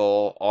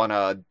vehicle on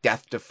a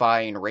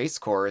death-defying race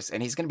course,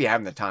 and he's going to be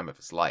having the time of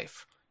his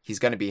life. He's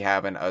going to be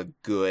having a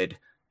good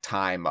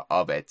time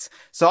of it.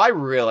 So I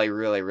really,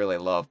 really, really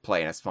love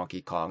playing as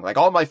Funky Kong. Like,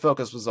 all my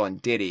focus was on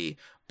Diddy,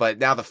 but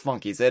now the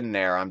Funky's in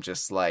there, I'm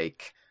just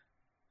like,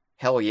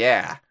 hell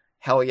yeah.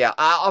 Hell yeah.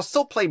 I'll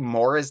still play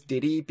more as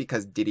Diddy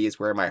because Diddy is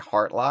where my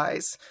heart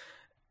lies.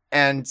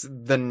 And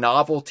the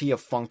novelty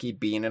of Funky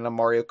being in a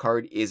Mario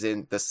Kart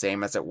isn't the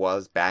same as it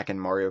was back in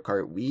Mario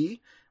Kart Wii.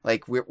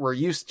 Like, we're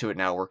used to it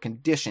now. We're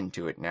conditioned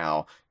to it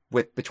now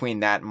between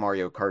that and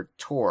Mario Kart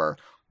Tour.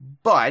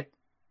 But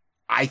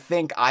I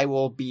think I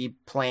will be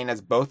playing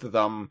as both of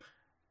them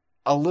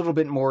a little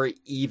bit more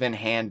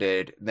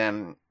even-handed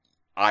than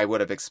I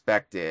would have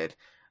expected.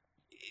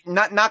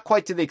 Not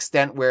quite to the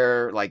extent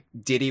where like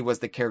Diddy was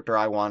the character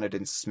I wanted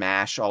in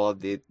Smash all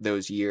of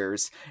those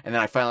years, and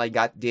then I finally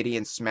got Diddy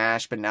in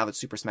Smash. But now that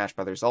Super Smash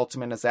Bros.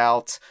 Ultimate is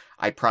out,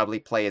 I probably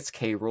play as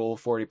K. Rool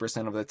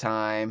 40% of the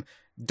time.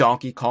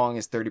 Donkey Kong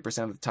is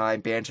 30% of the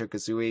time.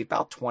 Banjo-Kazooie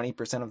about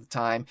 20% of the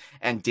time,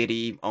 and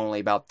Diddy only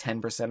about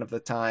 10% of the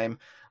time.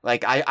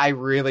 Like I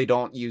really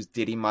don't use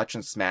Diddy much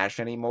in Smash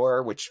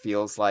anymore, which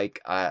feels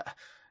like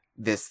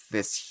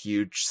this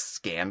huge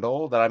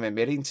scandal that I'm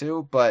admitting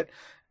to, but.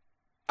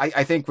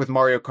 I think with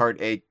Mario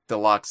Kart 8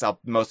 Deluxe, I'll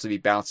mostly be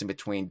bouncing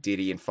between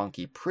Diddy and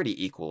Funky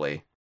pretty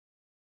equally.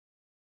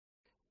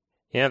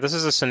 Yeah, this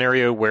is a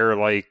scenario where,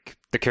 like,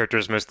 the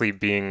characters mostly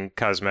being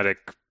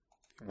cosmetic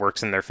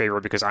works in their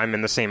favor, because I'm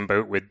in the same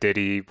boat with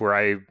Diddy, where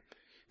I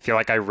feel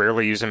like I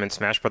rarely use him in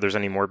Smash Brothers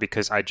anymore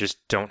because I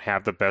just don't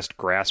have the best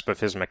grasp of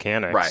his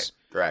mechanics.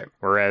 Right.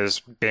 Whereas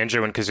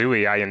Banjo and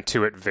Kazooie, I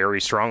intuit very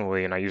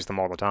strongly, and I use them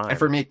all the time. And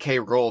for me, K.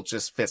 Rool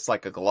just fits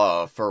like a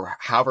glove for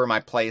however my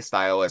play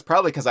style is.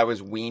 Probably because I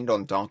was weaned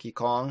on Donkey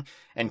Kong,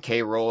 and K.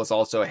 Rool is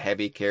also a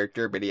heavy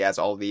character, but he has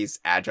all these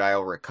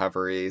agile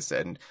recoveries,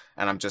 and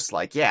I'm just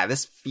like, yeah,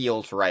 this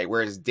feels right.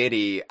 Whereas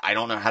Diddy, I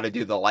don't know how to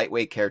do the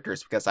lightweight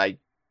characters because I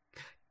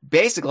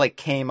basically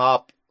came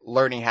up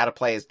learning how to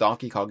play as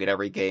Donkey Kong in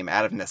every game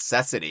out of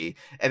necessity.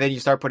 And then you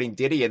start putting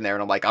Diddy in there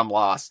and I'm like, I'm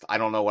lost. I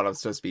don't know what I'm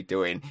supposed to be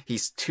doing.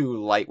 He's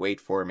too lightweight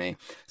for me.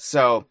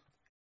 So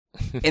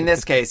in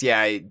this case,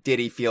 yeah,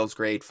 Diddy feels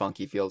great.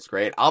 Funky feels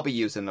great. I'll be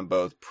using them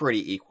both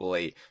pretty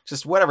equally.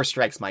 Just whatever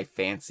strikes my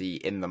fancy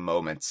in the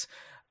moment.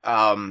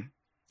 And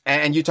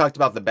you talked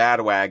about the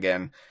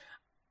bandwagon.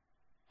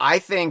 I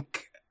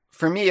think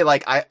for me,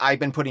 like I've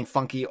been putting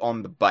Funky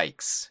on the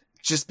bikes.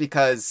 Just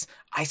because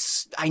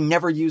I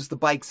never used the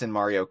bikes in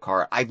Mario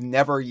Kart. I've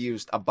never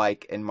used a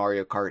bike in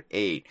Mario Kart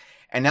 8.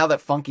 And now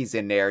that Funky's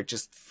in there, it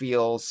just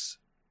feels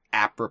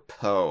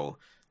apropos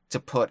to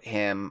put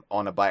him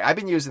on a bike. I've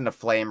been using the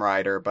Flame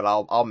Rider, but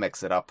I'll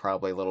mix it up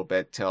probably a little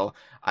bit till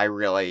I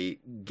really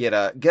get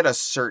a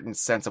certain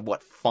sense of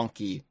what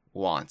Funky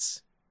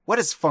wants. What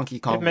does Funky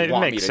Kong want me to do? It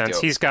makes sense.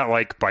 He's got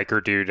like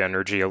biker dude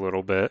energy a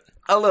little bit.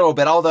 A little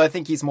bit, although I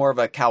think he's more of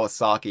a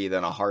Kawasaki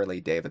than a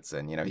Harley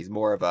Davidson. You know, he's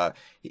more of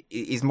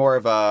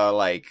a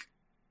like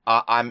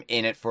I'm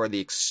in it for the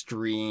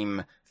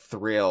extreme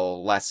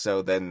thrill, less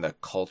so than the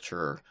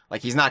culture.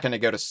 Like he's not going to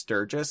go to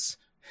Sturgis,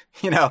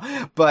 you know,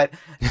 but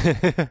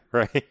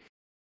right.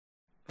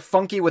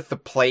 Funky with the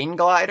plane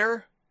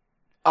glider.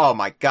 Oh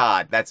my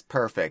God, that's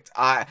perfect.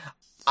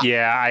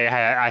 Yeah,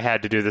 I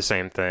had to do the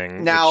same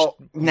thing. Now,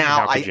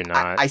 how could you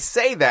not? I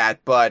say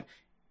that, but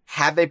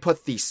had they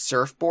put the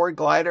surfboard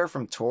glider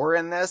from Tour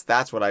in this,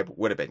 that's what I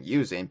would have been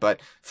using.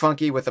 But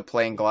Funky with the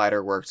plane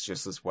glider works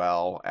just as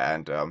well.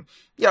 And,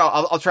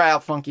 I'll try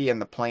out Funky in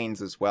the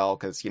planes as well,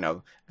 because,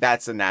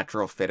 that's a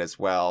natural fit as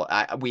well.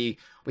 We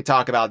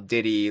talk about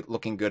Diddy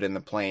looking good in the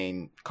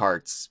plane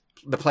karts,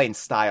 the plane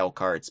style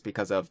karts,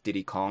 because of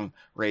Diddy Kong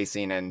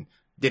Racing and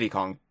Diddy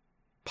Kong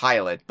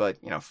Pilot. But,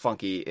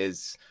 Funky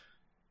is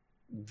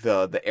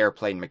the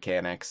airplane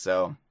mechanic,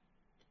 so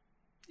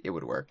it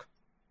would work.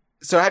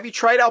 So have you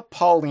tried out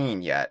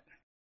Pauline yet?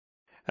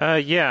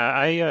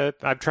 Yeah,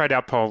 I've tried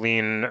out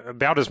Pauline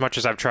about as much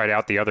as I've tried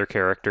out the other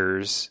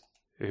characters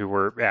who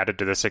were added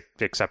to this,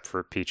 except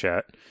for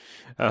Peachette.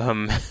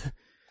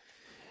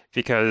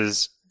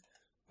 Because,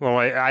 well,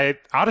 I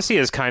Odyssey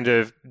has kind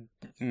of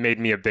made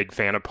me a big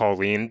fan of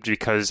Pauline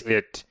because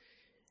it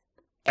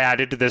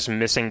added this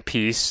missing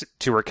piece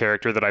to her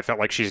character that I felt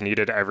like she's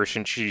needed ever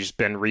since she's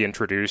been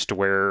reintroduced,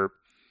 where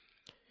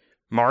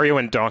Mario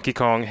and Donkey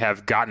Kong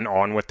have gotten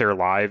on with their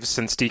lives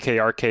since DK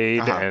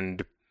Arcade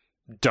and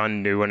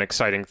done new and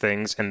exciting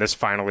things, and this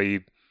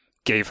finally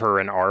gave her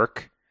an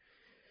arc.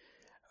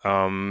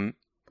 And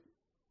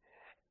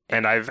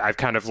I've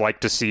kind of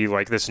liked to see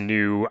like this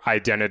new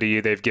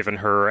identity they've given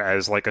her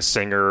as like a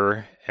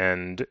singer,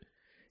 and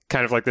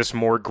kind of like this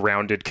more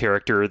grounded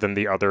character than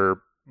the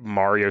other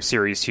Mario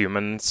series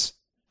humans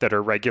that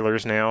are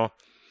regulars now.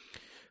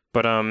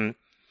 But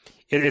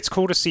it's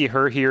cool to see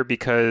her here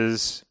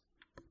because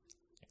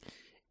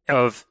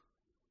of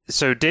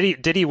Diddy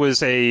and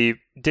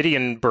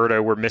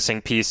Birdo were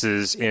missing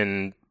pieces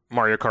in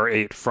Mario Kart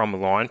 8 from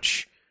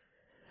launch.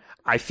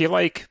 I feel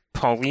like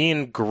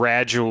Pauline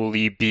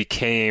gradually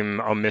became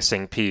a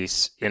missing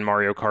piece in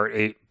Mario Kart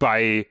 8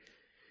 by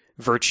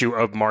virtue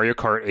of Mario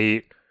Kart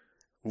 8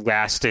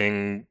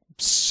 lasting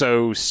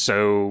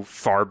so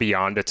far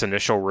beyond its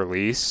initial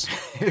release.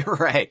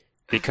 Right.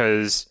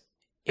 Because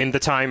in the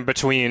time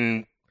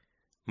between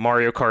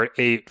Mario Kart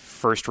 8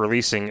 first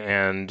releasing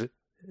and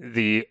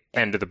the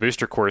end of the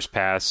Booster Course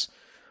Pass,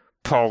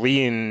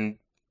 Pauline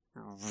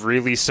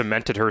really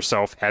cemented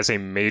herself as a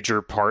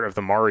major part of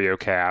the Mario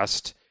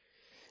cast,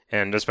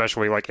 and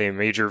especially like a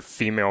major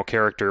female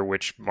character,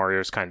 which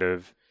Mario's kind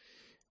of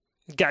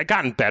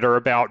gotten better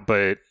about,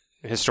 but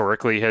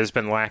historically has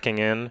been lacking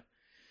in.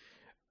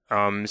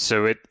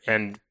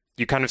 And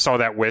you kind of saw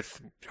that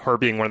with her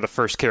being one of the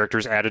first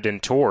characters added in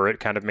Tour. It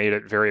kind of made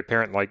it very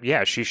apparent, like,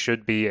 yeah, she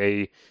should be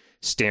a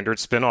standard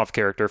spin-off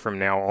character from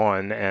now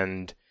on,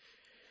 and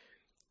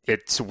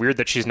it's weird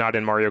that she's not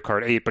in Mario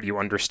Kart 8, but you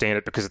understand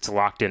it because it's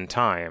locked in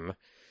time.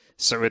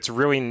 So it's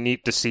really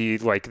neat to see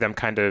like them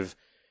kind of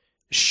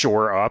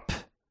shore up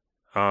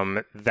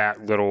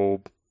that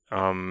little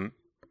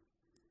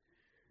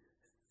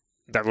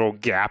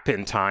gap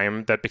in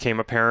time that became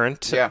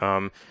apparent.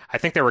 Yeah. I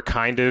think they were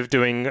kind of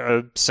doing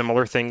a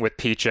similar thing with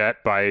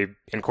Peachette by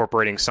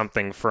incorporating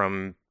something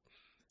from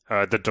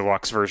the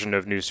deluxe version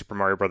of New Super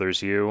Mario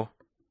Bros. U.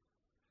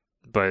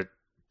 But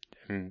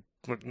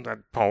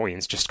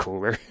Pauline's just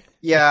cooler.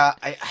 Yeah,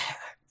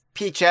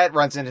 Peachette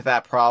runs into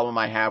that problem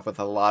I have with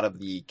a lot of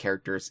the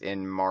characters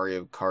in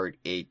Mario Kart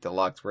 8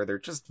 Deluxe, where they're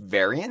just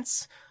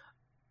variants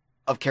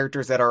of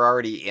characters that are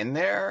already in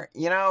there,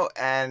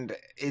 and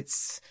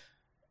it's...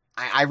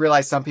 I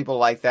realize some people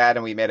like that,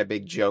 and we made a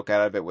big joke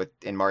out of it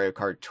in Mario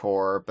Kart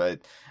Tour,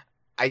 but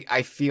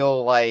I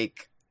feel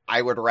like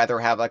I would rather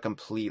have a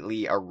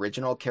completely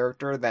original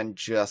character than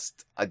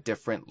just a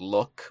different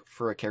look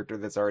for a character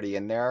that's already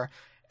in there.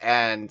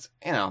 And,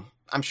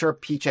 I'm sure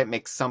Peachette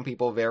makes some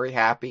people very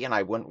happy, and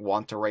I wouldn't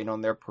want to rain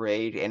on their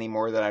parade any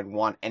more than I'd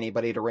want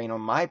anybody to rain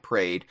on my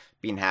parade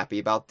being happy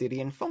about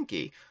Diddy and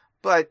Funky.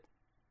 But,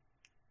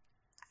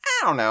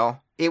 I don't know.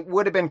 It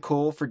would have been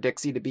cool for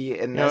Dixie to be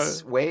in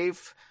this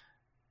wave.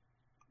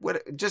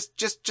 Just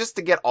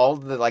to get all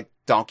the, like,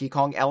 Donkey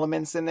Kong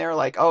elements in there.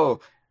 Like,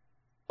 oh,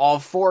 all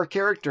 4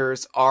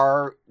 characters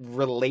are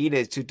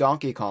related to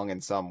Donkey Kong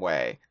in some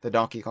way. The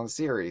Donkey Kong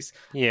series.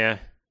 Yeah.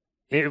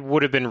 It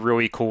would have been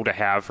really cool to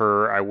have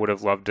her. I would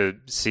have loved to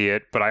see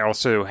it, but I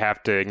also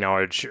have to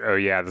acknowledge, oh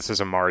yeah, this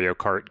is a Mario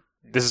Kart.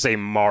 This is a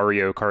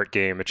Mario Kart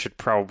game. It should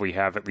probably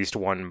have at least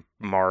one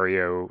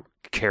Mario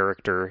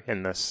character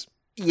in this.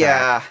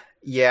 Yeah,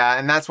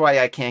 and that's why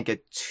I can't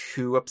get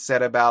too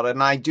upset about it.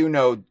 And I do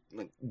know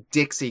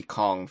Dixie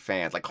Kong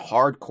fans, like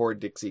hardcore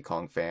Dixie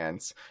Kong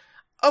fans,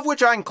 of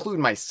which I include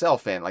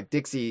myself in. Like,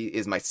 Dixie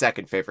is my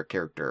second favorite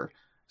character.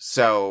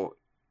 So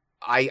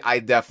I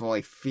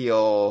definitely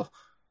feel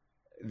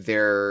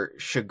their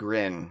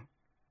chagrin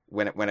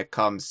when it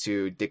comes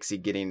to Dixie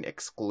getting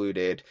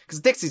excluded, because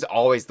Dixie's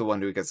always the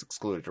one who gets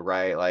excluded,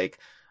 right? Like,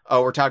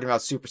 oh, we're talking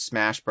about Super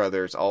Smash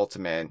Brothers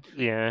Ultimate.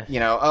 Yeah.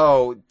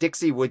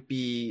 Dixie would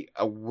be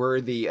a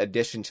worthy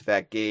addition to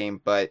that game,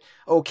 but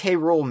K.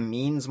 Rool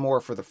means more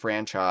for the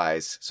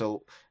franchise,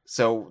 so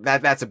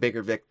that's a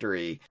bigger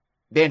victory.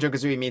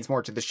 Banjo-Kazooie means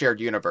more to the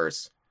shared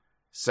universe.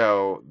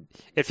 So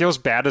it feels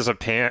bad as a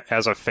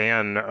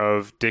fan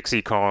of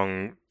Dixie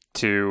Kong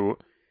to...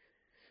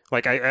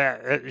 Like,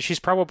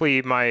 she's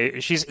probably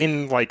she's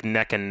in, like,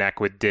 neck and neck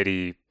with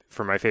Diddy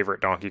for my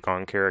favorite Donkey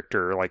Kong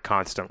character, like,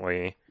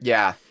 constantly.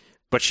 Yeah.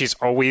 But she's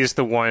always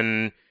the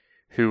one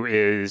who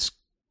is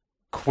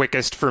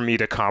quickest for me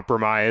to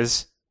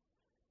compromise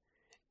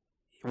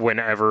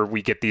whenever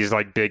we get these,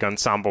 like, big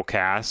ensemble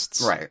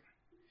casts. Right.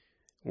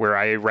 Where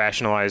I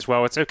rationalize,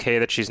 well, it's okay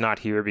that she's not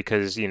here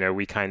because,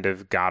 we kind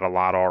of got a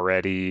lot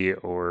already,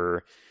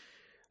 or...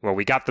 Well,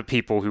 we got the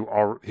people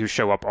who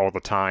show up all the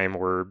time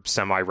or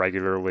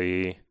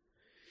semi-regularly.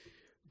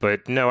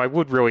 But no, I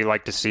would really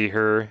like to see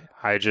her.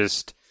 I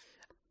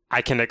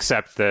can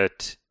accept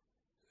that.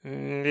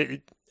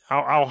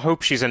 I'll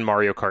hope she's in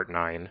Mario Kart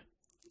 9.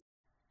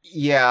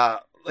 Yeah,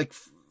 like,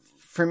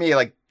 for me,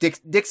 like,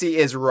 Dixie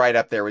is right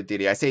up there with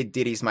Diddy. I say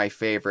Diddy's my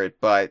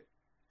favorite, but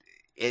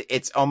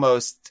it's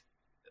almost,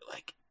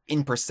 like,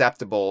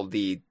 imperceptible,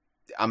 the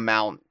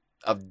amount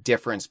of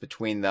difference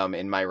between them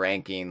in my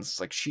rankings.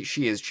 Like,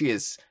 she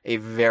is a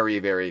very,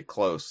 very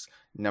close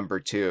number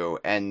 2,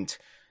 and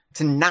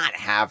to not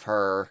have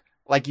her,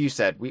 like you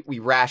said, we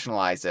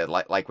rationalize it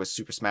like with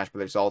Super Smash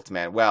Bros.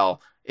 Ultimate. Well,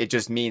 it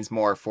just means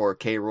more for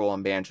K. Rool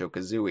and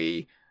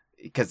Banjo-Kazooie,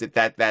 because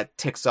that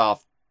ticks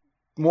off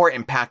more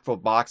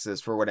impactful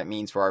boxes for what it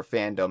means for our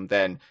fandom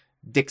than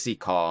Dixie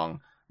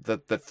Kong, the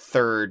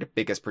third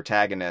biggest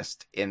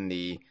protagonist in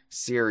the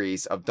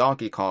series of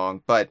Donkey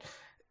Kong.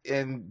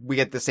 And we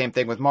get the same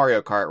thing with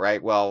Mario Kart,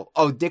 right? Well,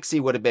 Dixie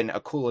would have been a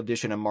cool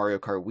addition of Mario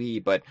Kart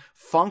Wii, but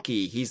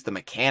Funky, he's the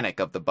mechanic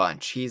of the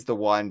bunch. He's the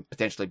one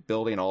potentially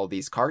building all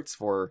these karts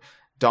for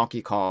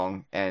Donkey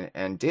Kong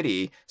and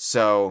Diddy.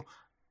 So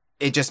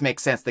it just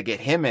makes sense to get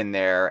him in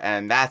there,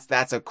 and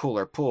that's a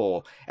cooler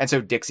pull. And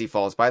so Dixie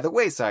falls by the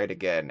wayside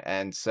again.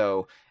 And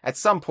so at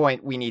some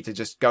point we need to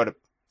just go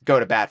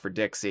to bat for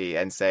Dixie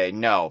and say,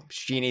 no,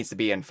 she needs to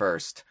be in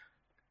first.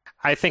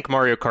 I think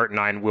Mario Kart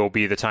 9 will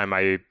be the time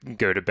I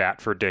go to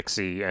bat for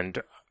Dixie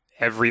and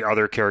every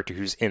other character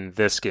who's in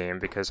this game,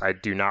 because I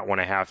do not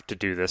want to have to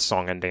do this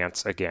song and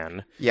dance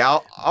again. Yeah,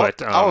 I'll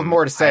have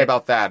more to say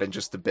about that in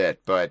just a bit,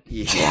 but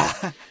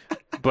yeah.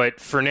 But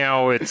for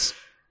now, it's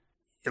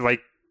like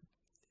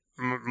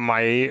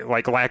my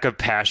lack of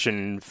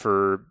passion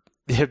for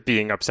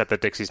being upset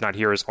that Dixie's not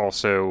here is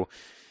also...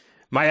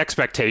 My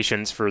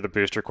expectations for the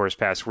Booster Course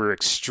Pass were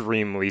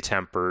extremely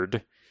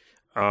tempered.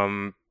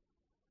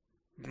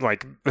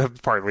 like,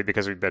 partly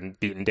because we've been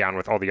beaten down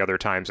with all the other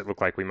times it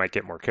looked like we might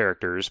get more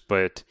characters,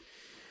 but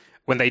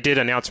when they did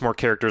announce more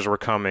characters were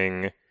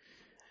coming,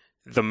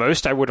 the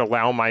most I would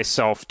allow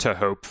myself to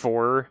hope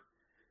for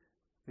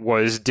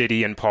was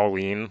Diddy and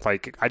Pauline.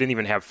 Like, I didn't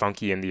even have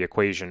Funky in the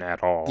equation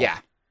at all. Yeah.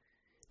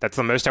 That's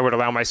the most I would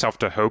allow myself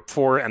to hope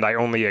for, and I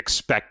only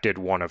expected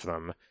one of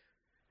them.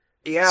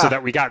 Yeah. So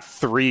that we got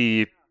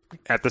 3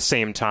 at the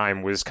same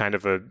time was kind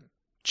of a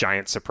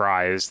giant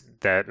surprise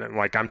that,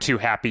 like, I'm too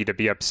happy to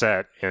be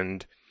upset.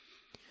 And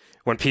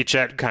when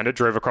Peachette kind of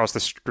drove across the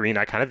screen,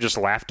 I kind of just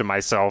laughed to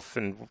myself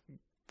and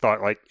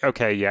thought, like,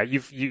 okay, yeah,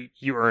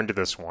 you earned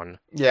this one.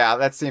 Yeah,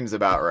 that seems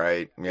about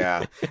right.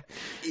 Yeah.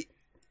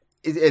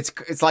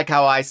 It's like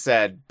how I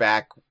said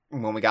back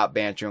when we got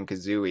Banjo and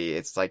Kazooie.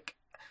 It's like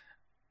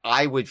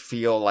I would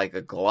feel like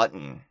a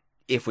glutton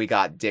if we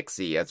got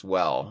Dixie as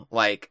well.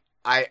 Like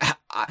I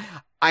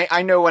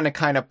know when to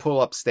kind of pull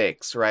up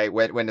stakes, right?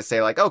 When to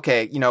say like,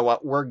 okay, you know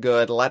what, we're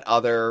good. Let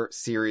other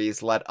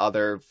series, let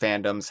other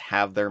fandoms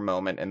have their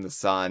moment in the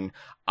sun.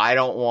 I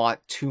don't want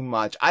too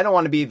much. I don't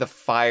want to be the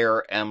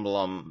Fire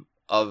Emblem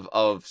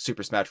of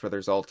Super Smash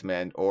Bros.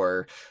 Ultimate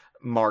or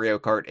Mario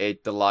Kart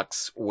 8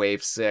 Deluxe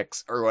Wave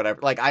 6 or whatever.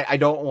 Like, I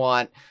don't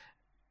want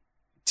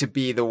to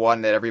be the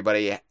one that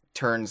everybody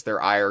turns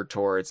their ire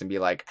towards and be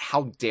like,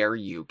 how dare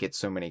you get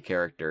so many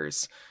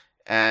characters?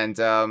 And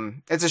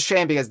it's a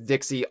shame because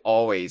Dixie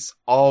always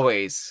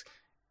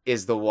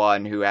is the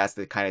one who has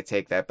to kind of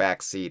take that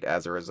back seat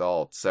as a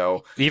result.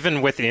 So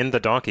even within the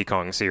Donkey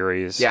Kong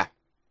series.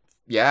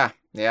 Yeah.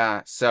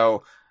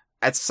 So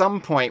at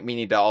some point we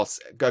need to all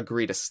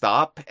agree to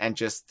stop and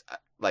just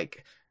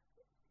like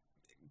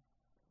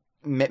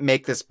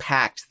make this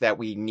pact that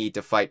we need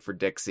to fight for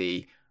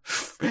Dixie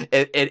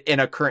in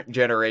a current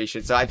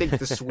generation. So I think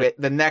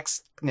the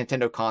next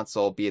Nintendo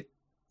console, be it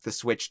the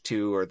Switch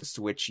 2 or the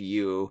Switch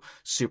U,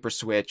 Super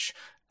Switch,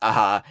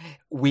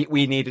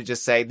 we need to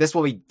just say this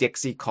will be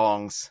Dixie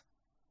Kong's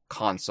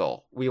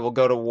console. We will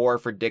go to war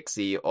for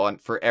Dixie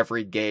for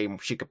every game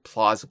she could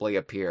plausibly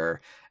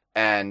appear,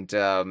 and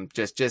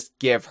just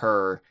give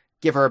her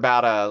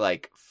about a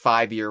like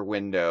 5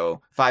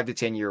 to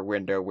 10 year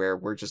window where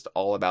we're just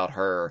all about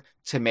her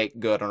to make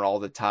good on all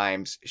the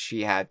times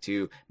she had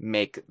to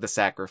make the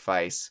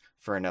sacrifice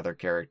for another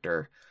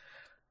character.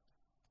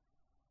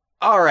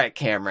 All right,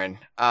 Cameron.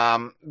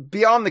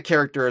 Beyond the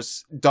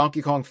characters,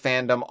 Donkey Kong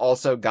fandom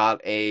also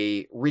got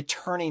a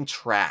returning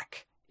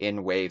track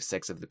in Wave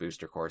 6 of the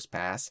Booster Course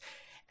Pass.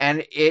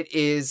 And it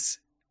is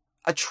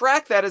a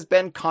track that has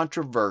been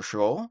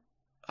controversial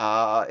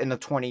in the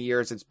 20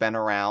 years it's been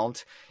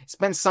around. It's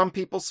been some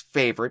people's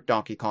favorite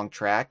Donkey Kong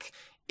track.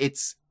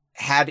 It's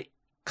had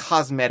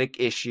cosmetic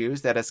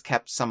issues that has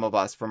kept some of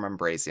us from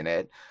embracing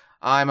it.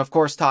 I'm, of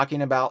course,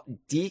 talking about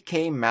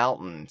DK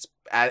Mountain,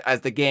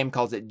 as the game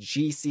calls it,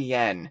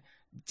 GCN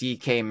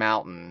DK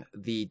Mountain,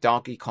 the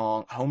Donkey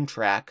Kong home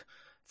track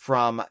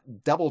from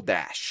Double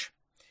Dash.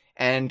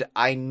 And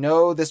I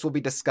know this will be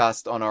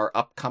discussed on our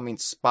upcoming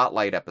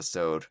Spotlight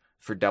episode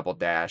for Double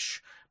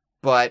Dash,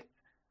 but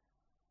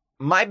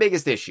my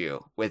biggest issue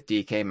with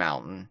DK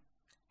Mountain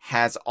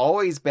has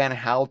always been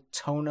how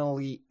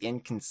tonally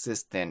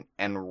inconsistent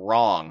and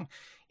wrong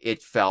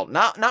it felt.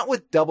 Not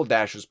with Double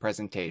Dash's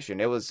presentation.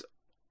 It was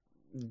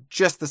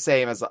just the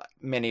same as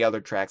many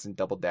other tracks in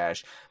Double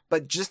Dash,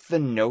 but just the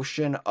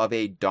notion of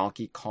a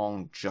Donkey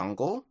Kong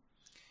jungle,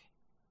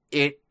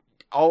 it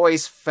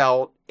always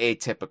felt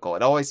atypical.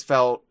 It always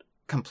felt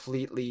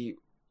completely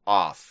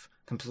off,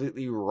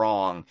 completely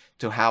wrong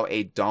to how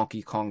a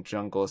Donkey Kong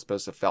jungle is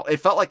supposed to feel. It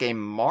felt like a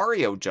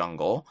Mario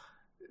jungle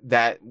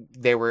that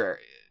they were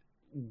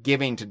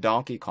giving to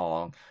Donkey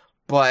Kong,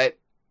 but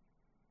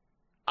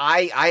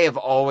I have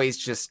always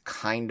just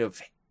kind of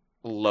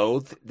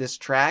loathed this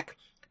track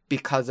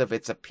because of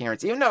its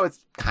appearance. Even though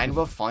it's kind of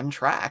a fun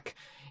track,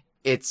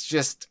 it's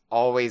just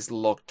always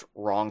looked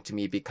wrong to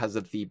me because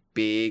of the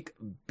big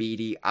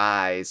beady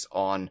eyes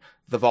on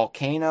the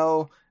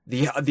volcano,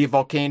 the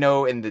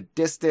volcano in the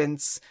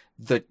distance,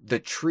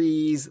 the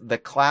trees, the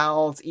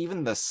clouds,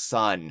 even the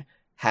sun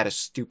had a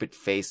stupid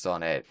face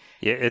on it.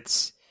 Yeah,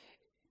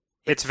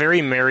 it's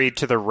very married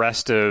to the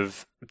rest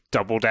of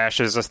Double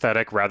Dash's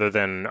aesthetic rather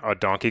than a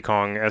Donkey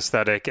Kong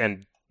aesthetic,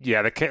 and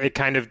yeah, it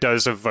kind of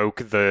does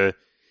evoke the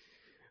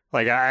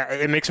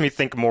it makes me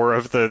think more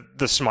of the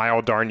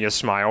Smile Darn Ya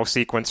Smile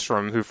sequence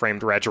from Who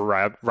Framed Roger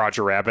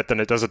Rabbit than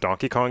it does a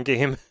Donkey Kong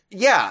game.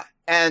 Yeah,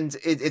 and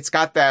it's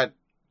got that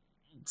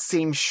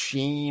same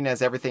sheen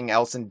as everything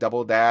else in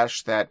Double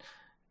Dash, that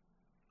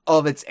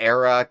of its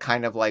era,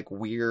 kind of like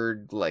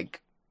weird,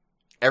 like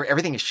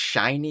everything is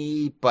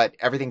shiny, but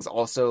everything's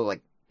also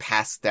like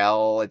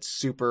pastel. It's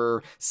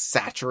super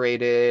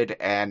saturated,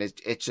 and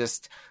it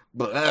just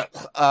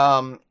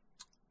bleh.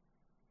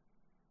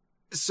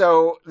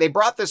 So they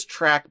brought this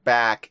track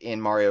back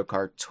in Mario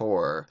Kart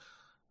Tour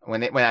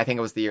when I think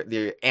it was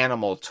the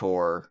Animal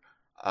Tour.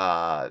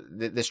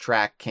 This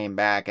track came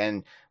back,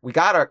 and we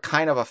got a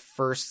kind of a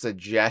first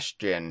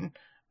suggestion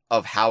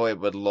of how it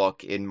would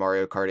look in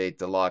Mario Kart 8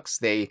 Deluxe.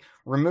 They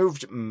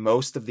removed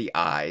most of the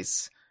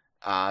eyes.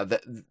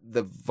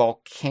 The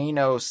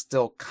volcano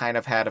still kind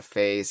of had a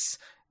face.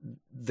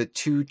 The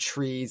two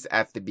trees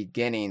at the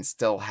beginning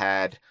still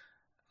had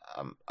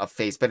a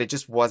face, but it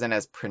just wasn't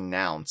as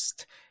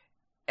pronounced.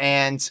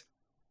 And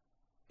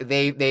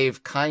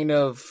they've kind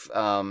of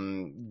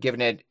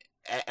given it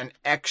an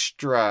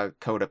extra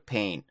coat of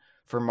paint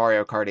for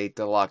Mario Kart 8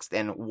 Deluxe.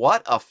 And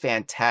what a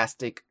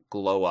fantastic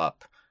glow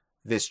up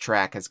this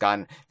track has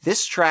gotten.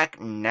 This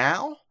track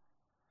now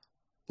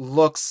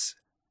looks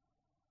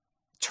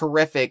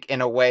terrific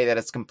in a way that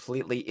is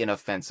completely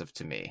inoffensive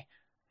to me.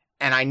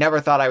 And I never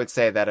thought I would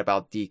say that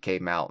about DK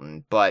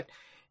Mountain, but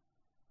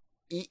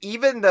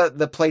even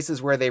the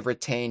places where they've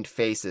retained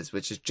faces,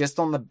 which is just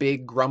on the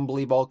big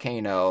grumbly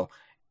volcano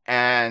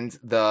and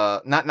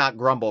the not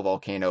grumble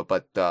volcano,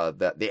 but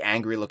the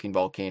angry looking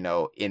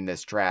volcano in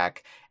this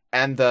track,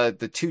 and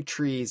the two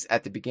trees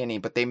at the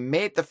beginning, but they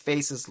made the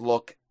faces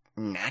look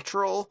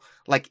natural.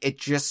 Like it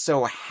just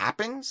so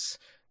happens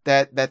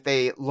that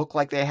they look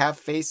like they have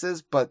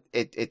faces, but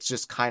it's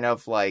just kind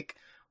of like,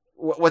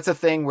 what's a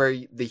thing where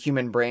the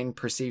human brain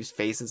perceives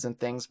faces and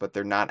things, but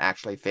they're not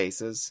actually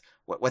faces?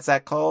 What's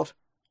that called?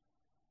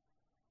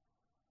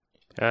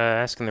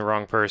 Asking the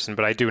wrong person,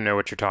 but I do know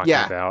what you're talking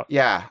about.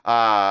 Yeah.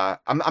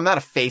 I'm not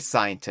a face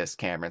scientist,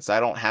 Cameron, so I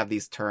don't have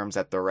these terms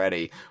at the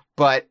ready,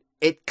 but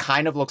it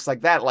kind of looks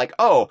like that. Like,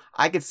 oh,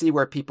 I could see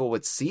where people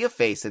would see a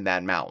face in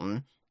that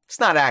mountain. It's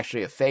not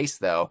actually a face,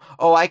 though.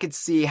 Oh, I could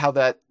see how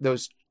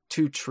those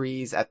two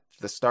trees at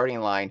the starting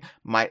line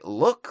might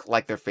look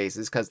like their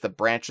faces because the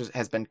branches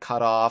has been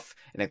cut off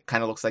and it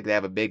kind of looks like they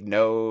have a big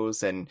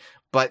nose,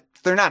 but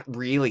they're not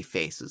really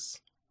faces.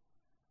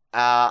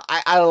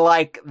 I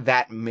like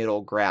that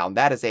middle ground.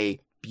 That is a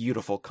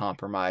beautiful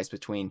compromise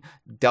between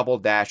Double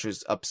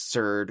Dash's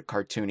absurd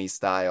cartoony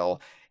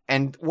style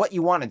and what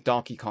you want a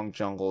Donkey Kong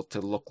jungle to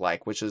look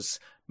like, which is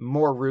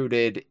more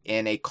rooted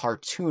in a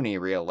cartoony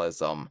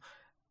realism.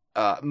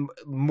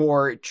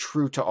 More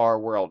true to our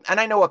world. And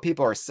I know what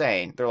people are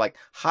saying. They're like,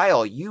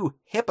 Hyle, you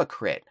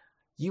hypocrite.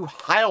 You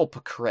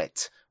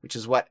Hylepocrite, which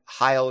is what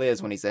Hyle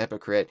is when he's a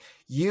hypocrite.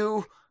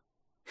 You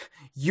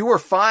were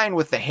fine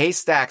with the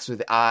haystacks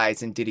with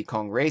eyes in Diddy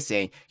Kong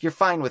Racing. You're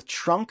fine with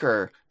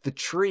Trunker, the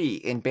tree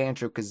in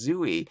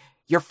Banjo-Kazooie.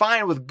 You're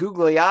fine with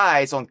googly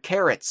eyes on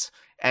carrots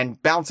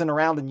and bouncing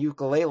around in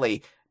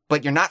Ukulele.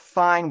 But you're not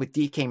fine with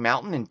DK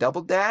Mountain and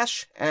Double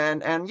Dash?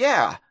 And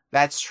yeah,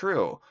 that's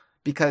true.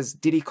 Because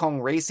Diddy Kong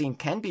Racing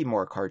can be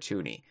more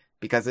cartoony,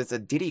 because it's a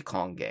Diddy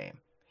Kong game.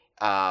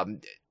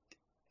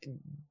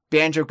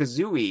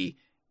 Banjo-Kazooie,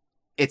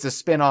 it's a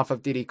spin-off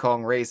of Diddy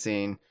Kong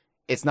Racing.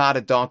 It's not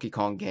a Donkey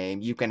Kong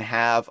game. You can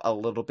have a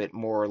little bit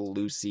more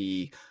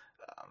loosey,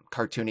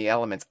 cartoony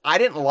elements. I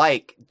didn't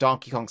like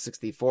Donkey Kong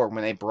 64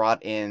 when they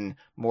brought in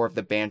more of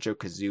the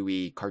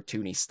Banjo-Kazooie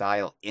cartoony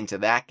style into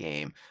that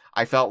game.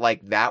 I felt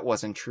like that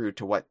wasn't true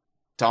to what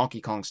Donkey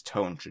Kong's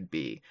tone should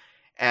be.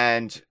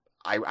 And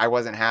I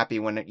wasn't happy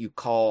when you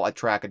call a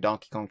track a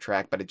Donkey Kong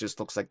track, but it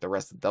just looks like the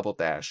rest of Double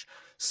Dash.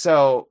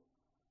 So,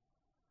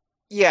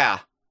 yeah,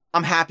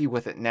 I'm happy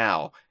with it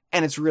now.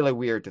 And it's really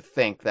weird to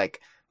think,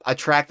 like, a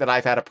track that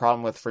I've had a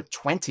problem with for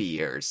 20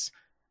 years,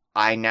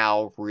 I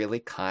now really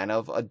kind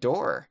of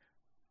adore.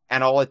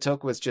 And all it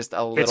took was just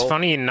a little... It's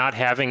funny not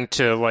having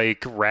to,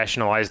 like,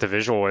 rationalize the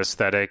visual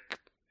aesthetic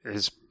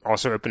has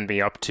also opened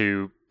me up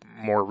to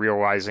more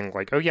realizing,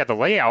 like, oh yeah, the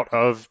layout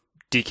of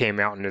DK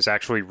Mountain is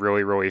actually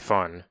really, really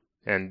fun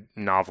and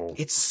novel.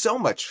 It's so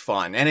much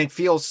fun, and it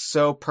feels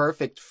so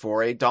perfect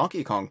for a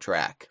Donkey Kong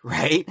track,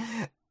 right?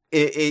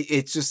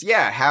 It's just,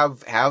 yeah,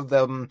 have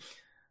them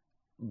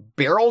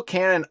barrel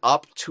cannon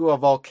up to a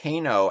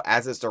volcano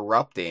as it's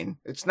erupting.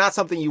 It's not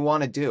something you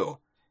want to do.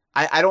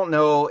 I don't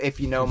know if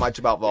you know much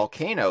about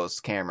volcanoes,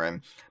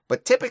 Cameron,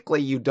 but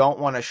typically you don't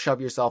want to shove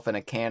yourself in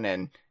a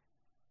cannon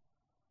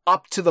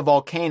up to the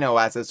volcano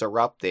as it's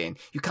erupting.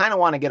 You kind of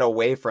want to get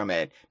away from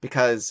it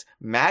because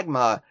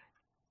magma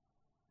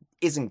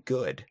isn't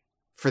good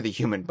for the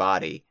human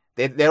body.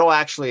 They'll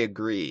actually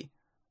agree.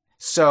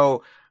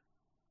 So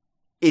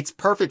it's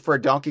perfect for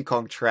a Donkey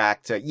Kong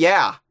track to,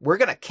 yeah, we're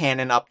going to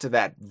cannon up to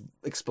that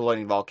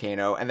exploding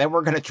volcano and then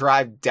we're going to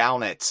drive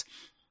down it.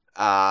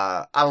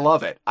 I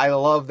love it. I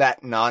love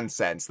that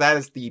nonsense. That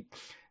is the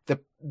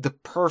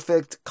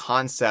perfect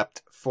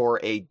concept for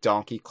a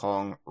Donkey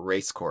Kong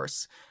race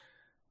course.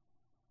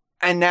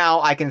 And now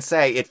I can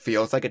say it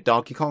feels like a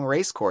Donkey Kong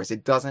race course.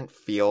 It doesn't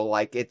feel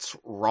like it's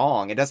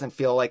wrong. It doesn't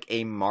feel like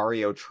a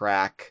Mario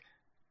track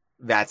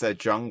that's a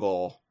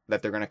jungle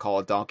that they're going to call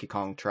a Donkey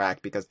Kong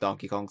track because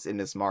Donkey Kong's in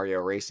this Mario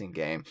racing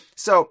game.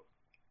 So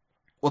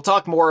we'll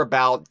talk more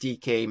about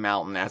DK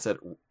Mountain as it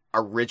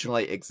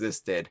originally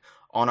existed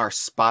on our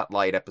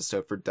Spotlight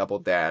episode for Double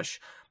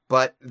Dash.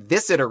 But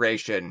this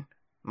iteration,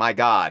 my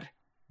God,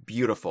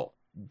 beautiful,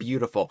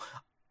 beautiful.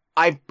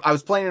 I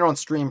was playing it on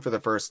stream for the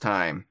first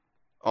time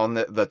on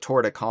the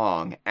Tour de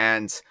Kong,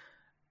 and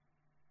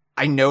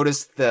I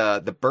noticed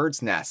the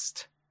bird's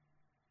nest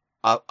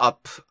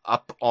up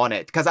on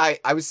it, because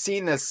I was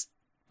seeing this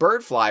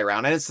bird fly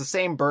around, and it's the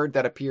same bird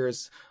that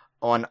appears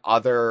on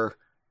other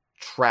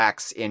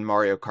tracks in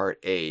Mario Kart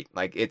 8.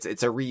 Like it's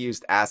a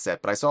reused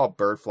asset, but I saw a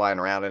bird flying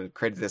around and it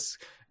created this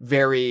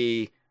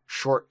very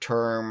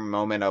short-term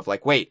moment of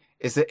like, wait,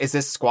 is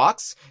this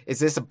Squawks? Is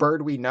this a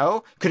bird we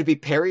know? Could it be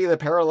Perry the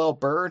parallel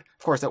bird?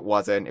 Of course it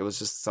wasn't. It was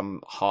just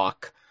some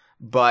hawk.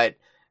 But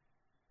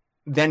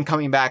then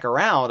coming back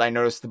around, I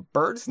noticed the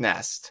bird's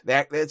nest.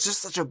 It's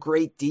just such a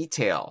great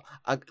detail.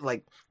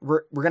 Like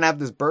we're gonna have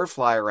this bird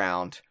fly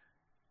around.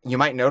 You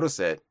might notice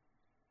it.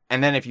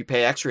 And then if you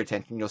pay extra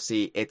attention, you'll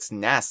see its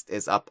nest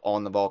is up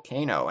on the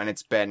volcano and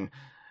it's been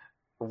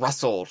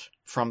rustled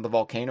from the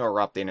volcano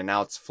erupting and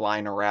now it's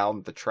flying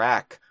around the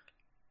track.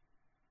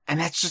 And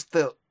that's just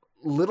the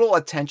little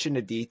attention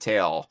to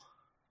detail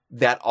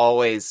that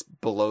always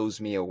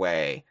blows me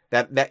away.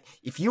 That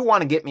if you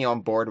want to get me on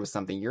board with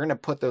something, you're going to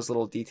put those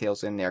little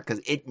details in there because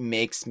it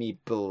makes me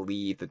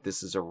believe that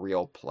this is a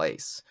real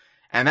place.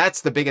 And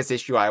that's the biggest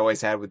issue I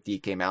always had with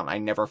DK Mountain. I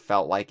never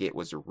felt like it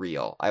was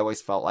real. I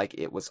always felt like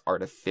it was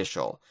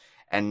artificial.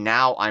 And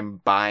now I'm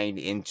buying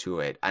into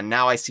it. And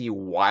now I see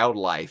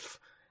wildlife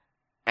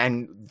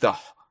and the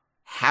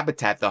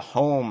habitat, the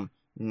home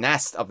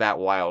nest of that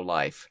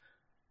wildlife.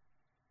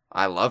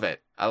 I love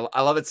it.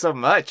 I love it so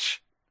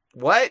much.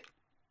 What?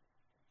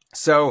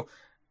 So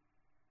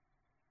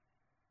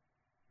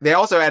they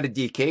also added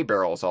DK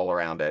barrels all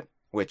around it,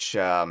 which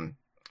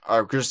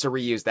are just a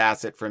reused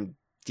asset from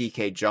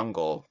DK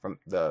Jungle, from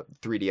the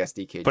 3DS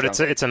DK but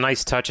Jungle. It's a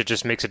nice touch. It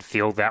just makes it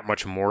feel that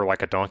much more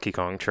like a Donkey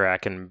Kong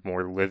track and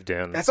more lived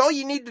in. That's all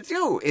you need to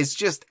do is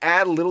just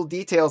add little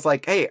details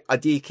like, hey, a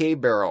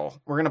DK barrel.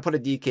 We're going to put a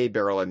DK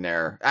barrel in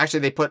there. Actually,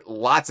 they put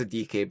lots of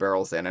DK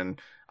barrels in, and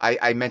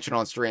I mentioned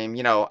on stream,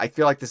 I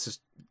feel like this is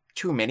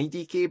too many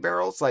DK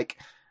barrels. Like,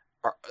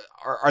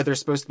 are there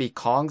supposed to be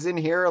Kongs in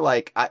here?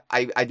 Like,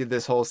 I did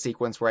this whole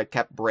sequence where I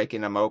kept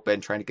breaking them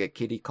open, trying to get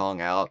Kiddy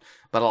Kong out,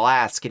 but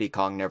alas, Kiddy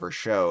Kong never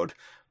showed.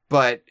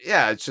 But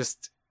yeah, it's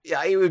just,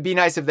 yeah, it would be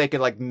nice if they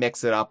could like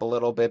mix it up a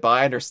little bit, but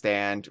I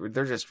understand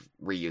they're just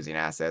reusing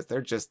assets.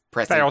 They're just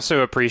pressing. I also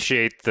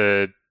appreciate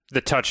the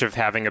touch of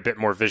having a bit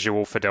more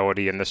visual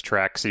fidelity in this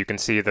track, so you can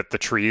see that the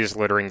trees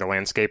littering the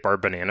landscape are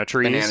banana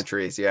trees. Banana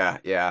trees,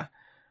 yeah.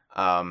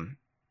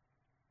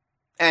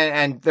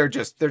 And they're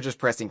just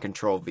pressing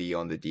Control V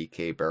on the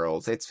DK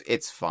barrels.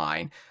 It's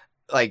fine.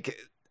 Like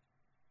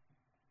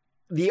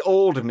the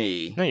old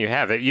me. No, you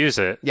have it. Use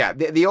it. Yeah,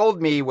 the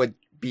old me would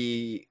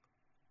be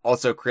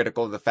also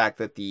critical of the fact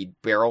that the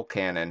barrel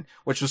cannon,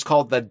 which was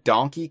called the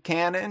Donkey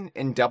Cannon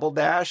in Double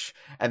Dash,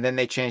 and then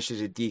they changed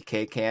it to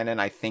DK Cannon,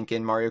 I think,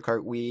 in Mario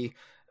Kart Wii,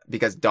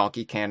 because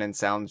Donkey Cannon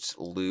sounds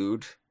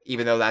lewd,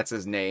 even though that's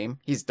his name.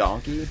 He's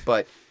Donkey,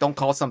 but don't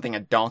call something a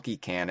Donkey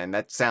Cannon.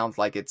 That sounds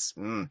like it's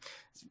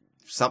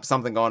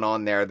something going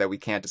on there that we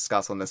can't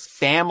discuss on this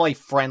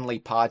family-friendly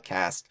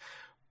podcast.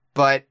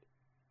 But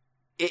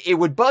it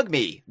would bug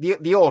me,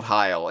 the old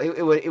Hyle.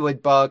 It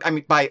would bug, I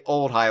mean, by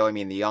old Hyle, I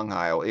mean the young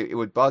Hyle. It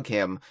would bug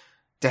him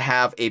to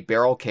have a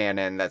barrel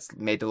cannon that's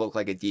made to look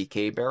like a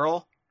DK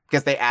barrel,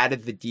 because they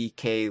added the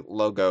DK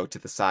logo to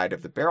the side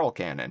of the barrel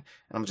cannon.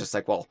 And I'm just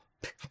like, well,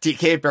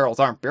 DK barrels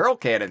aren't barrel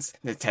cannons,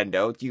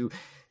 Nintendo.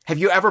 Have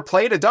you ever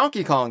played a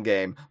Donkey Kong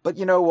game? But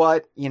you know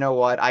what?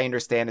 I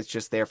understand it's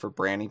just there for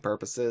branding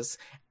purposes,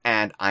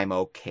 and I'm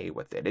okay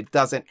with it. It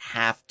doesn't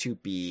have to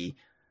be.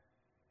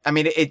 I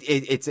mean,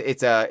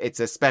 it's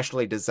a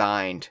specially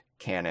designed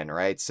cannon,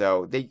 right?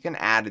 So you can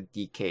add a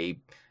DK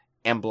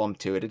emblem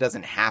to it. It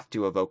doesn't have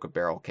to evoke a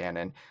barrel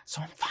cannon.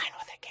 So I'm fine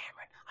with it,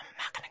 Cameron. I'm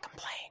not going to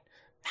complain.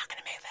 Not going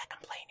to make that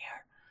complaint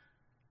here.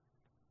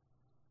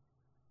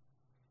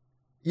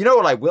 You know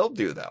what I will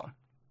do, though?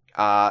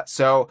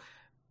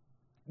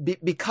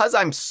 Because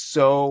I'm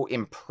so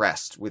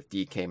impressed with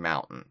DK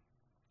Mountain,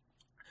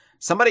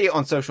 somebody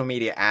on social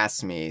media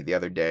asked me the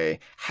other day,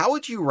 how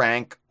would you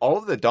rank all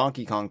of the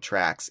Donkey Kong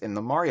tracks in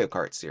the Mario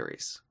Kart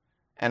series?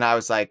 And I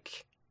was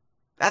like,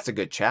 that's a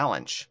good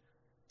challenge.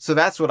 So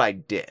that's what I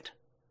did.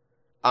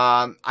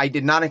 I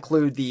did not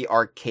include the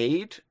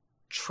arcade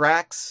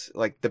tracks,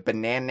 like the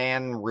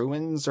Bananan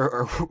Ruins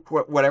or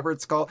whatever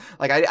it's called.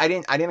 Like I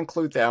didn't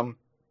include them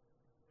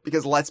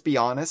because, let's be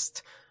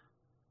honest,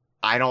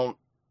 I don't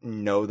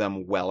know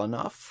them well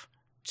enough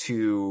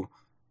to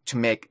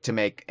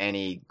make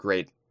any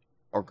great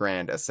or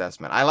grand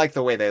assessment. I like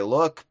the way they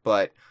look,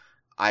 but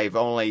I've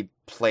only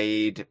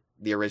played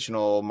the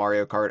original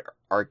Mario Kart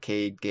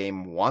arcade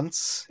game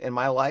once in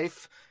my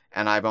life,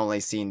 and I've only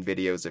seen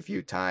videos a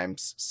few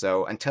times.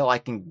 So until I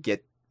can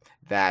get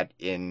that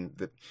in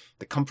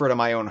the comfort of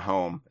my own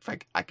home, if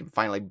I can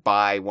finally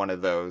buy one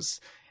of those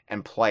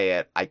and play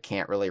it, I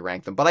can't really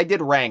rank them. But I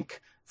did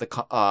rank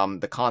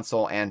the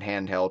console and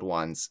handheld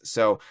ones.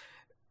 So,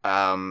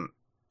 are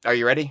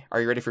you ready? Are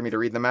you ready for me to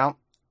read them out?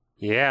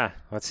 Yeah,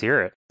 let's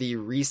hear it. The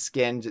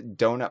reskinned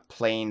Donut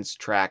Plains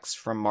tracks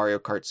from Mario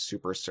Kart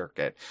Super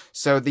Circuit.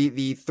 So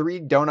the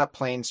 3 Donut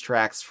Plains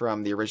tracks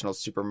from the original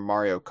Super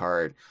Mario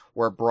Kart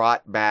were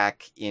brought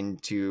back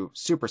into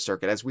Super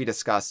Circuit, as we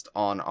discussed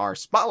on our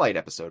Spotlight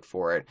episode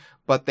for it,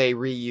 but they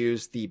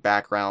reused the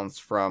backgrounds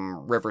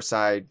from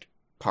Riverside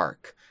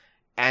Park.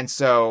 And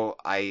so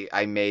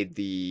I made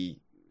the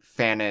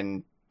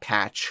fanon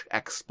patch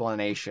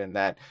explanation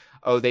that,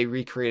 oh, they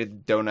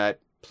recreated Donut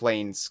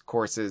Plains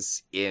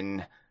courses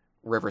in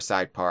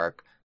Riverside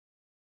Park.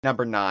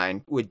 Number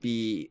 9 would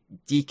be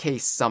DK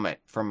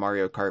Summit from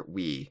Mario Kart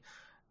Wii.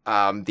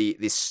 The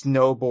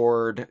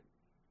snowboard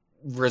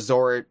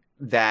resort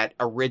that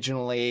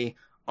originally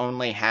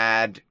only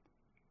had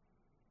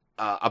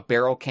a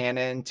barrel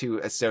cannon to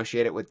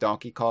associate it with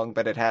Donkey Kong,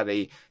 but it had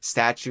a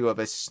statue of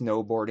a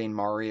snowboarding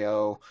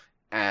Mario,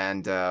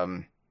 and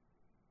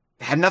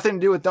had nothing to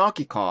do with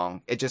Donkey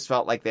Kong. It just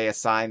felt like they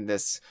assigned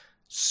this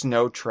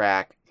snow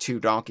track to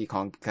Donkey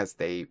Kong because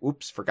they,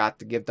 forgot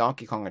to give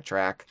Donkey Kong a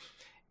track.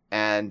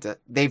 And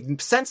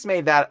they've since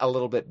made that a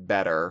little bit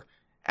better,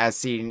 as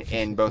seen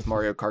in both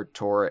Mario Kart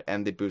Tour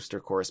and the Booster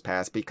Course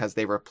Pass, because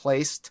they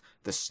replaced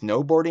the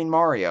snowboarding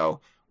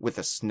Mario with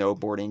a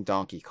snowboarding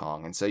Donkey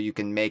Kong. And so you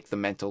can make the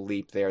mental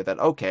leap there that,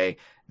 okay,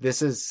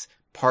 this is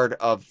part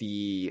of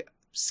the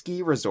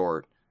ski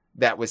resort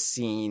that was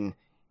seen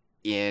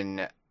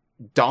in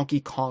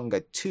Donkey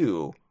Konga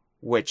 2,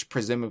 which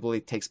presumably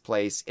takes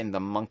place in the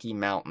Monkey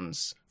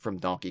Mountains from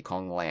Donkey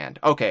Kong Land.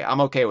 Okay,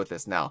 I'm okay with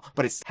this now,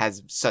 but it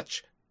has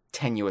such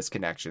tenuous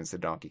connections to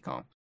Donkey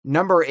Kong.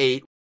 Number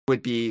 8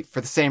 would be,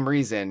 for the same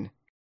reason,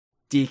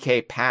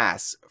 DK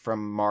Pass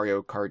from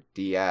Mario Kart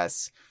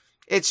DS.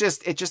 It's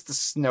just a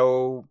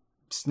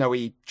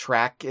snowy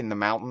track in the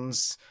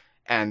mountains,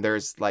 and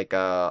there's like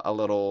a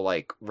little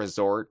like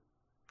resort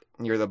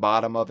near the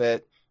bottom of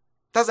it.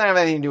 Doesn't have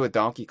anything to do with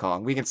Donkey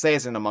Kong. We can say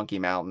it's in the Monkey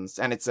Mountains,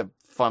 and it's a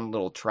fun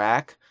little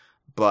track,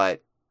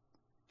 but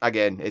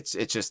again, it's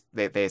just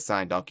they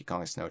assigned Donkey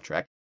Kong a snow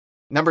track.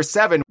 Number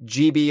 7,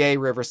 GBA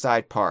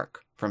Riverside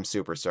Park from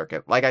Super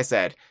Circuit. Like I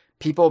said,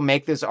 people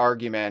make this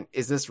argument,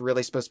 is this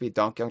really supposed to be a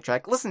Donkey Kong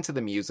track? Listen to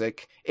the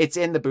music. It's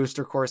in the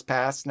Booster Course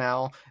Pass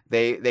now.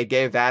 They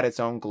gave that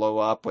its own glow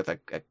up with a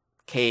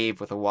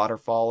cave with a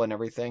waterfall and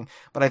everything.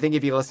 But I think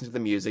if you listen to the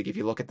music, if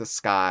you look at the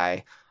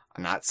sky,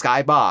 not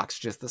skybox,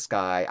 just the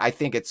sky, I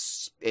think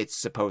it's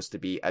supposed to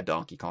be a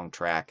Donkey Kong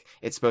track.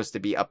 It's supposed to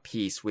be a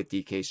piece with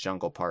DK's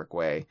Jungle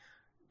Parkway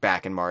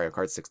back in Mario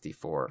Kart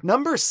 64.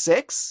 Number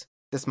 6,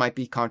 this might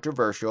be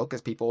controversial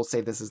because people will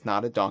say this is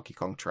not a Donkey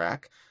Kong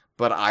track,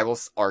 but I will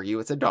argue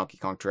it's a Donkey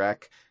Kong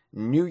track.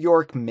 New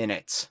York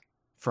Minute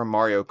from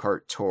Mario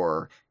Kart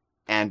Tour,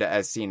 and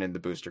as seen in the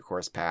Booster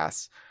Course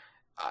Pass.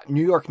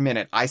 New York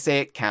Minute, I say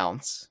it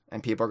counts,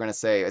 and people are going to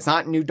say, it's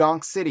not New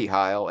Donk City,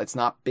 Hyle. It's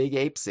not Big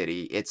Ape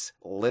City. It's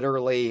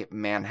literally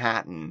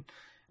Manhattan.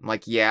 I'm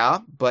like, yeah,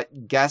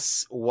 but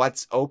guess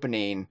what's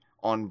opening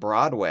on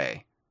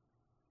Broadway?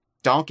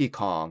 Donkey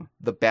Kong,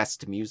 the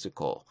best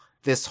musical.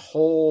 This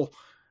whole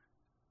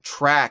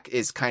track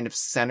is kind of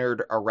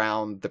centered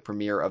around the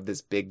premiere of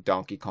this big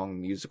Donkey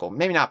Kong musical.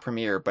 Maybe not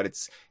premiere, but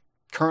it's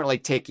currently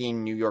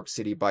taking New York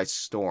City by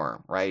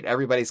storm, right?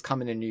 Everybody's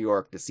coming to New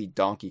York to see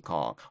Donkey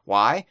Kong.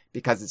 Why?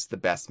 Because it's the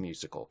best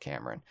musical,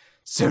 Cameron.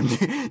 So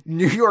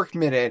New York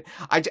Minute,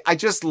 I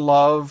just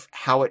love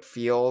how it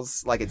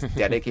feels like it's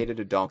dedicated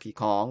to Donkey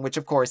Kong, which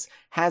of course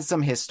has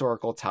some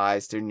historical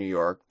ties to New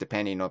York,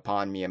 depending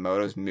upon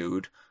Miyamoto's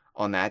mood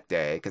on that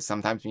day, because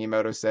sometimes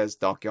Miyamoto says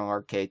Donkey Kong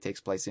Arcade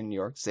takes place in New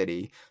York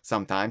City.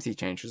 Sometimes he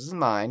changes his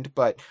mind,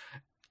 but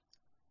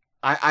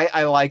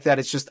I like that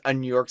it's just a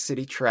New York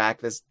City track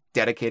that's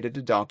dedicated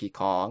to Donkey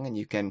Kong, and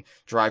you can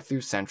drive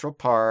through Central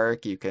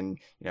Park, you can,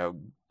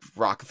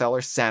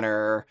 Rockefeller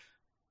Center.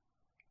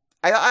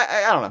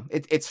 I don't know.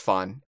 It's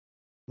fun.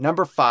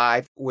 Number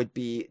 5 would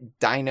be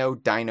Dino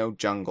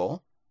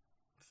Jungle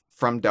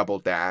from Double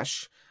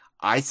Dash.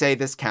 I say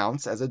this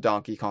counts as a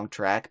Donkey Kong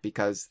track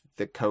because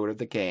the code of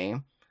the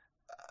game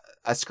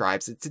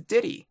ascribes it to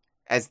Diddy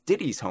as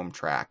Diddy's home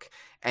track,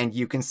 and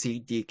you can see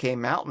DK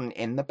Mountain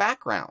in the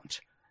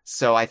background.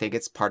 So I think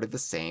it's part of the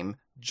same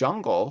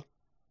jungle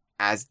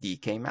as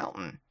DK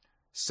Mountain.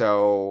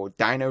 So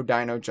Dino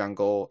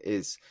Jungle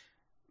is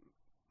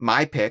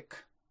my pick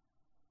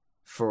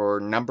for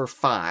number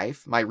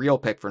 5, my real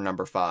pick for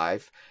number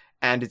 5.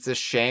 And it's a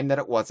shame that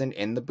it wasn't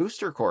in the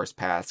Booster Course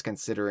Pass,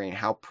 considering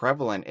how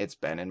prevalent it's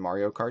been in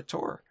Mario Kart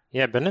Tour.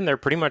 Yeah, been in there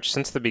pretty much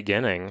since the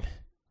beginning.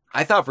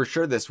 I thought for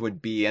sure this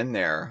would be in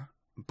there,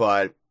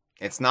 but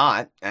it's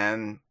not.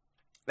 And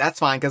that's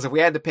fine, because if we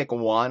had to pick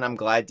one, I'm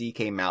glad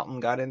DK Mountain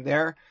got in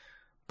there.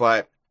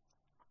 But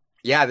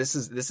yeah, this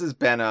has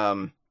been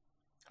a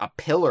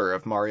pillar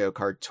of Mario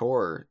Kart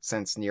Tour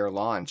since near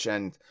launch.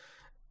 And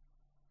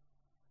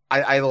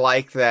I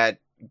like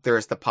that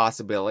there's the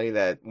possibility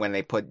that when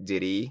they put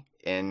Diddy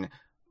in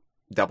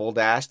Double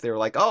Dash, they were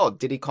like, oh,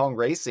 Diddy Kong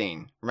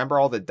Racing. Remember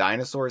all the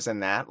dinosaurs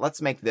in that?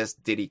 Let's make this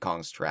Diddy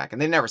Kong's track.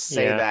 And they never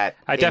say that.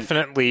 I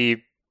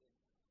definitely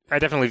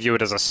view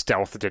it as a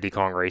stealth Diddy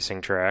Kong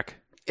Racing track.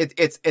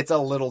 It's a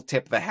little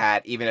tip of the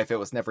hat, even if it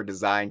was never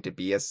designed to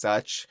be as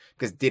such,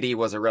 because Diddy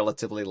was a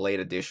relatively late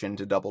addition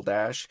to Double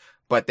Dash.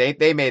 But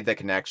they made the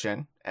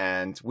connection,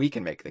 and we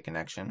can make the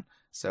connection.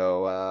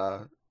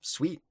 So,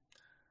 sweet.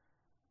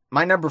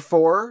 My number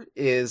 4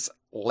 is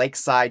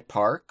Lakeside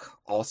Park,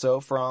 also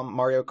from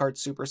Mario Kart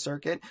Super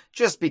Circuit,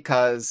 just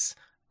because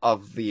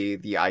of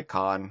the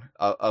icon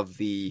of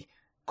the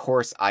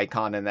course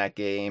icon in that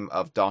game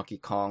of Donkey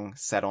Kong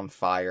set on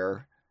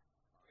fire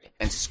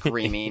and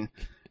screaming.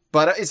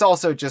 But it's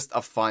also just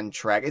a fun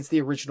track. It's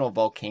the original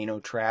volcano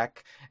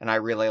track, and I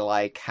really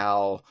like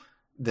how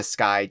the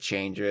sky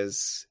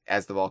changes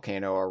as the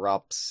volcano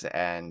erupts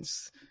and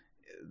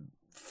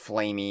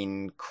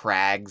flaming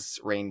crags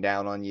rain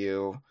down on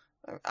you.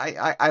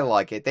 I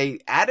like it. They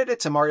added it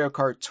to Mario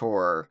Kart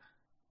Tour.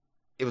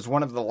 It was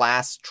one of the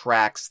last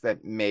tracks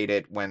that made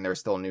it when there's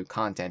still new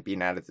content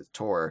being added to the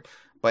tour,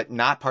 but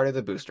not part of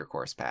the booster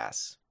course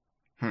pass.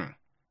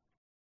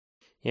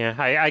 Yeah,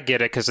 I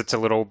get it because it's a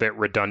little bit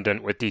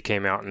redundant with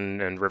DK Mountain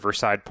and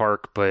Riverside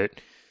Park, but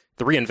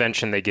the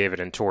reinvention they gave it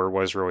in Tour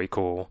was really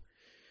cool.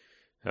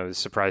 I was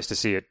surprised to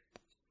see it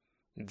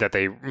that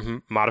they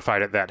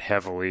modified it that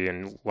heavily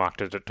and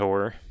locked it at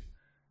Tour.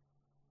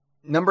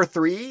 Number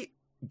 3,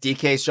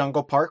 DK's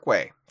Jungle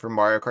Parkway from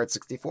Mario Kart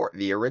 64,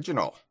 the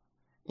original.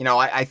 You know,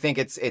 I think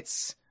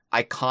it's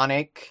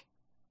iconic.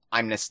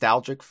 I'm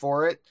nostalgic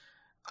for it.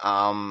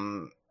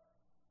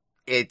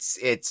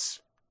 It's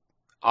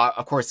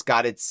of course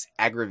got its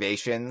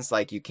aggravations,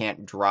 like you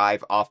can't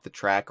drive off the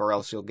track or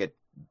else you'll get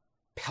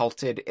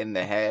pelted in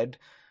the head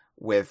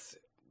with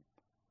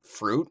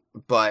fruit,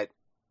 but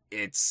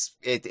it's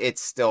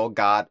still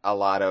got a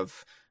lot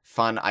of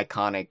fun,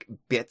 iconic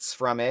bits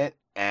from it.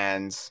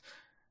 And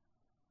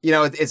you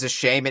know, it's a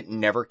shame it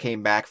never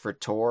came back for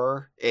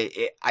Tour.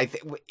 It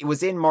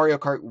was in Mario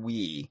Kart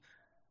Wii,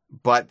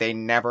 but they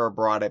never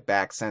brought it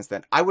back since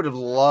then. I would have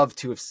loved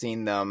to have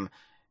seen them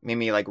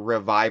maybe like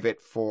revive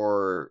it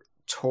for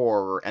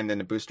Tour and then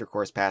a booster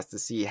course pass to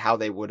see how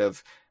they would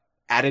have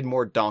added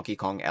more Donkey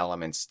Kong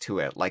elements to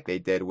it, like they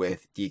did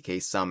with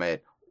DK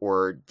Summit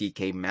or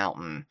DK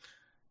Mountain,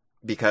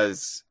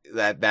 because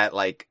that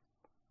like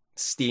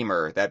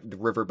steamer, that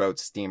riverboat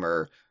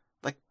steamer,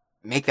 like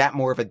make that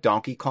more of a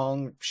Donkey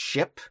Kong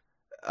ship,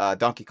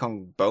 Donkey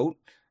Kong boat,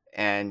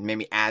 and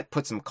maybe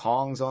put some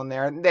Kongs on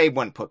there. They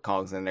wouldn't put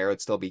Kongs in there;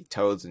 it'd still be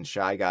Toads and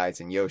Shy Guys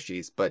and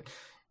Yoshis, but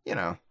you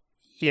know.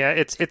 Yeah,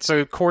 it's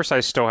a course I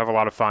still have a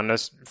lot of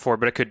fondness for,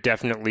 but it could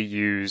definitely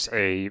use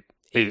a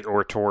 8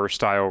 or Tour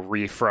style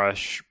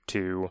refresh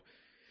to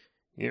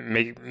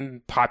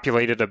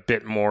populate it a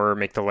bit more,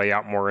 make the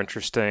layout more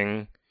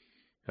interesting.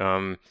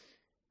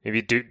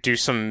 Maybe do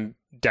some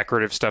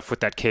decorative stuff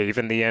with that cave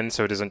in the end,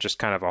 so it isn't just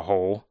kind of a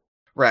hole.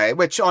 Right,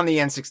 which on the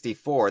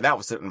N64, that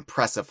was an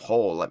impressive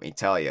hole, let me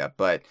tell you.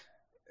 But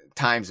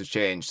times have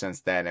changed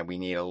since then, and we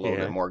need a little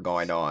bit more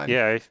going on.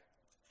 Yeah.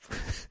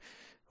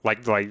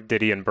 Like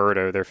Diddy and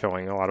Birdo, they're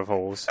filling a lot of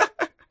holes.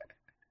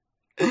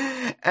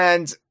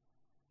 And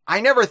I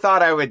never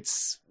thought I would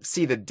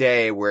see the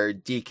day where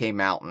DK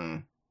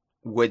Mountain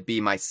would be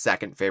my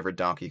second favorite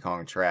Donkey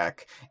Kong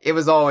track. It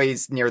was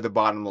always near the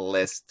bottom of the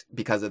list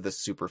because of the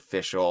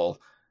superficial,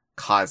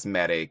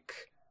 cosmetic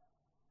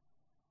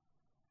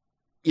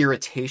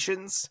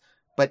irritations.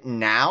 But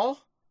now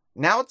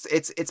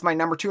it's my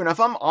number 2. And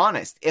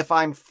if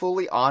I'm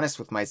fully honest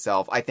with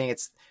myself, I think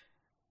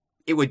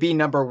it would be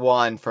number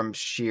 1 from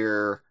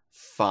sheer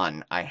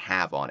fun I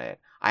have on it.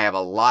 I have a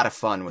lot of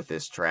fun with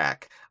this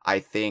track. I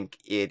think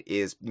it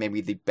is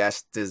maybe the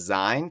best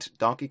designed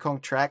Donkey Kong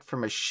track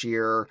from a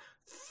sheer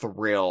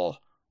thrill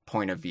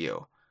point of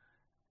view.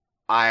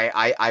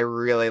 I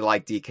really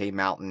like DK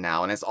Mountain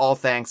now, and it's all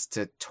thanks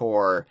to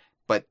Tour,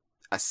 but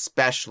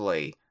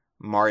especially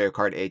Mario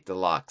Kart 8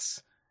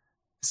 Deluxe.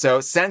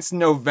 So since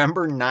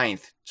November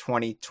 9th,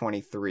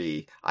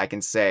 2023, I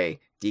can say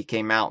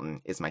DK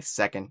Mountain is my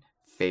second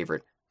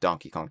favorite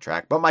Donkey Kong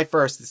track, but my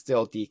first is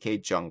still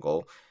DK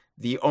Jungle,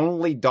 the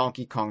only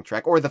Donkey Kong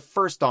track, or the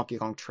first Donkey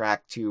Kong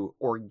track to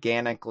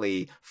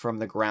organically, from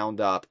the ground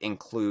up,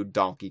 include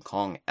Donkey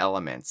Kong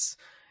elements.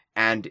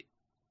 And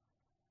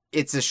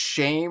it's a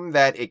shame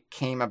that it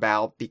came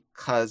about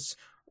because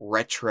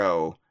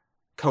Retro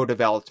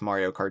co-developed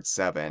Mario Kart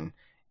 7,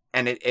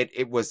 and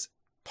it was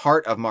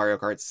part of Mario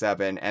Kart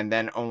 7, and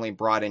then only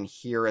brought in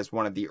here as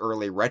one of the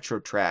early Retro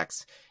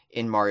tracks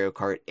in Mario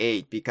Kart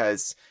 8,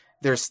 because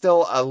there's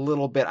still a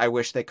little bit I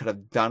wish they could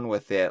have done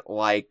with it,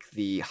 like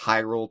the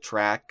Hyrule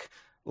track,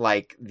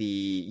 like the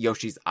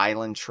Yoshi's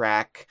Island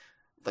track.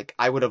 Like,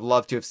 I would have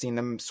loved to have seen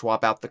them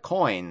swap out the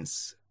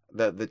coins,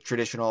 the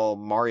traditional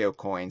Mario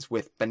coins,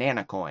 with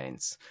banana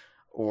coins,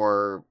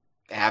 or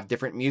have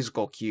different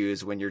musical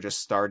cues when you're just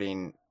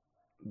starting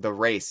the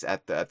race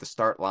at the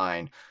start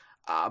line.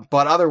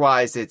 But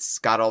otherwise, it's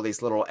got all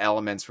these little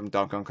elements from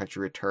Donkey Kong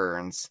Country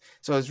Returns.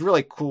 So it's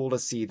really cool to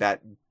see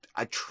that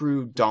a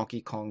true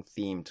Donkey Kong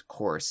themed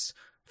course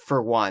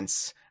for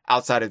once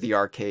outside of the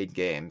arcade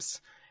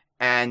games.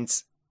 And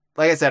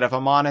like I said, if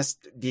I'm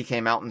honest,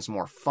 DK Mountain's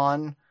more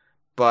fun,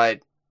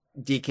 but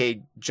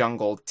DK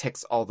Jungle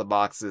ticks all the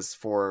boxes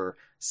for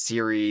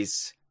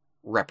series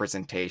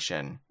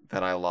representation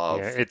that I love.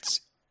 Yeah,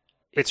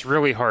 it's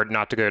really hard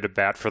not to go to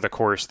bat for the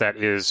course that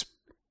is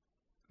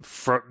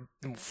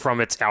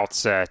from its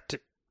outset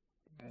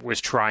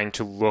was trying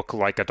to look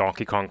like a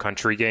Donkey Kong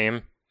Country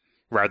game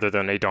rather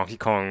than a Donkey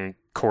Kong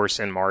course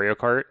in Mario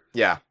Kart.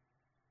 Yeah.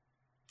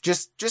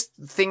 just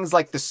things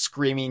like the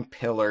screaming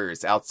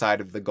pillars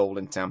outside of the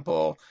Golden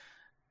Temple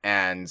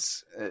and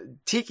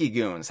Tiki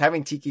Goons,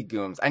 having Tiki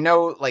Goons. I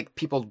know like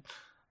people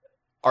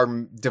are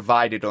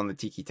divided on the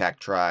Tiki Tak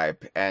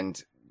tribe,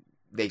 and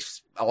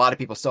a lot of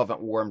people still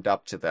haven't warmed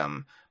up to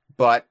them,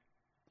 but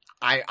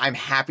I'm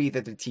happy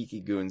that the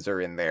Tiki Goons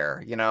are in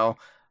there. You know,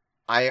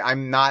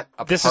 I'm not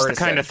a This partisan. is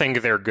the kind of thing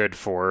they're good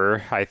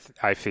for.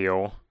 I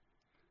feel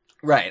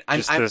right.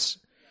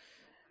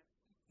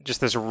 Just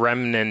this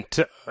remnant,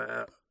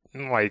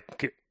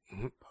 like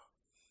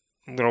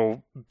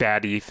little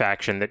baddie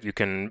faction that you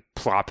can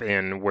plop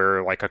in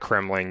where like a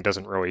Kremling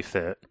doesn't really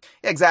fit.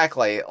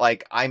 Exactly.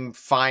 Like I'm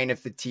fine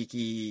if the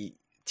Tikis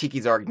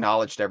are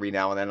acknowledged every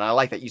now and then. And I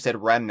like that you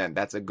said remnant.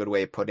 That's a good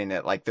way of putting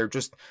it. Like they're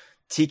just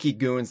Tiki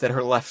Goons that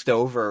are left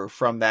over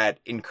from that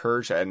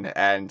incursion.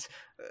 And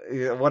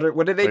what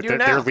do they do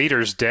now? Their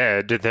leader's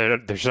dead.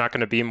 There's not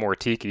going to be more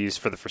Tikis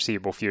for the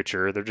foreseeable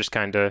future. They're just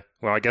kind of,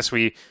 well, I guess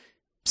we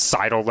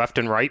sidle left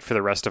and right for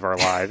the rest of our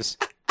lives.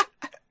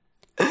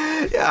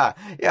 Yeah.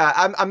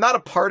 I'm not a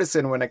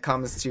partisan when it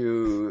comes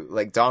to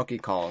like Donkey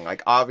Kong.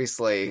 Like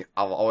obviously,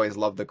 I'll always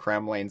love the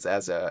Kremlings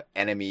as a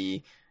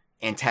enemy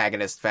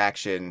antagonist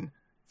faction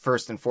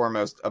first and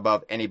foremost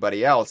above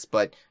anybody else.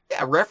 But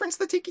yeah, reference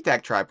the Tiki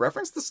Tak tribe,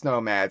 reference the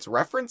Snowmads,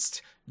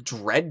 referenced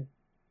what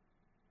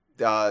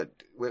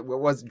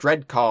was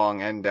Dread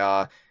Kong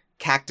and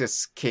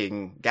Cactus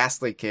King,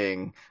 Ghastly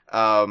King.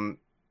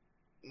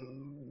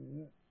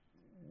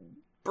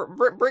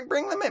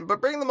 Bring them in, but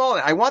bring them all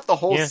in. I want the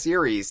whole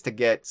series to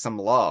get some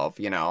love,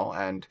 you know,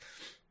 and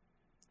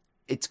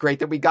it's great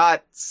that we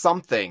got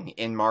something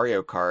in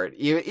Mario Kart,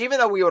 even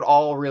though we would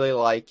all really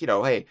like, you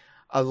know, hey,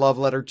 a love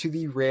letter to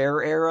the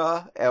Rare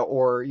era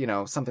or, you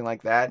know, something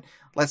like that.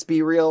 Let's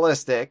be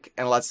realistic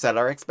and let's set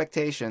our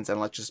expectations and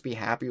let's just be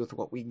happy with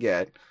what we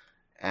get.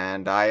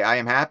 And I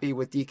am happy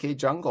with DK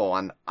Jungle,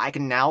 and I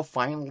can now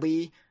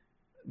finally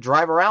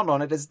drive around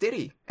on it as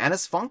Diddy and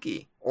as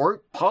Funky.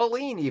 Or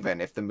Pauline, even,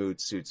 if the mood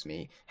suits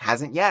me.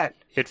 Hasn't yet.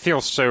 It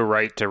feels so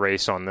right to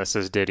race on this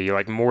as Diddy,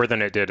 like more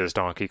than it did as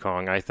Donkey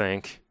Kong, I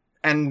think.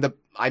 And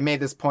I made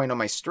this point on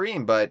my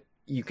stream, but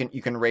you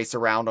can race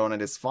around on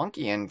it as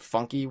Funky, and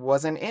Funky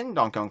wasn't in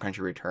Donkey Kong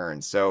Country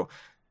Returns. So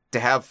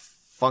to have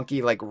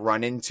Funky like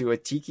run into a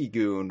Tiki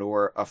Goon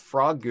or a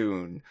Frog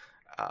Goon,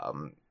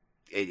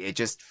 it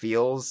just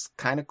feels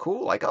kind of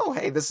cool. Like, oh,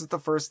 hey, this is the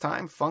first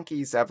time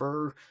Funky's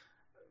ever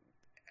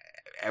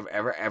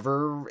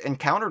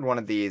encountered one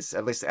of these,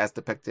 at least as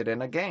depicted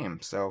in a game.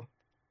 So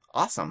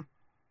awesome.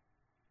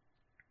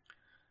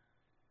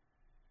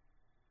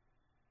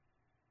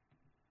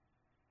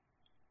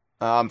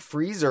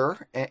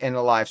 Freezer in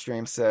the live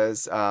stream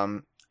says,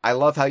 I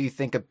love how you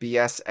think of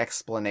BS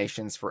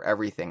explanations for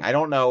everything. I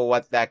don't know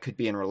what that could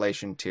be in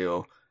relation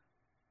to,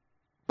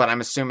 but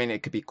I'm assuming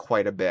it could be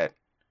quite a bit.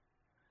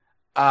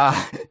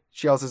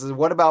 She also says,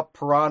 what about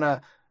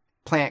Piranha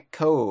Plant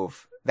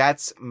Cove?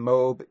 That's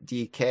Mob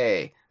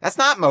DK. That's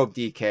not Mob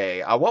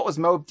DK. What was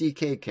Mob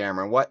DK,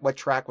 Cameron? What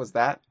track was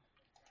that?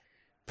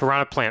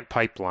 Piranha Plant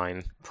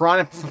Pipeline.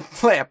 Piranha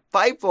Plant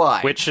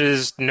Pipeline. Which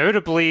is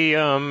notably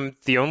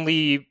the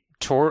only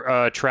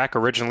track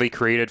originally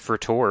created for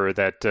Tour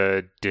that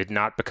did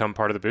not become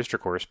part of the Booster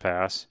Course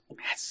Pass.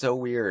 That's so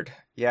weird.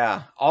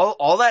 Yeah.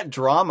 All that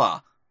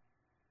drama.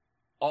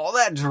 All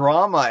that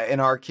drama in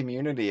our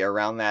community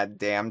around that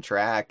damn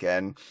track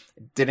and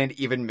didn't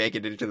even make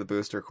it into the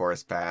Booster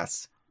Course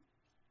Pass.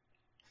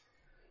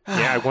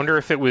 Yeah, I wonder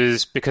if it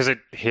was because it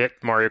hit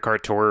Mario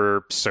Kart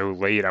Tour so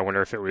late. I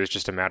wonder if it was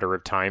just a matter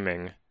of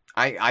timing.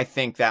 I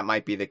think that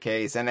might be the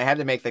case. And they had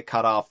to make the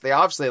cutoff. They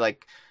obviously,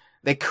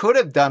 they could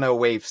have done a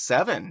Wave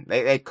 7.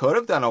 They could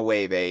have done a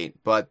Wave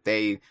 8, but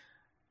they,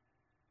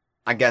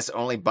 I guess,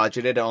 only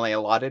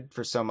allotted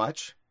for so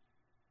much.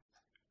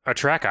 A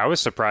track I was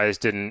surprised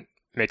didn't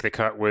make the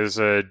cut was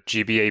a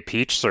GBA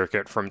Peach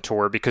circuit from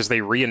Tour because they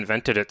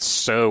reinvented it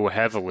so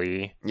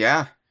heavily.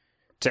 Yeah.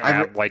 To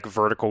add,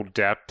 vertical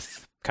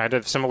depth. Kind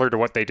of similar to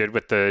what they did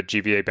with the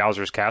GBA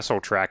Bowser's Castle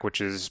track, which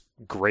is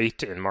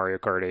great in Mario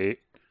Kart 8.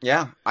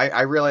 Yeah,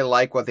 I really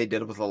like what they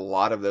did with a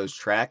lot of those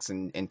tracks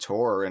in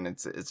Tour, and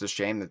it's a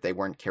shame that they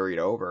weren't carried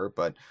over.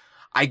 But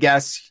I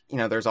guess, you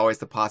know, there's always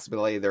the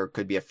possibility there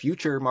could be a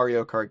future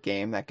Mario Kart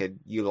game that could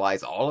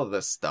utilize all of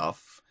this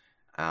stuff.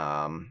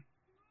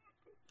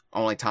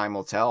 Only time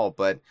will tell.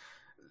 But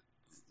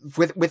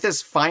with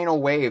this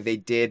final wave, they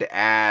did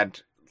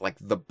add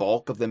the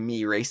bulk of the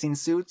Mii racing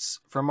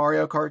suits from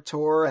Mario Kart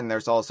Tour, and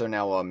there's also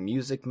now a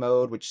music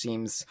mode, which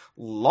seems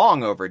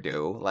long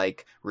overdue.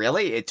 Like,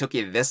 really? It took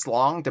you this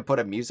long to put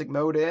a music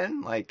mode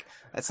in? Like,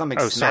 that's something.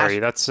 Oh, sorry,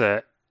 that's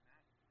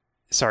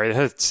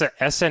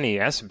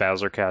SNES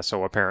Bowser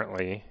Castle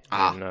apparently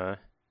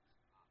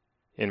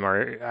in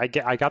Mario.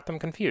 I got them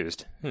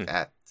confused.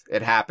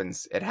 It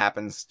happens. It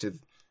happens to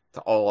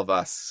all of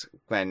us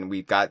when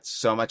we've got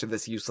so much of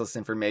this useless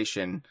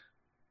information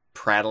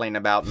prattling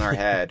about in our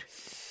head.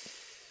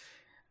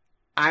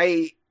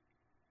 I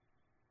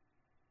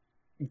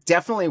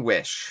definitely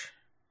wish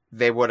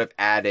they would have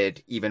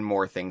added even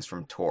more things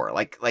from Tour.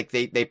 Like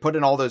they put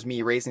in all those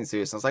Mii racing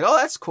suits, and it's like, oh,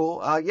 that's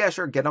cool. Yeah,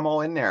 sure, get them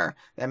all in there.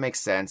 That makes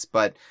sense.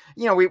 But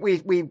we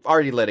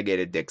already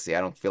litigated Dixie.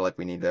 I don't feel like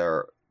we need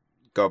to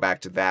go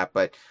back to that.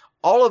 But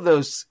all of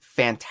those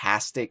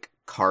fantastic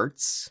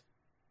karts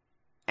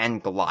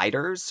and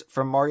gliders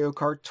from Mario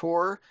Kart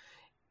Tour,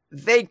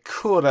 they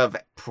could have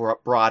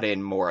brought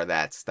in more of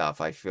that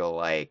stuff. I feel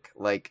like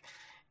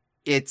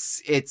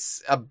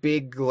it's a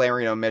big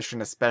glaring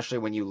omission, especially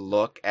when you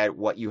look at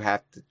what you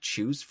have to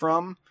choose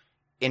from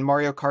in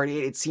Mario Kart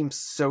 8. It seems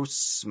so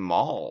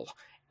small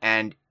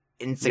and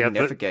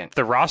insignificant.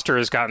 The roster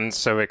has gotten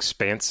so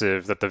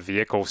expansive that the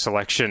vehicle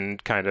selection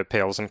kind of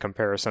pales in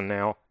comparison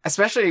now.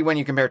 Especially when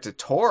you compare it to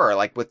Tour.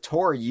 Like with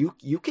Tour,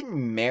 you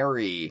can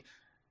marry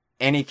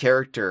any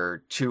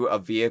character to a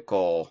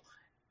vehicle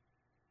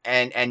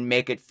and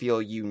make it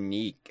feel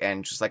unique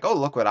and just like, oh,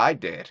 look what I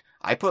did.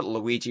 I put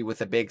Luigi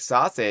with a big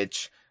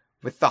sausage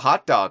with the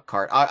hot dog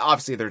cart.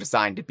 Obviously, they're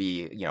designed to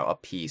be, a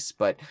piece,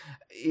 but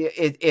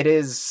it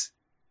is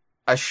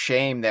a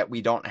shame that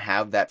we don't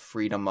have that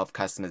freedom of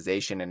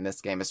customization in this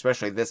game,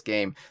 especially this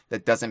game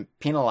that doesn't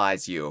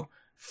penalize you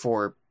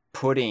for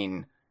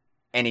putting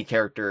any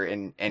character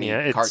in any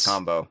cart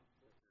combo.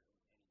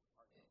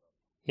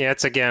 Yeah,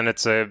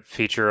 it's a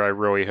feature I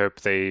really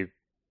hope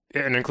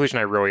an inclusion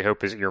I really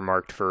hope is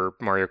earmarked for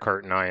Mario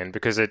Kart 9,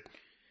 because it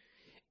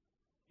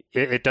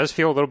does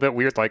feel a little bit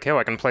weird, like, oh,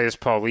 I can play as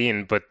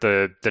Pauline, but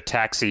the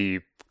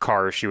taxi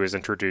car she was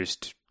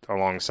introduced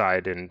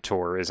alongside in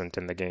Tour isn't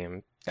in the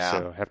game. Yeah.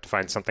 So I have to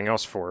find something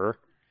else for her.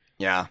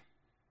 Yeah.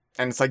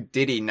 And it's like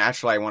Diddy,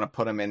 naturally I want to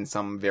put him in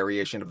some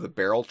variation of the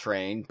barrel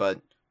train, but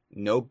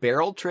no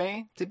barrel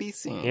train to be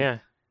seen. Yeah.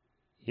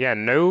 Yeah,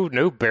 no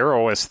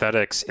barrel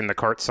aesthetics in the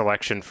kart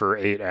selection for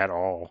 8 at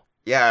all.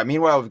 Yeah,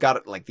 meanwhile, we've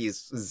got like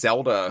these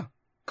Zelda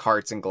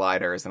karts and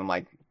gliders, and I'm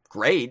like,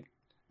 great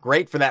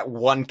for that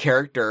one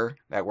character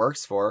that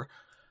works for.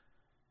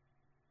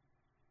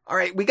 All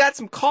right, we got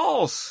some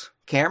calls,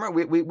 Cameron.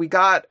 We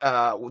got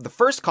the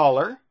first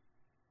caller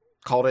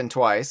called in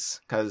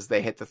twice because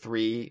they hit the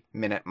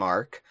 3-minute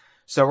mark.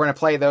 So we're going to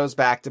play those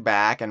back to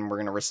back, and we're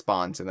going to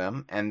respond to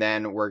them. And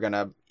then we're going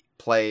to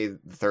play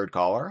the third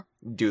caller,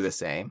 do the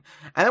same.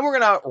 And then we're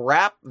going to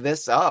wrap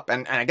this up,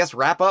 and I guess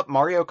wrap up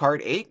Mario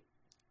Kart 8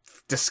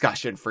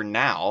 discussion for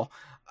now,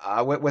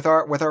 with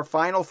our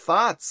final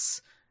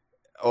thoughts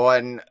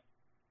on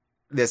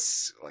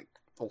this, like,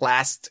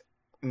 last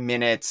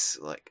minute,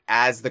 like,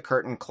 as the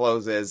curtain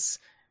closes,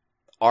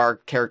 our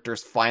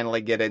characters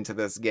finally get into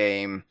this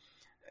game.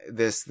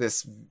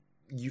 This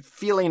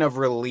feeling of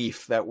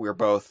relief that we're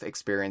both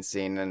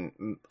experiencing,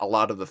 and a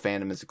lot of the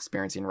fandom is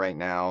experiencing right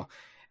now,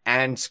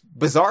 and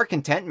bizarre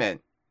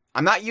contentment.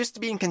 I'm not used to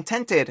being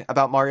contented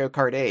about Mario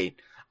Kart 8.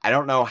 I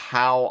don't know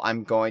how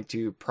I'm going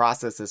to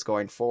process this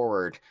going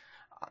forward,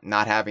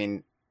 not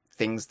having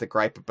things to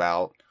gripe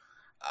about.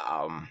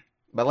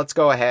 But let's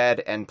go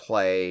ahead and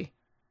play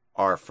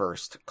our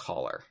first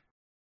caller.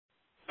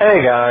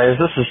 Hey guys,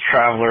 this is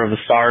Traveler of the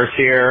Stars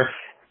here.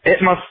 It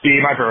must be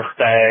my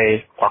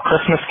birthday, or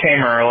Christmas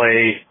came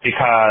early,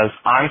 because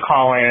I'm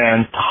calling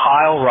in to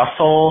Hyle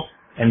Russell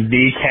and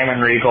B. Cameron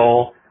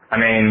Regal. I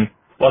mean,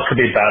 what could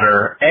be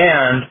better?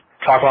 And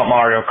talk about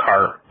Mario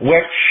Kart,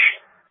 which,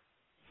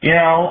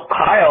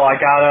 Kyle, I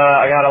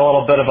got a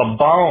little bit of a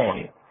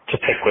bone to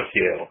pick with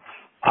you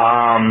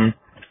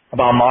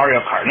about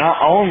Mario Kart.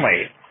 Not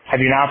only have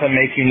you not been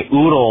making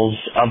oodles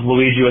of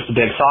Luigi with the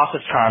big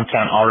sausage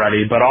content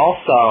already, but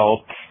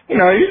also,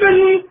 you've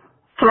been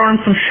throwing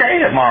some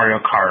shade at Mario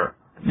Kart.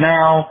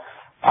 Now,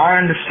 I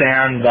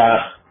understand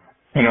that,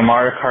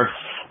 Mario Kart's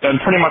been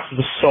pretty much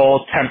the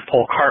sole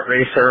tentpole kart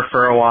racer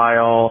for a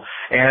while,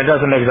 and it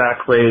doesn't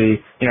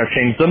exactly,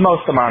 change the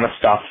most amount of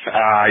stuff,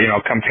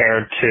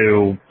 compared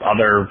to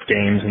other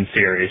games and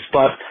series.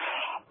 But,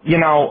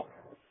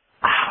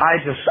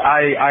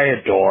 I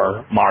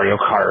adore Mario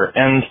Kart,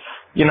 and,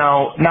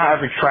 not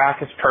every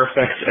track is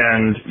perfect,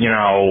 and,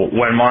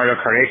 when Mario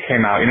Kart 8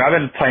 came out, I've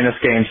been playing this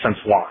game since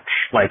launch,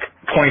 like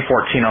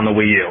 2014 on the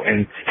Wii U,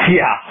 and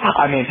yeah,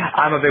 I mean,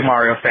 I'm a big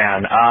Mario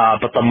fan,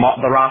 but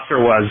the roster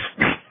was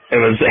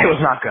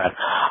not good.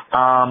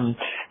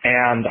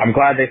 And I'm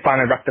glad they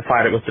finally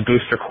rectified it with the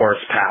booster course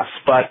pass.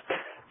 But,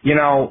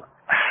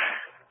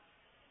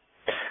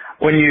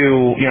 when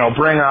you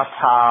bring up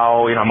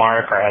how,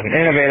 Mario Kart hasn't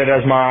innovated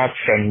as much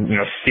and,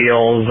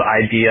 steals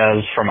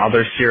ideas from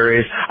other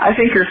series, I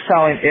think you're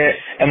selling it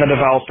and the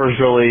developers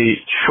really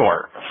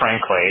short,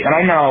 frankly. And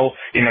I know,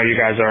 you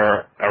guys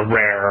are a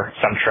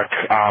Rare-centric,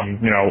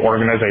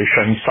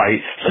 organization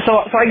site.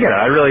 So I get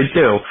it. I really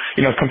do.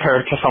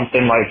 Compared to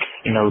something like,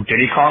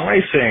 Diddy Kong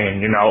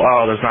Racing,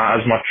 there's not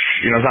as much,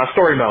 it's not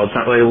story mode, it's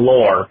not really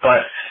lore.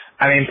 But,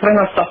 I mean, putting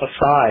that stuff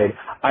aside,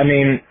 I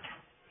mean,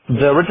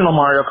 the original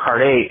Mario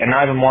Kart 8, and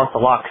not even more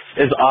Deluxe,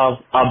 is of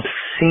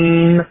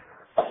obscene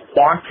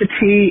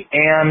quantity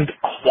and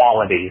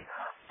quality.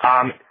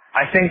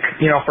 I think,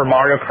 for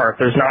Mario Kart,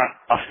 there's not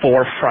a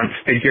forefront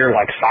figure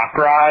like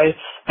Sakurai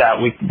that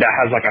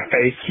has like a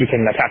face, we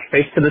can attach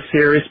face to the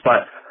series,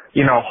 but,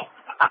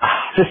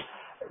 just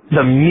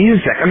the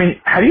music. I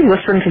mean, have you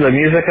listened to the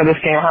music of this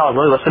game? How I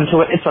really listened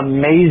to it? It's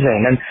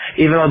amazing. And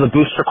even though the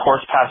booster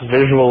course pass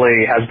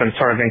visually has been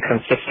sort of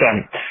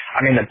inconsistent,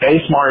 I mean, the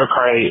base Mario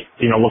Kart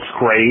 8, looks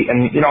great.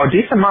 And, a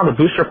decent amount of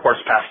the booster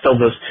course pass still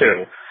does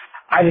too.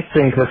 I just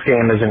think this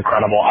game is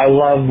incredible. I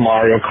love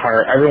Mario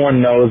Kart. Everyone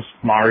knows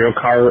Mario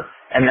Kart.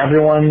 And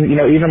everyone,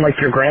 even like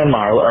your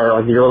grandma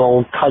or like your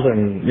little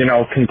cousin,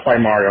 can play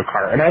Mario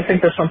Kart. And I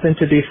think there's something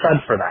to be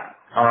said for that.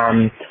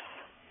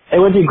 It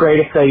would be great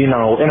if they,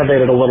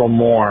 innovated a little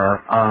more.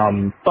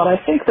 But I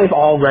think they've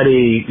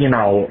already,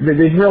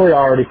 they've really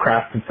already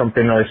crafted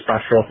something really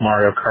special with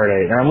Mario Kart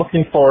 8. And I'm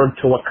looking forward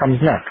to what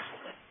comes next.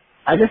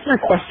 I guess my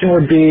question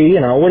would be,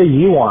 what do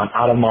you want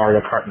out of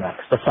Mario Kart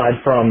next? Aside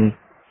from,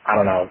 I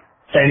don't know,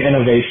 say an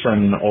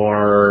innovation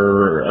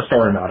or a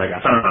story mode, I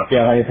guess. I don't know if you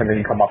have anything that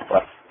you can come up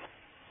with.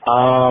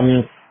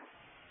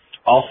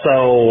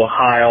 Also,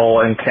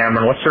 Hyle and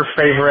Cameron, what's your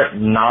favorite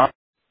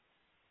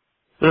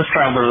This is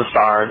Traveler of the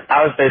Stars.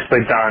 I was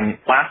basically done.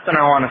 Last thing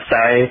I want to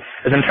say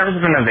is in terms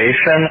of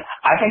innovation,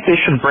 I think they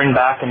should bring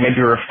back and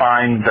maybe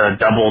refine the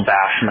double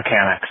dash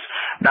mechanics.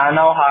 Now, I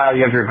know how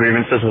you have your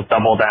grievances with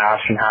double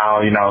dash and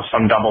how,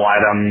 some double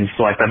items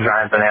like the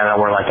giant banana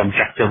were like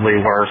objectively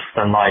worse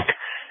than like,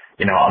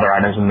 other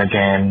items in the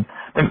game.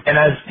 And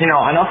as,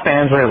 I know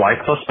fans really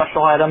like those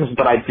special items,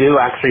 but I do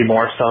actually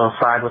more so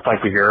side with like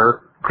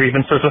your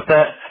grievances with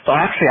it. So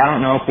actually, I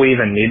don't know if we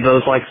even need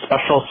those like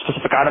special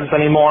specific items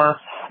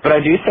anymore. But I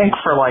do think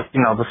for like,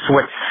 the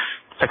Switch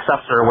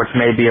successor, which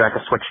may be like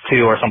a Switch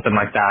 2 or something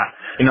like that,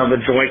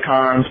 the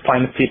Joy-Cons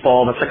playing with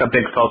people, that's like a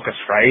big focus,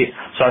 right?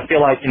 So I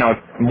feel like,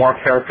 more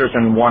characters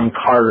in one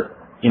cart,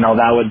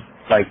 that would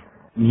like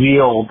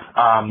yield,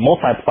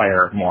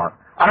 multiplayer more.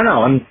 I don't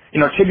know. And,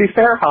 to be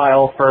fair,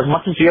 Hyle, for as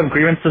much as you have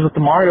grievances with the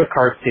Mario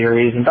Kart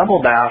series and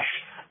Double Dash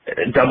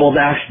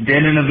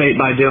did innovate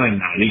by doing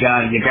that. You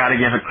gotta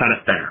give it credit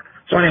there.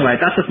 So anyway,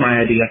 that's just my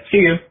idea. See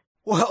you.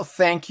 Well,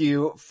 thank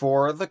you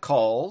for the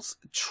calls,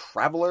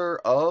 Traveler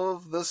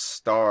of the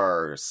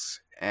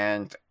Stars.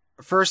 And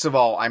first of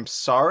all, I'm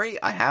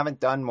sorry I haven't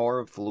done more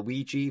of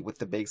Luigi with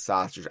the big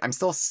sausage. I'm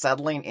still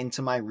settling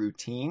into my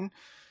routine,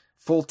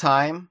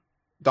 full-time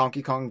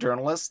Donkey Kong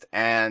journalist,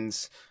 and,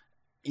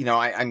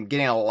 I'm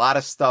getting a lot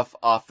of stuff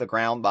off the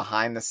ground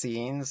behind the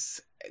scenes.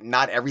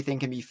 Not everything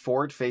can be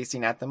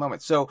forward-facing at the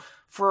moment. So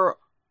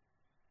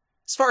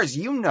as far as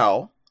you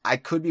know, I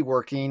could be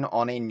working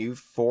on a new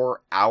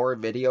 4-hour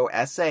video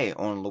essay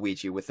on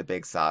Luigi with the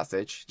big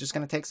sausage. Just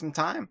going to take some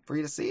time for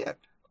you to see it.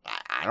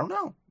 I don't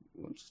know.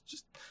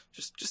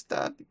 Just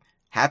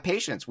have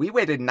patience. We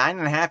waited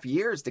 9.5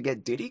 years to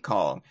get Diddy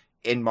Kong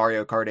in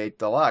Mario Kart 8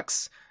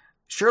 Deluxe.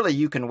 Surely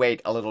you can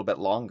wait a little bit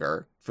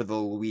longer for the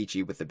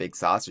Luigi with the big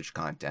sausage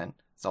content.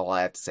 That's all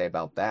I have to say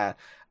about that.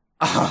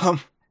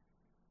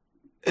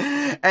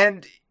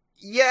 And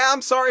yeah,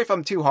 I'm sorry if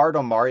I'm too hard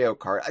on Mario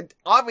Kart.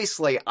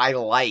 Obviously, I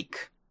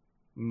like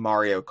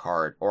Mario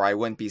Kart, or I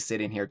wouldn't be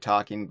sitting here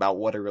talking about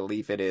what a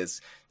relief it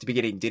is to be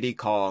getting Diddy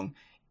Kong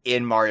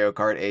in Mario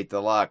Kart 8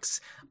 Deluxe.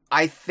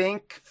 I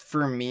think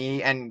for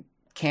me, and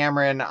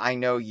Cameron, I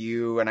know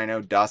you, and I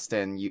know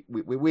Dustin,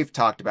 we've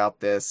talked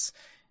about this,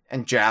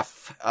 and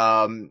Jeff,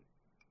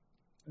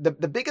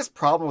 the biggest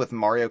problem with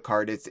Mario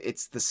Kart is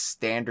it's the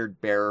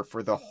standard bearer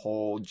for the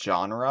whole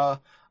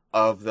genre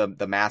of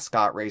the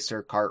mascot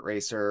racer, kart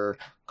racer,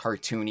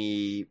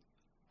 cartoony,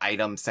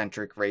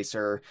 item-centric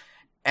racer.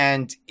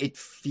 And it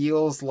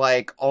feels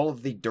like all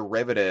of the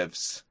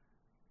derivatives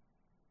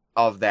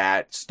of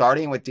that,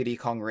 starting with Diddy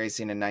Kong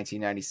Racing in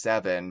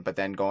 1997, but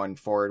then going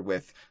forward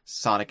with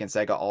Sonic and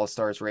Sega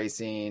All-Stars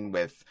Racing,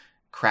 with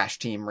Crash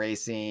Team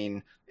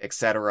Racing,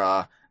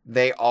 etc.,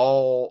 they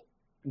all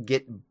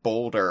get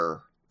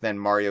bolder than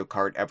Mario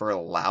Kart ever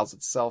allows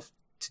itself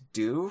to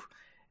do.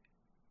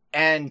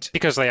 And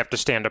because they have to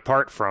stand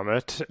apart from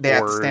it, they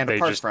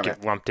just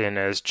get lumped in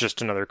as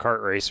just another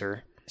kart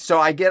racer. So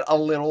I get a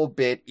little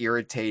bit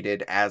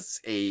irritated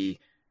as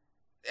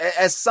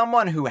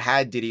someone who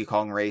had Diddy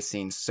Kong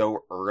Racing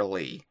so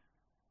early,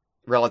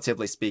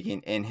 relatively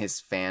speaking, in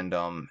his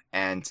fandom,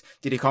 and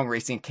Diddy Kong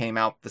Racing came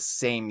out the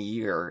same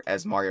year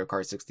as Mario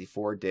Kart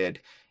 64 did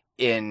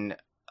in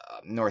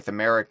North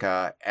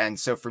America. And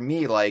so for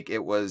me, like,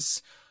 it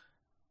was,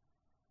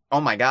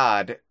 oh my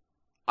god,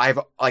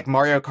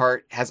 Mario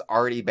Kart has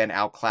already been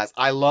outclassed.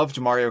 I loved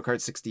Mario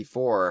Kart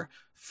 64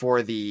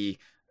 for the,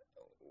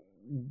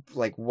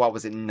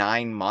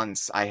 9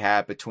 months I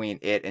had between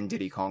it and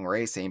Diddy Kong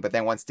Racing. But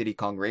then once Diddy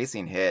Kong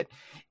Racing hit,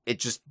 it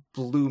just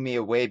blew me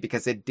away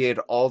because it did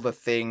all the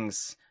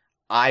things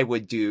I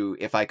would do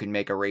if I could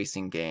make a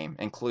racing game,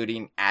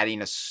 including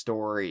adding a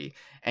story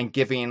and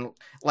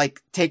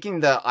taking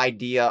the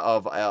idea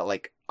of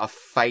a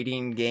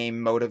fighting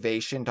game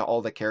motivation to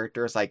all the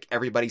characters. Like,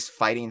 everybody's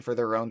fighting for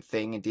their own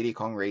thing in Diddy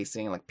Kong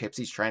Racing. Like,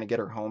 Pipsy's trying to get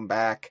her home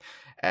back,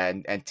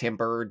 and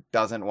Timber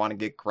doesn't want to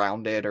get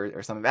grounded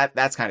or something.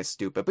 That's kind of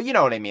stupid, but you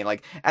know what I mean?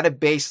 Like, at a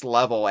base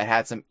level, it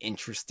had some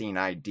interesting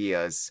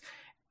ideas.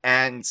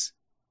 And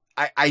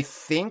I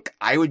think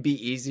I would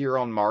be easier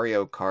on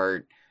Mario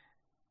Kart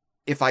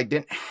if I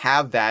didn't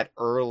have that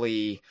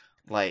early,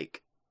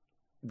 like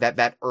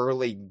that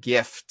early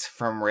gift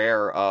from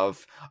Rare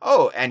of,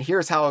 oh, and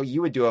here's how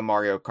you would do a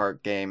Mario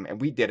Kart game, and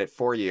we did it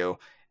for you.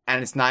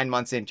 And it's 9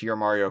 months into your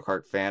Mario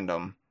Kart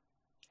fandom.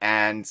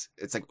 And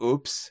it's like,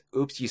 oops,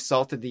 you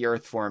salted the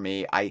earth for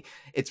me.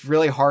 It's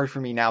really hard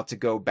for me now to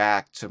go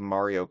back to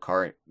Mario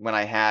Kart when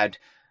I had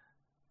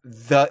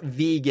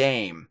the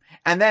game.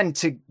 And then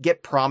to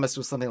get promised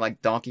with something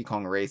like Donkey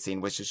Kong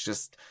Racing, which is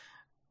just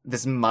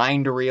this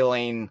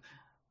mind-reeling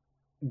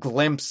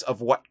glimpse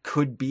of what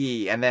could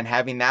be, and then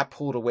having that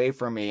pulled away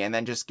from me, and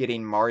then just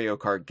getting Mario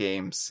Kart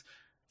games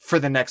for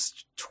the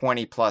next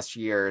 20 plus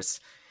years.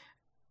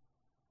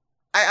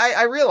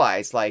 I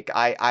realize, like,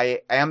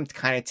 I am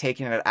kind of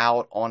taking it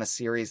out on a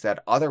series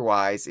that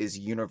otherwise is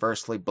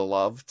universally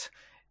beloved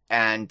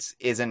and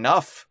is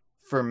enough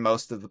for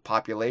most of the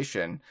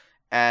population.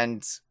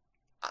 And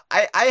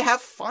I have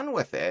fun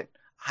with it.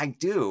 I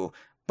do.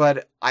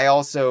 But I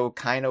also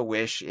kind of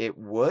wish it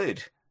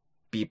would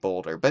be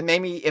bolder. But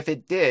maybe if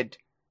it did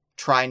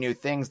try new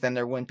things, then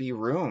there wouldn't be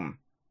room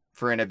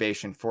for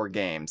innovation for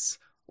games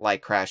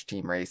like Crash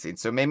Team Racing.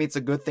 So maybe it's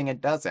a good thing it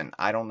doesn't.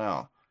 I don't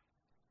know.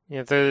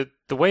 Yeah, the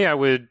way I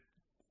would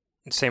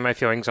say my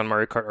feelings on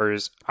Mario Kart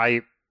is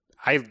I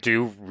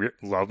do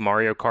love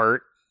Mario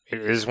Kart.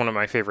 It is one of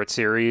my favorite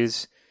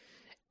series,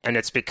 and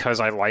it's because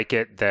I like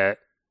it that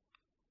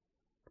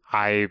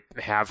I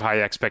have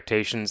high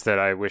expectations that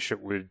I wish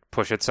it would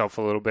push itself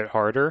a little bit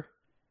harder.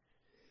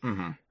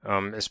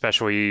 Mm-hmm.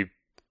 Especially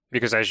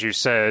because, as you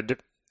said,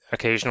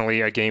 occasionally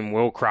a game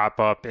will crop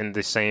up in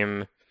the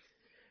same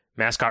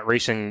mascot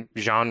racing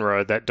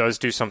genre that does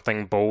do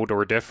something bold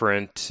or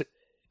different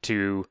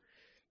to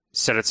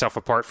set itself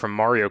apart from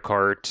Mario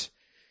Kart,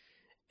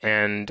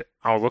 and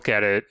I'll look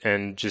at it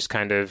and just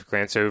kind of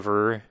glance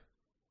over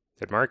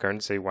at Mario Kart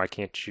and say, why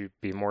can't you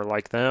be more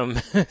like them?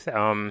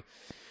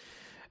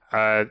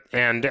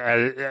 And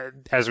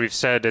as we've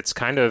said, it's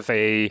kind of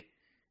it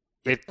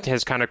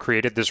has kind of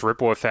created this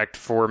ripple effect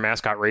for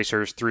mascot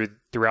racers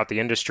throughout the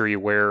industry,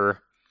 where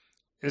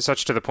it's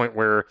such to the point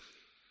where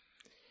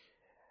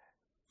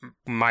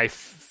my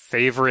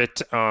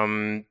favorite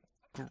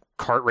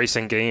kart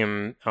racing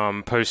game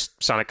post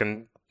Sonic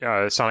and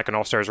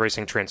All Stars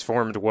Racing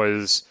Transformed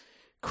was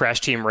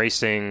Crash Team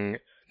Racing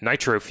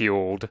Nitro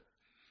Fueled,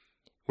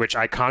 which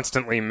I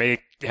constantly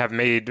have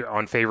made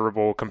on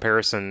favorable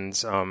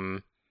comparisons.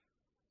 I've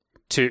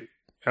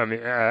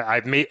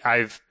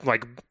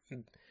like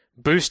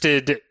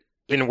boosted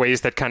in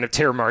ways that kind of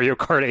tear Mario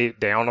Kart 8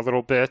 down a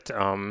little bit.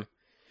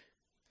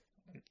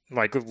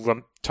 Like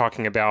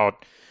talking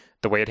about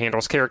the way it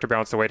handles character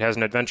balance, the way it has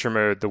an adventure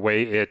mode, the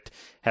way it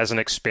has an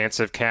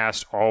expansive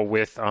cast, all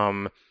with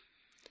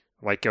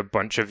like a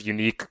bunch of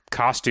unique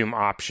costume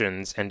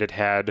options, and it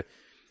had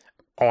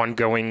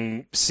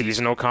ongoing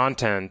seasonal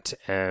content,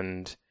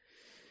 and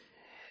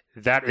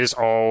that is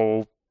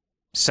all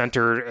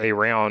centered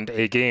around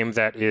a game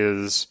that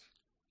is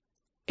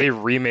a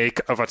remake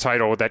of a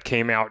title that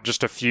came out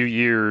just a few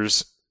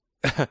years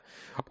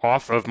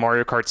off of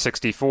Mario Kart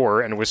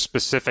 64 and was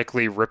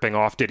specifically ripping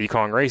off Diddy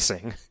Kong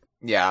Racing.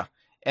 Yeah.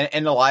 And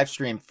in the live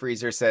stream,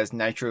 Freezer says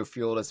Nitro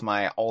Fueled is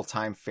my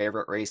all-time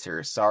favorite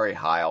racer. Sorry,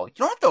 Hyle. You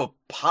don't have to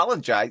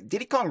apologize.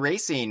 Diddy Kong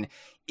Racing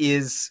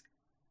is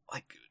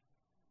like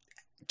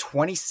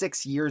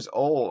 26 years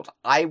old.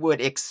 I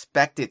would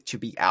expect it to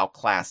be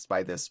outclassed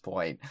by this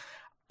point.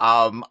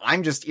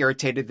 I'm just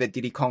irritated that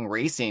Diddy Kong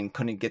Racing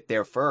couldn't get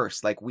there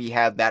first. Like, we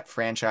had that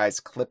franchise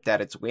clipped at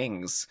its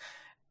wings.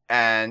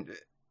 And,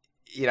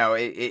 you know,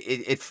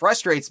 it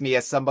frustrates me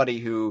as somebody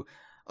who,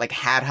 like,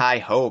 had high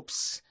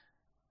hopes.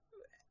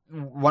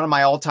 One of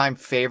my all-time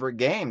favorite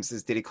games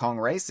is Diddy Kong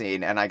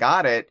Racing, and I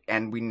got it,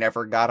 and we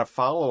never got a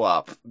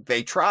follow-up.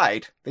 They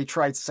tried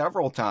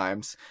several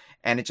times,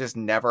 and it just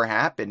never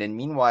happened. And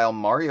meanwhile,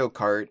 Mario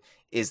Kart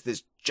is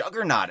this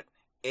juggernaut.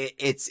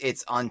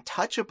 It's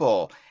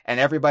untouchable, and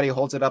everybody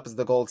holds it up as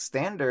the gold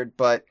standard,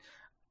 but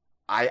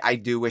I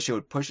do wish it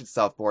would push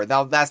itself forward.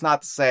 Now, that's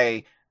not to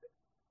say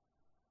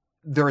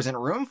there isn't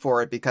room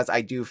for it, because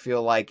I do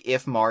feel like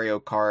if Mario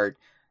Kart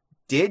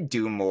did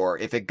do more,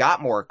 if it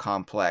got more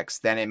complex,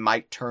 then it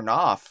might turn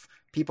off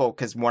people,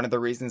 because one of the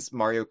reasons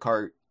Mario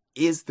Kart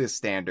is the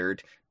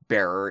standard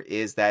bearer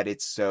is that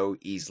it's so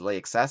easily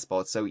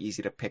accessible. It's so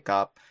easy to pick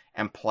up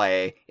and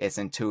play. It's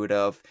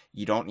intuitive.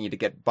 You don't need to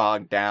get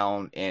bogged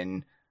down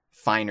in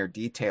finer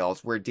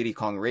details, where Diddy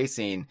Kong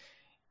Racing,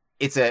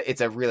 it's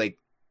a really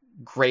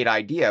great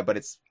idea, but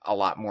it's a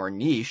lot more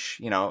niche,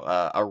 you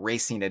know, a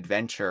racing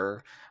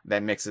adventure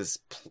that mixes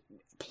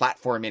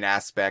platforming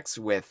aspects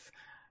with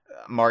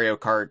Mario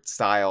Kart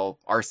style,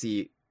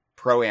 RC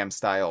Pro-Am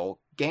style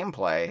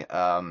gameplay.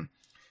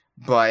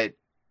 But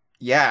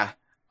yeah,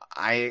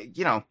 I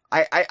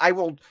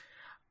will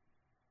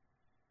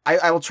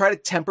try to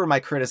temper my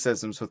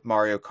criticisms with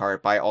Mario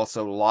Kart by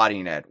also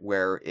lauding it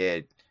where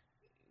it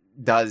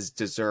does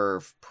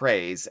deserve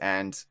praise.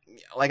 And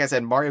like I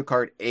said, Mario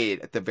Kart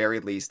 8, at the very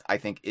least, I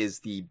think is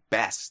the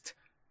best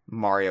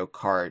Mario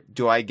Kart.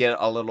 Do I get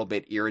a little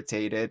bit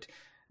irritated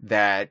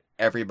that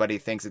everybody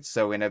thinks it's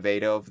so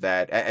innovative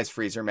that, as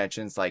Freezer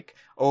mentions, like,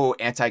 oh,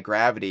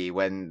 anti-gravity,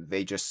 when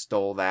they just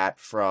stole that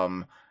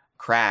from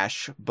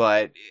Crash,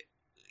 but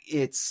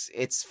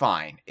it's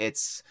fine.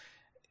 It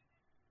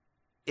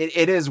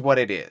is what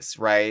it is,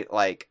 right?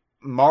 Like,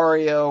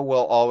 Mario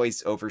will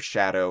always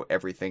overshadow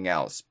everything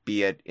else,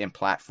 be it in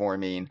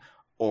platforming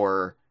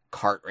or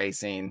kart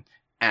racing,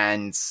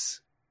 and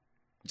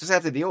just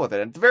have to deal with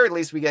it. At the very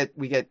least, we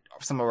get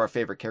some of our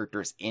favorite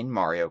characters in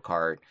Mario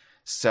Kart,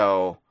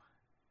 so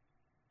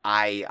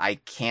I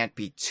can't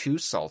be too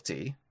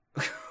salty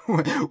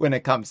when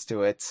it comes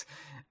to it.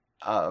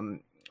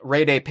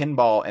 Rayday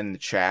Pinball in the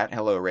chat,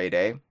 hello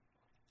Rayday,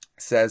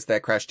 says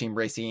that Crash Team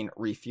Racing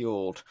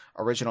Refueled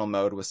original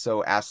mode was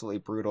so absolutely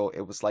brutal,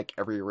 it was like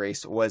every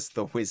race was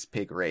the Whiz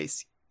Pig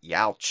race.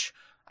 Youch.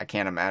 I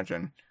can't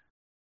imagine.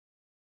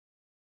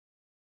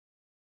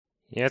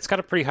 Yeah, it's got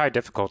a pretty high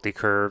difficulty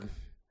curve.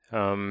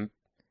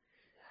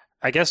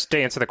 I guess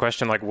to answer the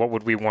question, like, what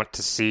would we want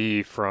to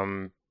see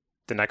from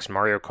the next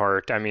Mario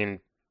Kart? I mean,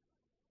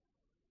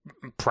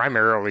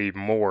 primarily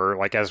more,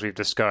 like, as we've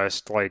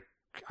discussed, like,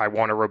 I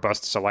want a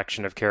robust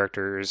selection of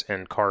characters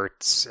and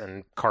karts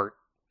and kart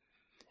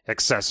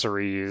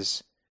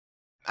accessories.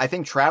 I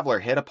think Traveler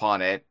hit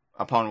upon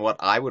what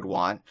I would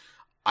want.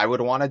 I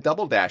would want a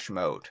double dash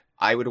mode.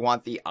 I would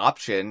want the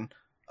option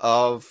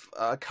of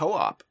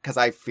co-op, because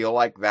I feel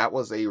like that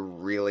was a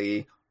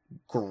really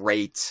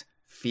great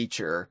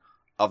feature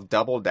of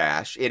Double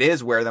Dash. It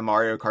is where the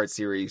Mario Kart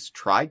series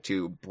tried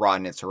to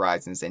broaden its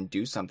horizons and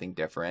do something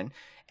different,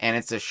 and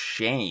it's a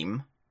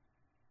shame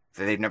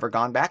that they've never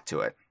gone back to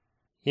it.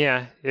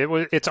 Yeah,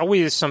 it's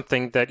always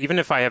something that, even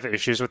if I have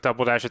issues with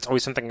Double Dash, it's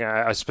always something,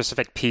 a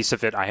specific piece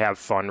of it I have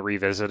fun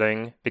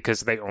revisiting, because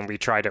they only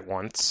tried it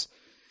once.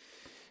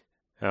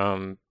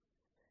 I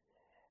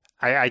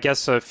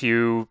guess a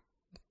few,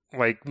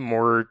 like,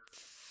 more,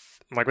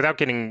 like, without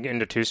getting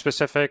into too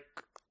specific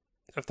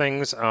of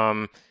things,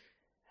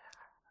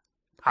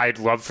 I'd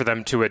love for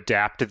them to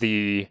adapt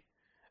the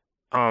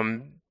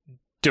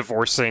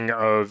divorcing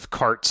of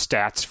kart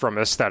stats from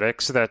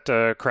aesthetics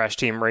that Crash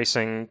Team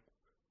Racing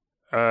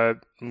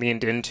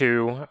leaned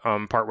into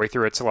partway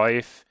through its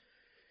life,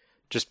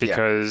 just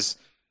because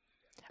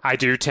I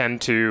do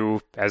tend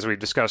to, as we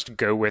discussed,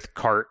 go with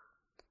kart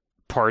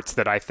parts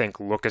that I think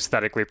look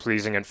aesthetically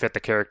pleasing and fit the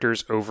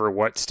characters over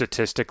what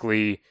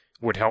statistically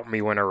would help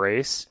me win a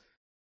race.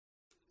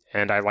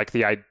 And I like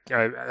the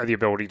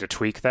ability to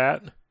tweak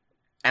that.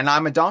 And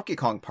I'm a Donkey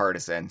Kong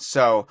partisan,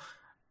 so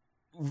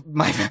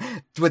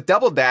with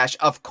Double Dash,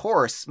 of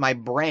course, my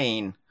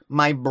brain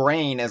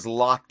is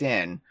locked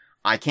in.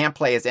 I can't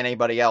play as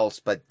anybody else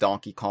but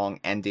Donkey Kong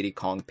and Diddy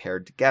Kong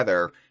paired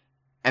together.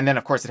 And then,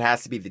 of course, it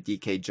has to be the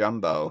DK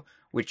Jumbo,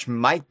 which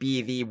might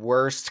be the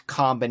worst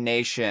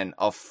combination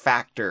of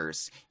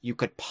factors you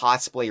could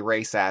possibly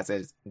race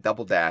as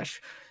Double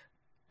Dash.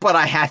 But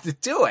I had to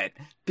do it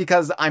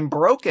because I'm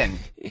broken.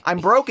 I'm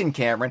broken,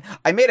 Cameron.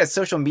 I made a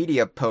social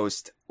media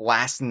post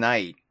last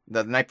night,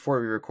 the night before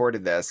we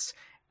recorded this,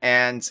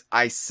 and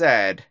I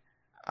said,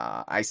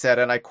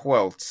 and I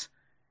quote,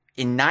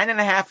 in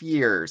 9.5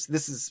 years,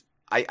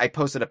 I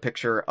posted a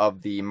picture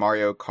of the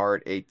Mario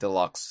Kart 8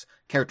 Deluxe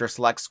character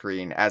select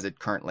screen as it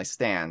currently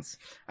stands.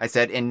 I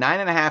said, in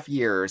 9.5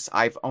 years,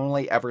 I've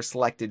only ever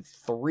selected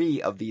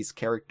 3 of these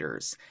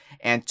characters,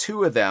 and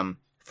 2 of them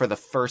for the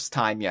first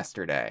time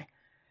yesterday.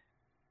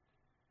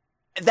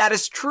 That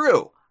is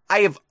true. I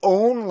have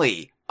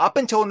only, up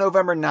until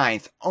November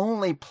 9th,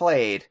 only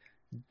played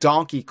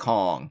Donkey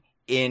Kong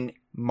in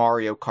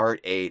Mario Kart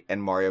 8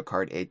 and Mario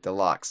Kart 8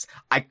 Deluxe.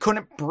 I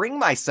couldn't bring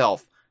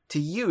myself to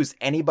use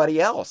anybody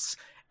else.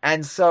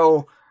 And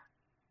so,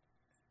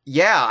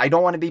 yeah, I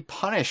don't want to be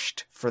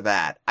punished for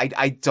that.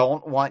 I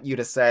don't want you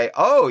to say,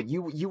 oh,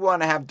 you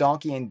want to have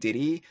Donkey and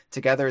Diddy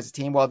together as a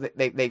team? Well,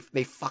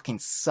 they fucking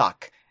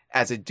suck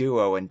as a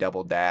duo in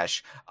Double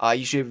Dash.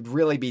 You should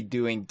really be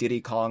doing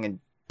Diddy Kong and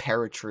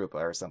Paratroopa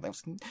or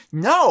something.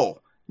 No,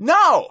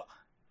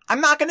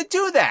 I'm not going to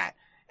do that.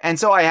 And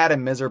so I had a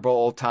miserable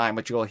old time,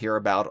 which you'll hear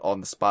about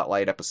on the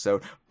Spotlight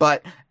episode.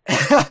 But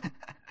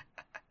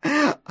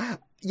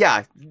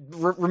yeah,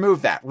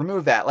 remove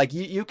that. Like,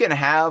 you can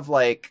have,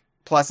 like,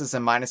 pluses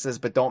and minuses,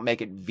 but don't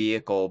make it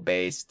vehicle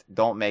based.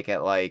 Don't make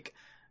it like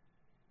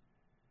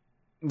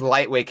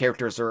lightweight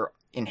characters are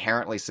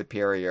inherently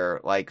superior.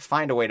 Like,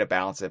 find a way to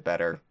balance it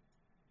better.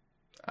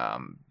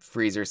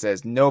 Freezer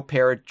says, no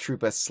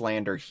Paratroopa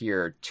slander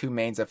here. 2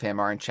 mains of him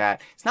are in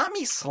chat. It's not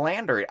me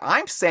slandering.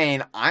 I'm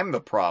saying I'm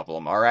the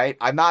problem, alright?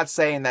 I'm not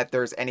saying that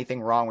there's anything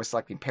wrong with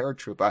selecting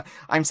Paratroopa.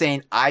 I'm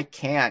saying I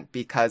can't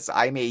because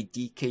I'm a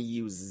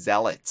DKU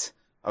zealot.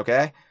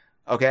 Okay?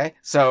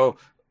 So,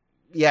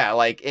 yeah,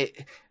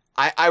 like,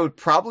 I would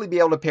probably be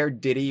able to pair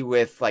Diddy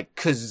with, like,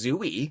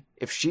 Kazooie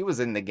if she was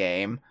in the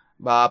game,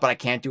 but I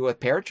can't do it with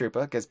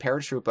Paratroopa because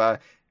Paratroopa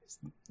is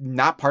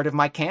not part of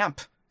my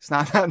camp. It's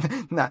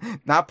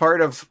not part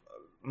of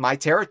my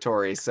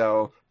territory.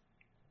 So,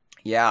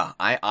 yeah,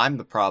 I'm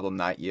the problem,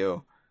 not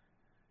you.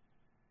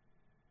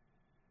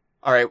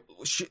 All right,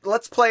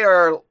 let's play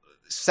our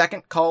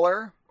second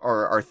caller,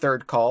 our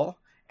third call,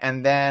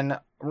 and then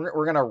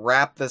we're gonna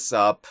wrap this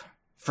up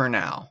for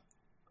now.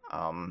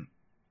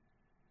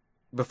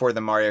 Before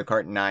the Mario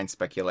Kart 9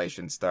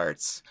 speculation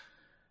starts.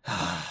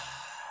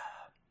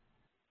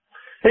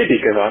 Hey,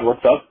 Deacon,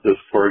 what's up? This is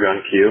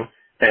Porygon Q,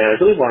 and I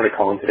really wanted to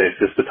call in today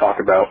just to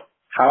talk about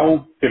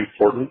how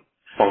important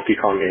Funky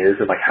Kong is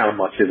and like how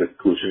much his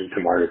inclusion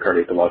to Mario Kart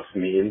 8 Deluxe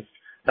means,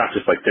 not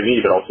just like to me,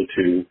 but also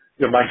to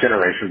my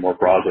generation more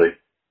broadly.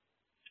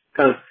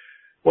 Because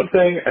one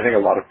thing I think a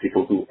lot of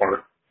people who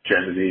aren't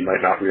Gen Z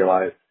might not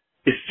realize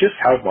is just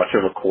how much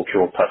of a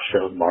cultural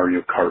touchstone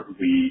Mario Kart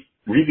Wii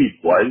really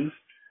was.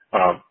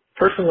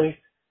 Personally,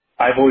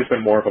 I've always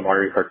been more of a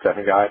Mario Kart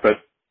 7 guy, but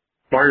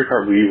Mario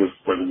Kart Wii was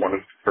like one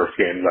of the first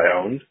games I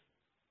owned.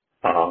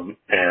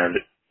 And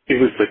it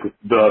was like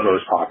the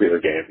most popular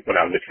game when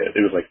I was a kid.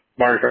 It was like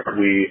Mario Kart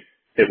Wii,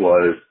 it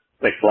was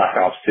like Black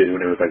Ops 2,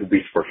 and it was like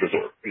Wii Sports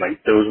Resort. And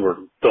like those were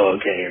the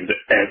games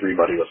that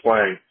everybody was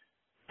playing.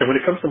 And when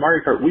it comes to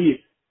Mario Kart Wii,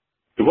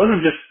 it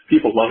wasn't just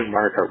people loving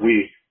Mario Kart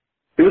Wii.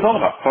 It was all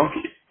about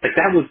Funky. Like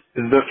that was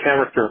the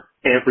character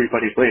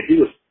everybody played. He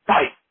was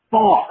by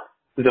far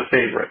the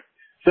favorite.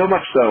 So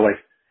much so, like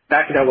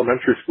back in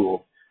elementary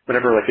school,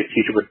 whenever like a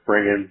teacher would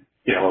bring in,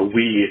 a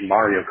Wii and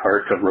Mario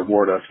Kart to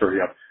reward us for,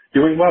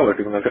 doing well or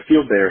doing like a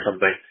field day or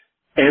something,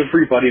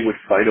 everybody would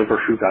fight over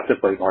who got to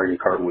play Mario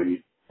Kart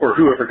Wii or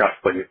whoever got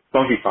to play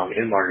Funky Kong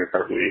in Mario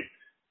Kart Wii.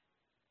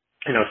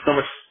 So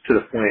much to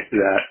the point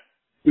that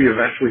we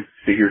eventually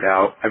figured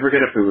out, I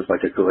forget if it was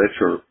like a glitch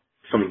or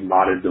someone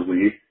modded the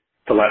Wii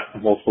to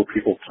let multiple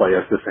people play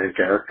as the same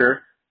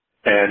character.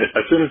 And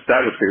as soon as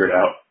that was figured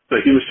out,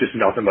 like he was just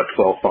nothing but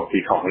 12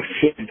 Funky Kongs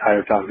the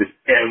entire time. Just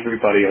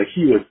everybody, like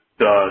he was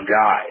the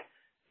guy,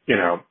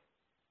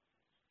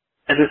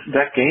 And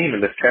that game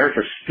and this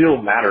character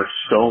still matters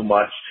so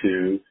much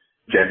to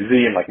Gen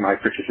Z and like my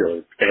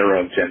particular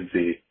era of Gen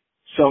Z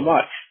so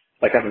much.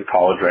 Like I'm in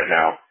college right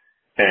now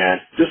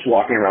and just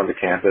walking around the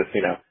campus,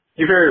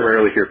 you very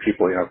rarely hear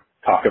people,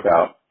 talk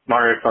about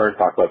Mario Kart,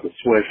 talk about the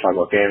Switch, talk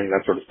about gaming,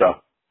 that sort of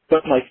stuff.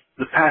 But like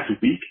the past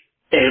week,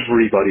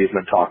 everybody has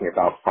been talking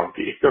about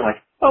Funky. They're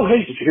like, oh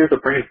hey, did you hear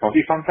they're bringing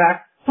Funky Kong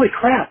back? Holy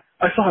crap,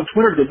 I saw on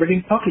Twitter they're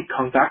bringing Funky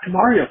Kong back to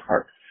Mario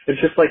Kart.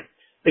 It's just like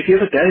the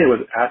other day I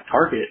was at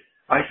Target,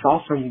 I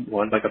saw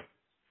someone, like a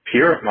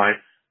peer of mine,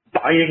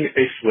 buying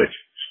a Switch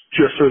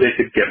just so they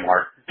could get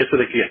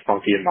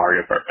Funky and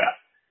Mario Kart back.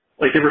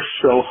 Like they were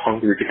so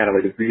hungry to kind of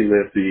like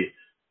relive the,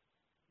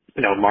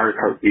 Mario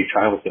Kart Wii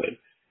childhood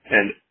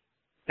and,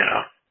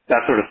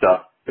 that sort of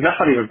stuff. And that's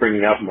not even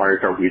bringing up Mario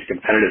Kart Wii's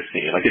competitive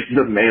scene. Like it's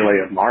the melee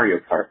of Mario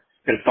Kart.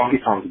 And Funky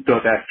Kong's the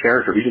best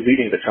character. He's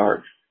leading the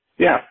charge.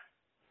 Yeah.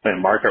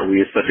 And Mario Kart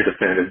Wii is such a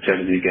definitive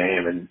Gen Z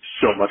game, and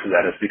so much of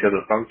that is because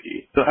of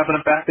Funky. So having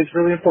it back is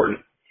really important.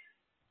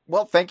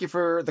 Well, thank you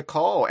for the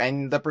call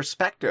and the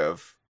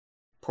perspective,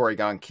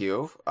 Porygon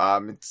Q.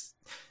 It's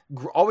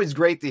always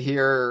great to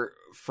hear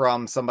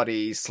from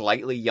somebody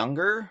slightly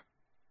younger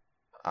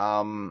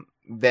than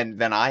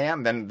I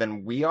am,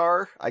 than we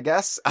are, I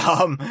guess.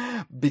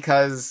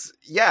 Because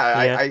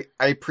I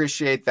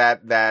appreciate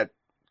that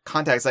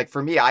context. Like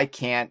for me, I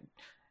can't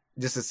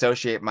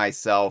disassociate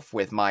myself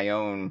with my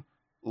own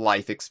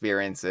life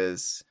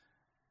experiences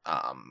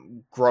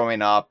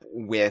growing up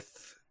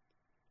with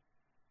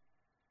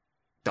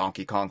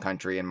Donkey Kong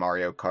Country and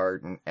Mario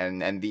Kart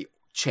and the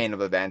chain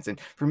of events. And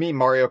for me,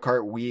 Mario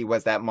Kart Wii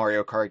was that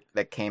Mario Kart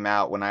that came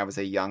out when I was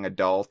a young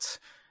adult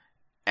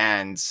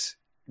and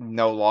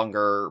no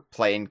longer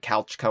playing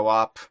couch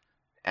co-op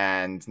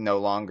and no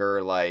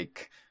longer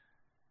like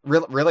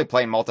really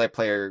playing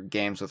multiplayer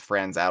games with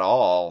friends at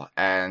all.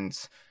 And,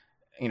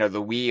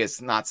 the Wii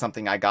is not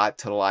something I got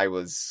till I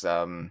was,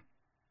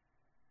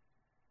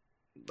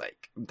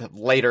 like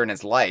later in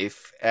his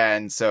life.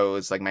 And so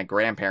it's like my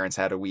grandparents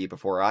had a Wii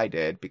before I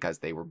did because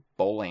they were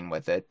bowling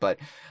with it. But,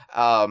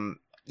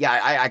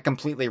 I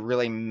completely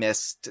really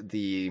missed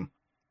the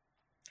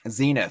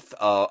zenith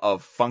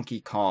of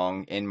Funky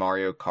Kong in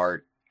Mario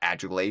Kart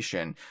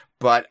adulation.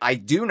 But I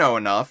do know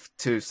enough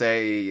to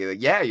say,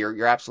 yeah,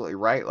 you're absolutely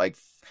right. Like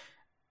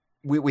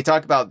we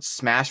talk about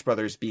Smash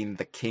Brothers being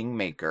the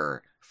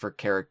kingmaker for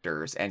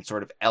characters and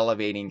sort of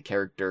elevating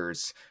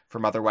characters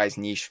from otherwise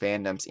niche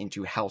fandoms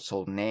into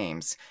household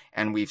names.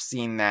 And we've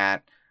seen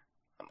that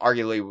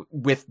arguably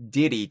with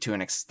Diddy to an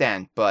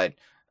extent, but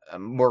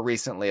more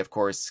recently, of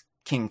course,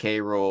 King K.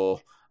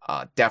 Rool,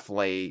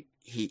 definitely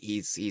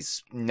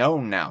he's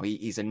known now.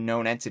 He's a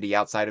known entity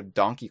outside of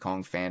Donkey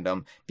Kong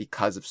fandom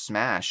because of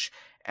Smash.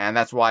 And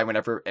that's why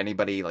whenever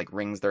anybody like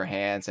wrings their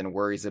hands and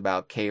worries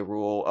about K.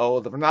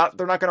 Rool, they're not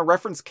going to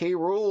reference K.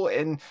 Rool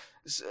in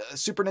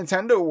Super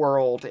Nintendo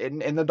World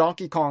in the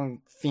Donkey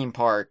Kong theme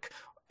park.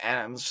 And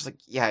I'm just like,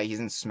 yeah, he's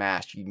in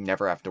Smash. You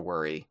never have to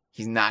worry.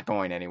 He's not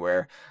going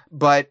anywhere.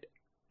 But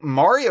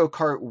Mario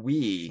Kart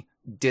Wii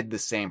did the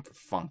same for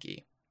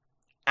Funky.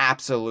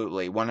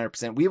 Absolutely,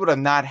 100%. We would have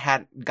not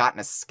gotten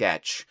a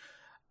sketch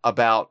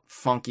about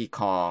Funky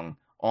Kong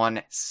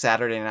on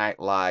Saturday Night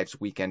Live's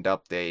Weekend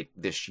Update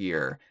this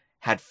year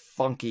had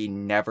Funky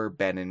never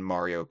been in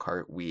Mario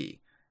Kart Wii.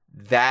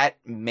 that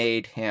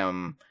made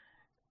him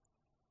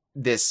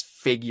this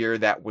figure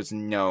that was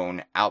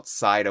known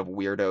outside of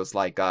weirdos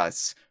like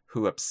us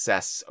who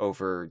obsess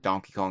over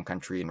Donkey Kong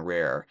Country and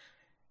Rare.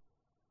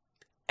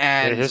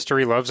 And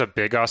history loves a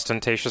big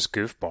ostentatious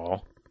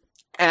goofball.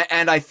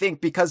 And I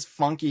think because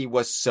Funky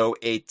was so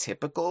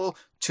atypical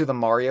to the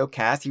Mario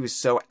cast, he was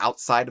so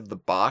outside of the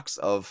box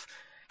of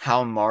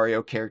how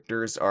Mario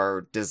characters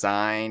are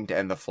designed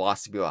and the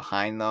philosophy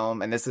behind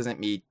them. And this isn't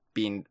me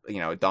being,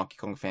 a Donkey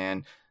Kong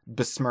fan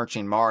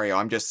besmirching Mario.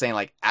 I'm just saying,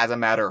 like, as a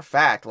matter of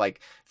fact,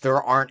 like,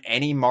 there aren't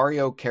any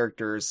Mario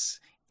characters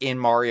in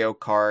Mario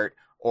Kart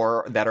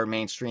or that are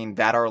mainstream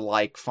that are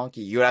like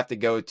Funky. You have to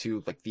go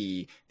to like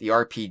the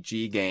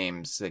RPG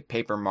games, like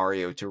Paper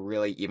Mario, to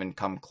really even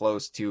come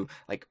close to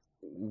like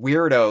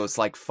weirdos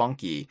like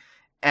Funky.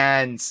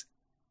 And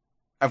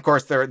of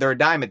course, they're a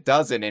dime a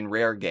dozen in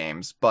Rare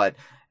games, but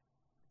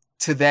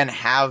to then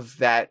have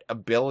that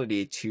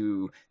ability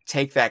to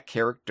take that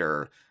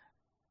character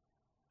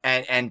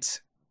and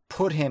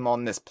put him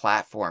on this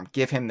platform,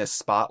 give him this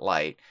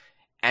spotlight,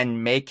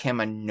 and make him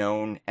a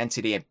known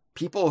entity. And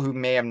people who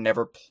may have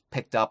never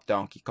picked up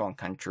Donkey Kong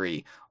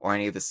Country or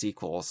any of the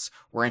sequels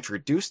were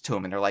introduced to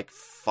him, and they're like,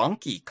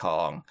 Funky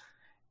Kong.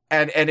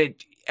 And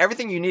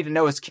everything you need to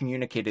know is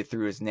communicated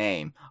through his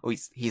name. Oh,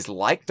 he's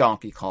like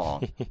Donkey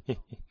Kong,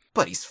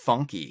 but he's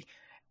funky.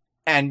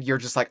 And you're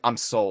just like, I'm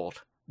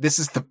sold. This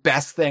is the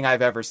best thing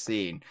I've ever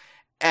seen.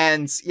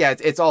 And yeah,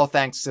 it's all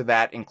thanks to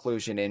that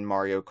inclusion in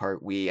Mario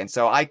Kart Wii. And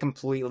so I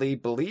completely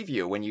believe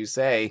you when you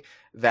say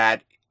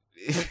that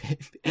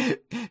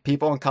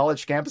people on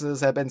college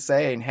campuses have been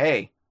saying,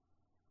 hey,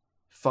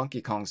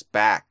 Funky Kong's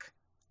back.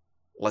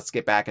 Let's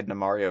get back into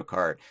Mario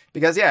Kart.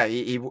 Because yeah,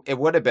 it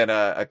would have been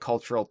a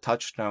cultural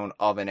touchstone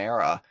of an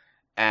era.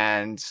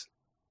 And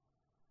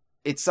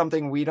it's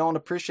something we don't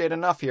appreciate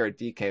enough here at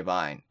DK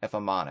Vine, if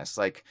I'm honest.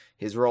 Like,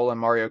 his role in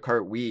Mario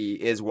Kart Wii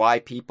is why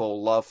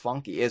people love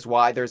Funky, is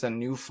why there's a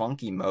new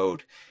Funky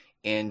mode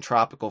in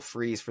Tropical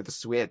Freeze for the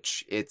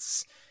Switch.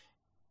 It's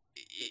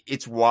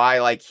why,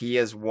 like, he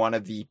is one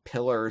of the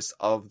pillars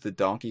of the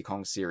Donkey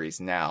Kong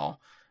series now.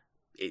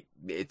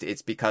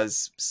 It's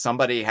because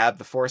somebody had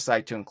the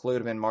foresight to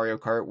include him in Mario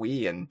Kart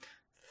Wii, and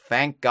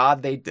thank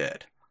God they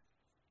did.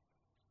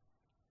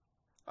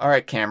 All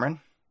right, Cameron.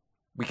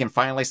 We can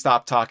finally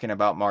stop talking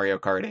about Mario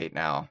Kart 8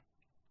 now.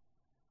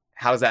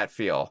 How does that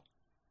feel?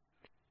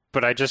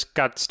 But I just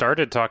got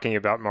started talking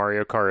about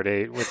Mario Kart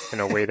 8 in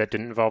a way that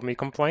didn't involve me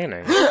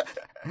complaining.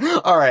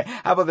 All right,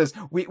 how about this?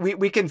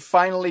 We can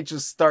finally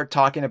just start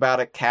talking about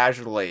it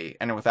casually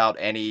and without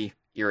any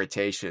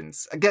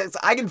irritations.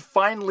 I can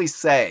finally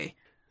say,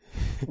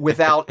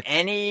 without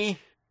any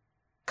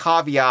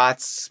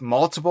caveats,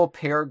 multiple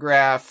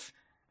paragraph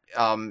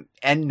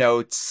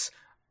endnotes,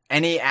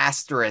 any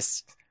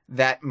asterisks,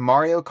 that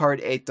Mario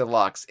Kart 8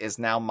 Deluxe is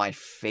now my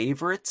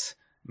favorite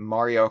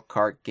Mario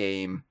Kart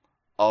game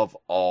of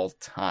all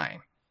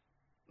time.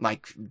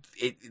 Like,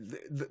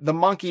 the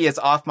monkey is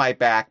off my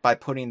back by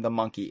putting the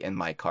monkey in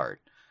my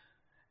cart.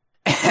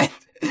 And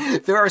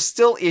there are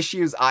still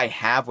issues I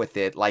have with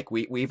it. Like,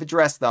 we've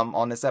addressed them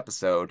on this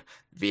episode.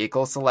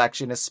 Vehicle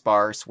selection is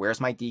sparse.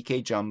 Where's my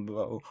DK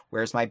Jumbo?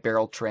 Where's my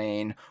Barrel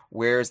Train?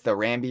 Where's the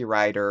Rambi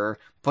Rider?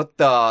 Put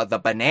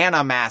the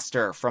Banana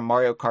Master from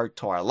Mario Kart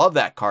Tour. I love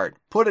that cart.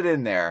 Put it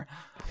in there.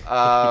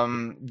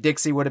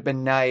 Dixie would have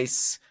been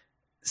nice.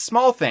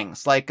 Small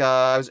things, like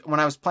when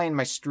I was playing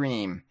my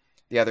stream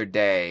the other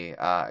day,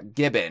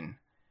 Gibbon,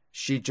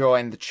 she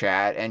joined the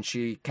chat and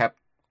she kept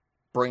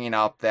bringing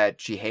up that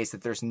she hates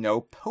that there's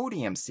no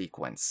podium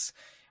sequence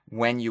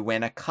when you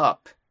win a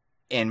cup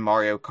in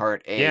Mario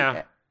Kart 8.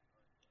 Yeah.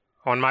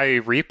 On my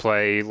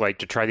replay, like,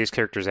 to try these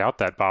characters out,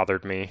 that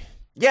bothered me.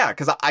 Yeah,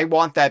 because I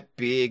want that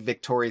big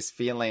victorious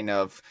feeling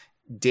of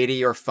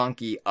Diddy or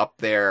Funky up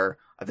there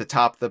at the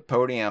top of the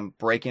podium,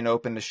 breaking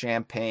open the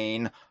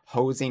champagne,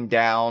 hosing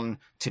down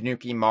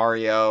Tanuki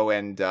Mario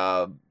and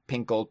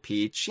Pink Gold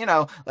Peach. You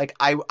know, like,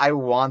 I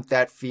want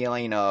that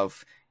feeling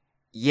of,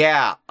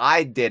 yeah,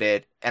 I did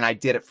it, and I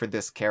did it for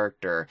this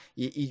character.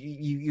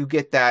 You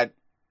get that.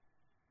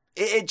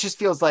 It just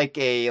feels like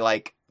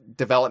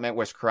development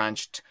was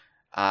crunched.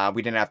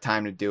 We didn't have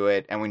time to do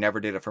it, and we never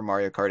did it for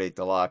Mario Kart 8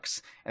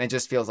 Deluxe. And it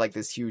just feels like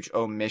this huge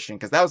omission,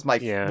 because that was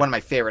one of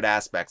my favorite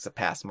aspects of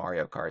past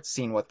Mario Kart,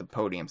 seeing what the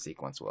podium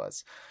sequence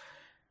was.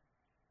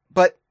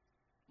 But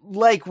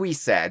like we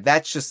said,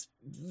 that's just,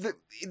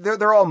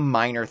 they're all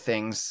minor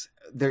things.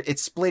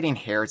 It's splitting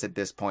hairs at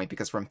this point,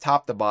 because from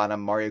top to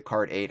bottom, Mario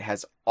Kart 8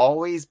 has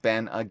always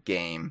been a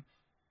game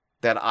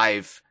that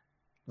I've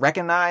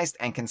recognized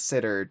and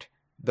considered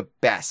the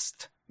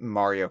best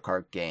Mario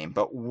Kart game,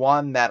 but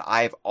one that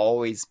I've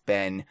always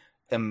been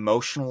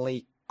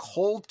emotionally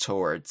cold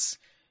towards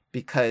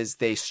because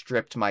they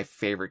stripped my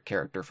favorite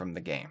character from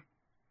the game.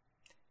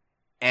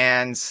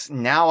 And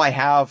now I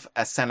have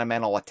a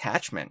sentimental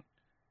attachment.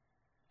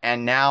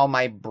 And now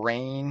my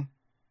brain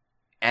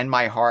and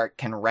my heart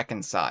can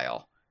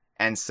reconcile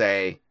and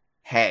say,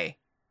 hey,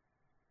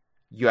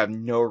 you have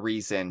no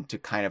reason to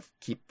kind of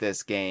keep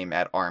this game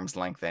at arm's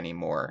length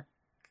anymore.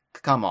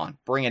 come on,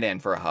 bring it in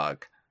for a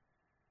hug.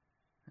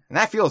 And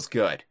that feels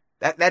good.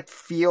 That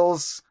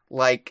feels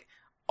like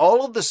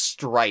all of the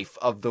strife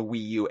of the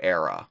Wii U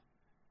era.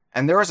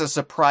 And there was a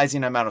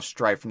surprising amount of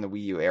strife from the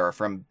Wii U era,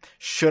 from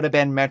should have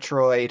been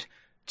Metroid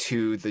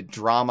to the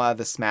drama,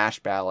 the Smash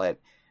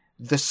ballot.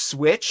 The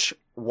Switch,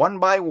 one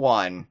by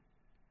one,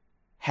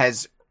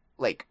 has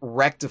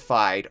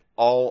rectified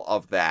all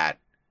of that.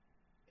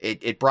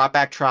 It brought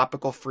back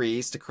Tropical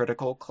Freeze to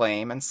critical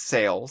acclaim and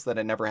sales that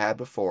it never had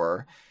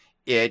before.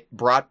 It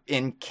brought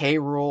in K.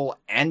 Rool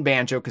and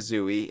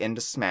Banjo-Kazooie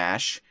into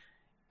Smash.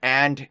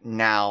 And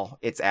now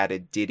it's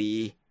added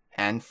Diddy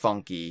and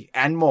Funky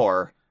and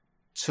more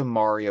to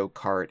Mario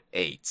Kart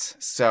 8.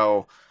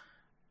 So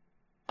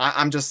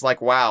I'm just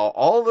like, wow,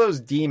 all those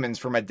demons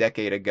from a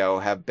decade ago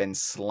have been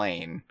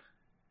slain.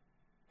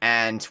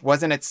 And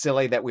wasn't it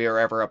silly that we were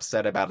ever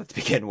upset about it to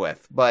begin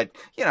with? But,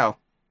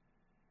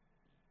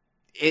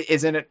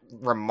 isn't it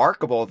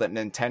remarkable that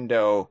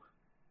Nintendo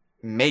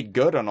made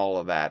good on all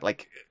of that?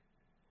 Like,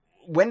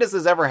 when does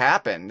this ever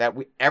happen? That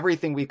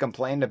everything we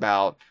complained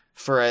about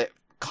for a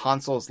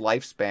console's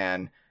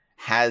lifespan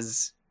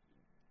has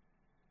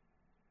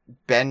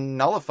been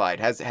nullified,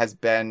 has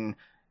been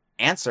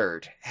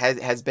answered,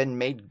 has been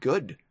made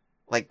good.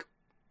 Like,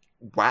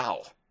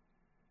 wow.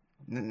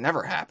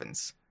 Never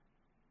happens.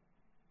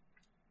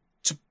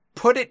 To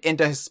put it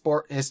into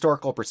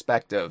historical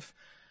perspective,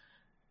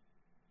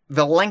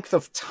 the length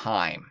of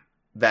time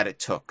that it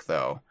took,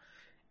 though,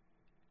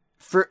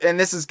 and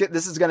this is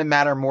going to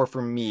matter more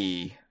for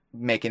me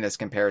making this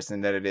comparison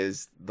than it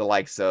is the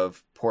likes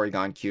of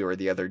Porygon Q or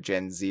the other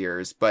Gen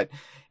Zers, but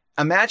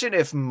imagine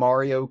if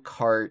Mario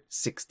Kart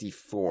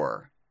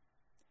 64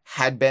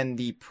 had been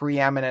the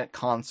preeminent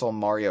console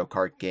Mario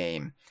Kart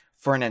game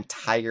for an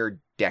entire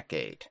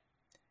decade.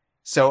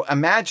 So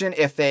imagine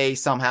if they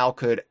somehow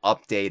could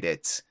update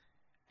it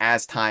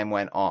as time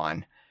went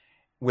on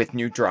with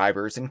new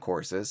drivers and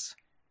courses.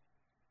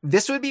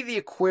 This would be the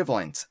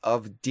equivalent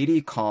of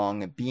Diddy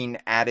Kong being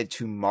added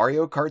to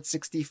Mario Kart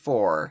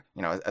 64,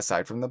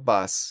 aside from the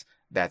bus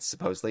that's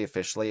supposedly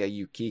officially a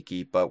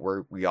Yukiki, but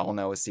we all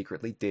know is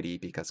secretly Diddy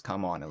because,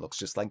 come on, it looks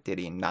just like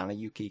Diddy and not a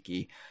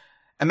Yukiki.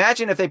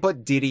 Imagine if they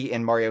put Diddy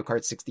in Mario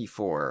Kart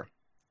 64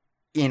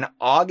 in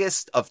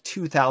August of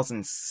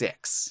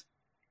 2006.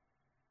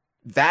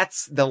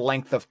 That's the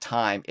length of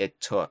time it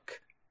took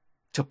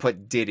to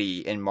put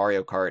Diddy in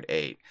Mario Kart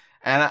 8.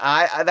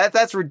 And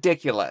that's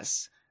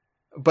ridiculous.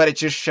 But it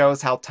just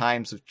shows how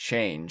times have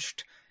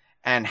changed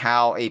and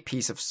how a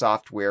piece of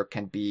software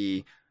can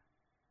be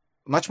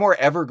much more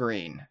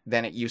evergreen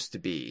than it used to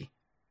be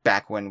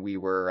back when we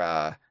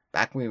were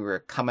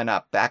coming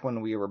up, back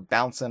when we were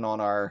bouncing on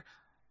our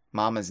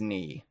mama's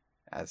knee,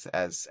 as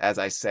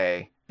I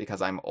say,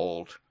 because I'm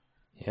old.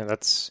 Yeah,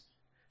 that's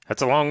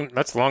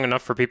long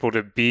enough for people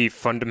to be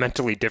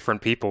fundamentally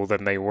different people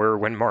than they were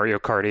when Mario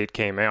Kart 8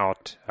 came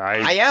out.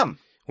 I am.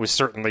 Was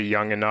certainly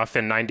young enough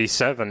in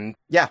 97.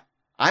 Yeah,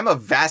 I'm a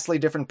vastly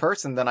different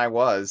person than I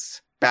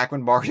was back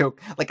when Mario...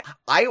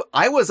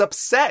 I was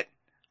upset.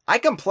 I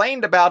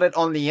complained about it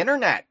on the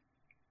internet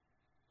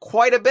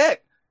quite a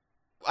bit.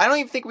 I don't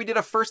even think we did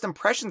a first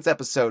impressions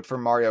episode for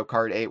Mario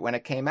Kart 8 when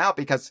it came out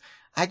because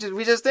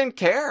we just didn't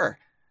care.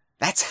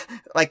 That's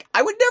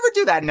I would never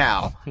do that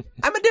now.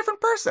 I'm a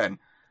different person.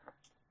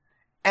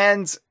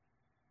 And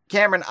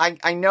Cameron,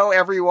 I know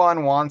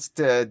everyone wants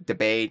to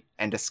debate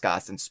and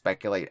discuss and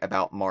speculate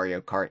about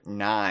Mario Kart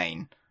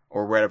 9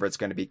 or whatever it's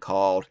going to be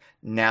called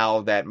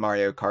now that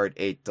Mario Kart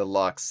 8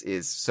 Deluxe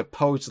is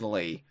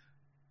supposedly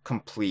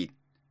complete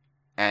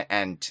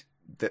and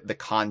the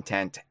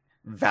content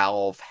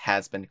valve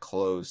has been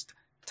closed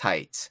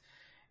tight.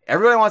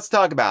 Everybody wants to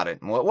talk about it.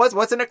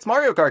 What's the next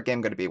Mario Kart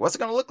game going to be? What's it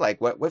going to look like?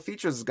 What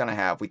features is it going to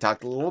have? We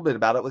talked a little bit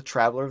about it with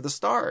Traveler of the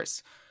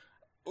Stars.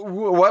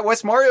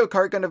 What's Mario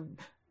Kart going to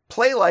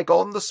play like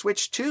on the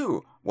Switch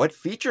 2? What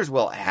features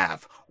will it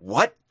have?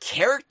 What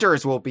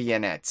characters will be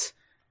in it?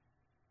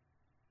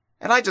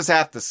 And I just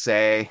have to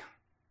say,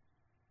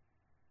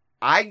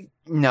 I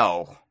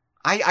don't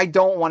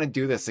want to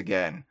do this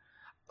again.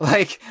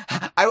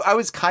 I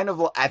was kind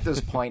of at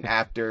this point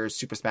after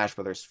Super Smash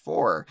Bros.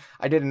 4.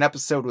 I did an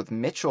episode with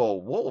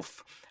Mitchell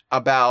Wolf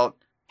about,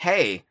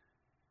 hey,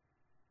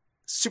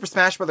 Super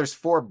Smash Bros.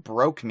 4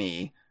 broke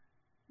me.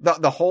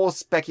 The whole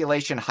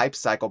speculation hype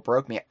cycle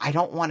broke me. I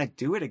don't want to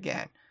do it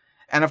again.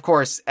 And of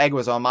course, egg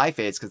was on my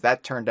face because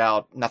that turned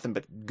out nothing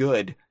but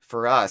good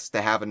for us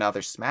to have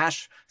another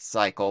Smash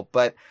cycle.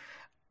 But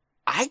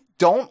I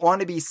don't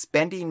want to be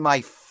spending my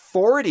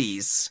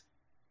 40s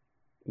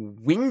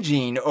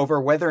whinging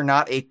over whether or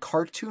not a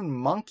cartoon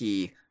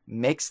monkey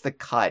makes the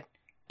cut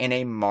in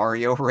a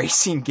Mario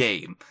racing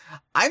game.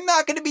 I'm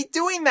not going to be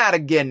doing that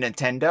again,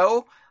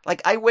 Nintendo.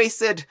 I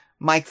wasted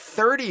my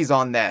 30s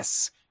on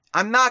this.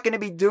 I'm not going to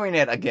be doing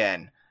it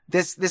again.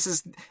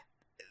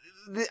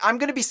 I'm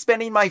going to be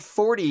spending my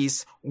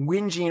 40s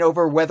whinging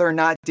over whether or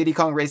not Diddy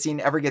Kong Racing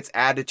ever gets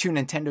added to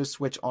Nintendo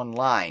Switch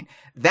Online.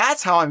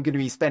 That's how I'm going to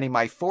be spending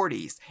my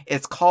 40s.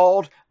 It's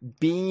called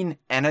being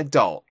an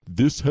adult.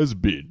 This has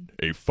been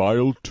a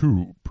File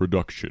 2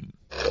 production.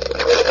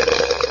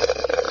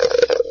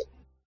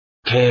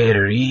 Que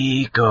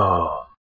rico.